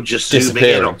effectively you're just zooming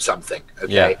in on something.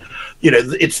 Okay,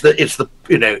 it's the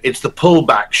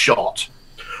pullback shot,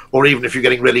 or even if you're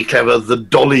getting really clever, the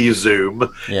dolly zoom.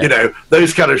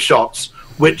 Those kind of shots,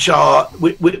 which are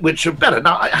better.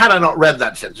 Now, had I not read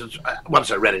that sentence,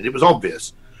 once I read it, it was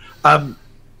obvious. But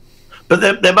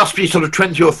there must be sort of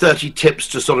 20 or 30 tips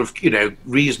to sort of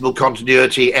reasonable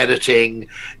continuity, editing,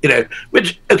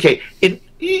 which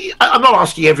I'm not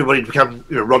asking everybody to become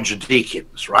Roger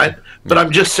Deakins, right? But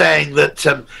I'm just saying that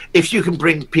if you can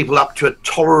bring people up to a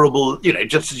tolerable,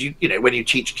 just as when you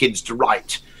teach kids to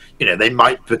write, they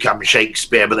might become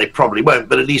Shakespeare, but they probably won't.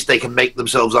 But at least they can make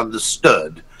themselves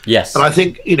understood. Yes. And I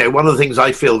think one of the things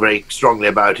I feel very strongly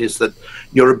about is that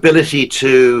your ability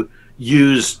to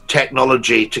use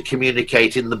technology to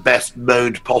communicate in the best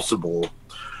mode possible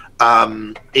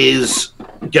is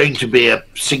going to be a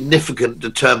significant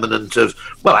determinant of,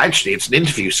 well, actually, it's an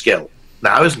interview skill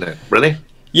now, isn't it? Really?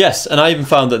 Yes, and I even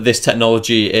found that this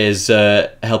technology is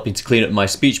helping to clean up my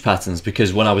speech patterns,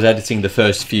 because when I was editing the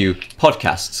first few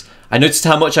podcasts, I noticed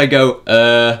how much I go,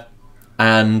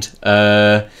 and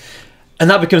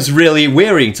that becomes really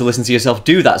wearying to listen to yourself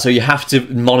do that. So you have to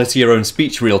monitor your own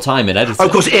speech real time in editing.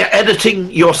 Of course, editing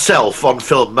yourself on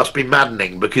film must be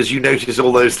maddening, because you notice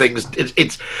all those things.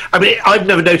 I've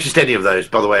never noticed any of those,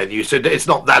 by the way, and you said it's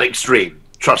not that extreme.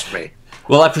 Trust me.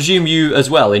 Well, I presume you as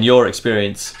well, in your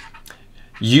experience,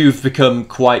 you've become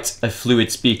quite a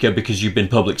fluid speaker because you've been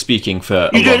public speaking for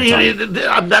a long time.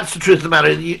 That's the truth of the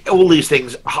matter. All these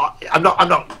things, I'm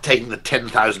not taking the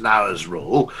 10,000 hours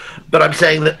rule, but I'm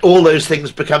saying that all those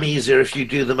things become easier if you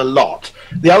do them a lot.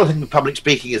 The other thing with public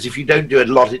speaking is if you don't do it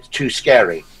a lot, it's too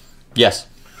scary. Yes.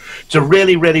 It's a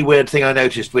really, really weird thing I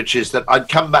noticed, which is that I'd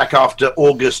come back after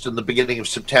August and the beginning of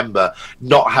September,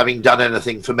 not having done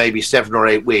anything for maybe 7 or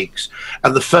 8 weeks.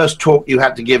 And the first talk you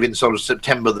had to give in sort of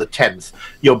September the 10th,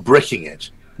 you're bricking it.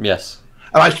 Yes.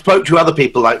 And I spoke to other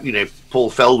people like, Paul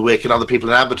Feldwick and other people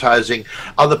in advertising,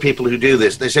 other people who do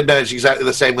this. And they said, no, it's exactly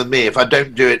the same with me. If I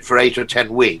don't do it for 8 or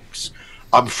 10 weeks,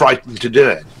 I'm frightened to do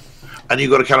it. And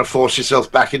you've got to kind of force yourself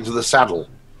back into the saddle.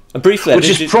 Briefly, which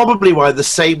is probably why the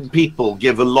same people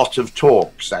give a lot of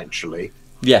talks, actually.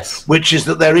 Yes. Which is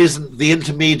that there isn't the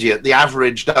intermediate, the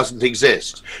average doesn't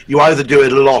exist. You either do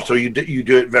it a lot or you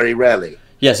do it very rarely.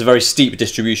 Yes, a very steep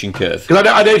distribution curve. Because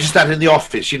I noticed that in the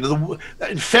office. In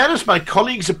fairness, my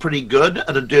colleagues are pretty good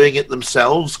and are doing it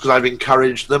themselves because I've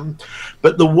encouraged them.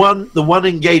 But the one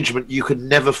engagement you could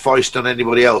never foist on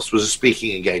anybody else was a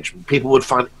speaking engagement. People would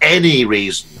find any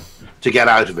reason to get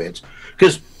out of it.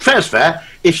 Because, fair's fair,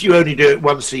 if you only do it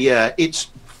once a year,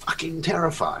 it's fucking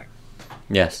terrifying.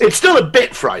 Yes. It's still a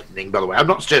bit frightening, by the way. I'm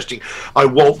not suggesting I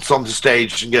waltz onto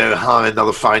stage and go, hi,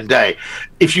 another fine day.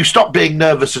 If you stop being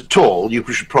nervous at all, you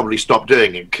should probably stop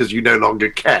doing it because you no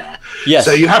longer care. Yes.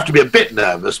 So you have to be a bit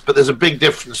nervous, but there's a big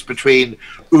difference between,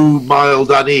 mild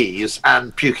unease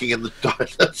and puking in the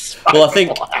toilets. Well,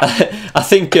 I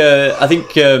think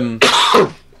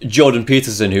Jordan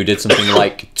Peterson, who did something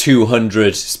like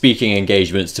 200 speaking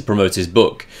engagements to promote his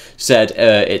book, said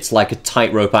it's like a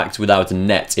tightrope act without a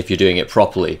net if you're doing it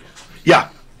properly. Yeah.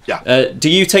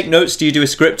 Do you take notes? Do you do a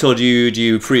script, or do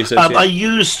you pre-associate? I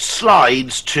use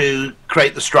slides to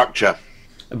create the structure.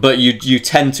 But you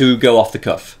tend to go off the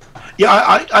cuff. Yeah,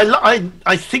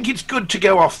 I think it's good to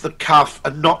go off the cuff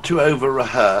and not to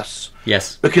over-rehearse.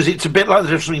 Yes. Because it's a bit like the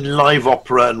difference between live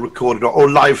opera and recorded or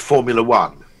live Formula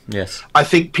One. Yes. I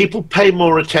think people pay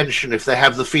more attention if they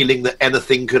have the feeling that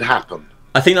anything could happen.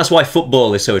 I think that's why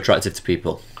football is so attractive to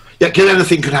people. Yeah, because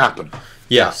anything could happen.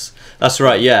 Yes, that's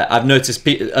right, yeah. I've noticed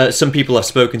some people I've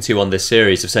spoken to on this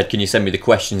series have said, can you send me the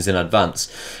questions in advance?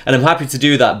 And I'm happy to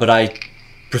do that, but I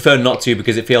prefer not to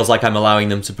because it feels like I'm allowing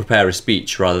them to prepare a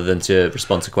speech rather than to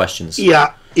respond to questions.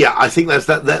 Yeah, I think there's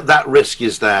that risk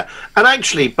is there. And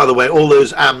actually, by the way, all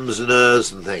those ams and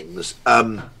ers and things...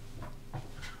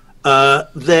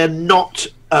 they're not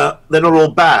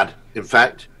all bad. In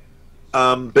fact,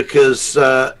 because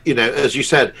as you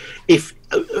said, if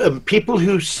people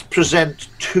who present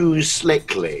too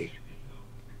slickly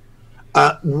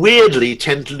weirdly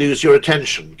tend to lose your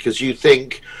attention, because you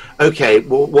think, okay,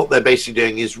 well, what they're basically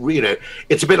doing is,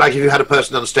 it's a bit like if you had a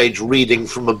person on stage reading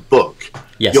from a book.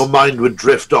 Yes. Your mind would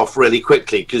drift off really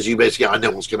quickly, because you basically, I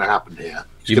know what's going to happen here.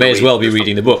 You may as well be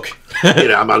reading the book.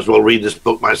 I might as well read this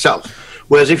book myself.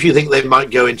 Whereas if you think they might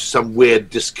go into some weird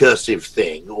discursive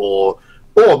thing, or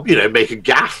make a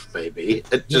gaffe, maybe,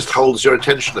 it just holds your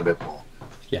attention a bit more.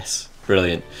 Yes,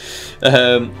 brilliant.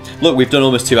 Look, we've done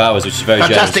almost 2 hours, which is very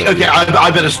fantastic. generous. Okay, I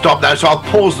better stop now, so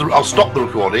I'll stop the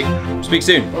recording. Speak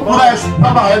soon. Bye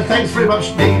bye. Thanks very much,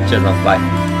 Steve. Cheers, man. Bye.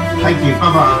 Thank you.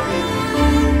 Bye bye.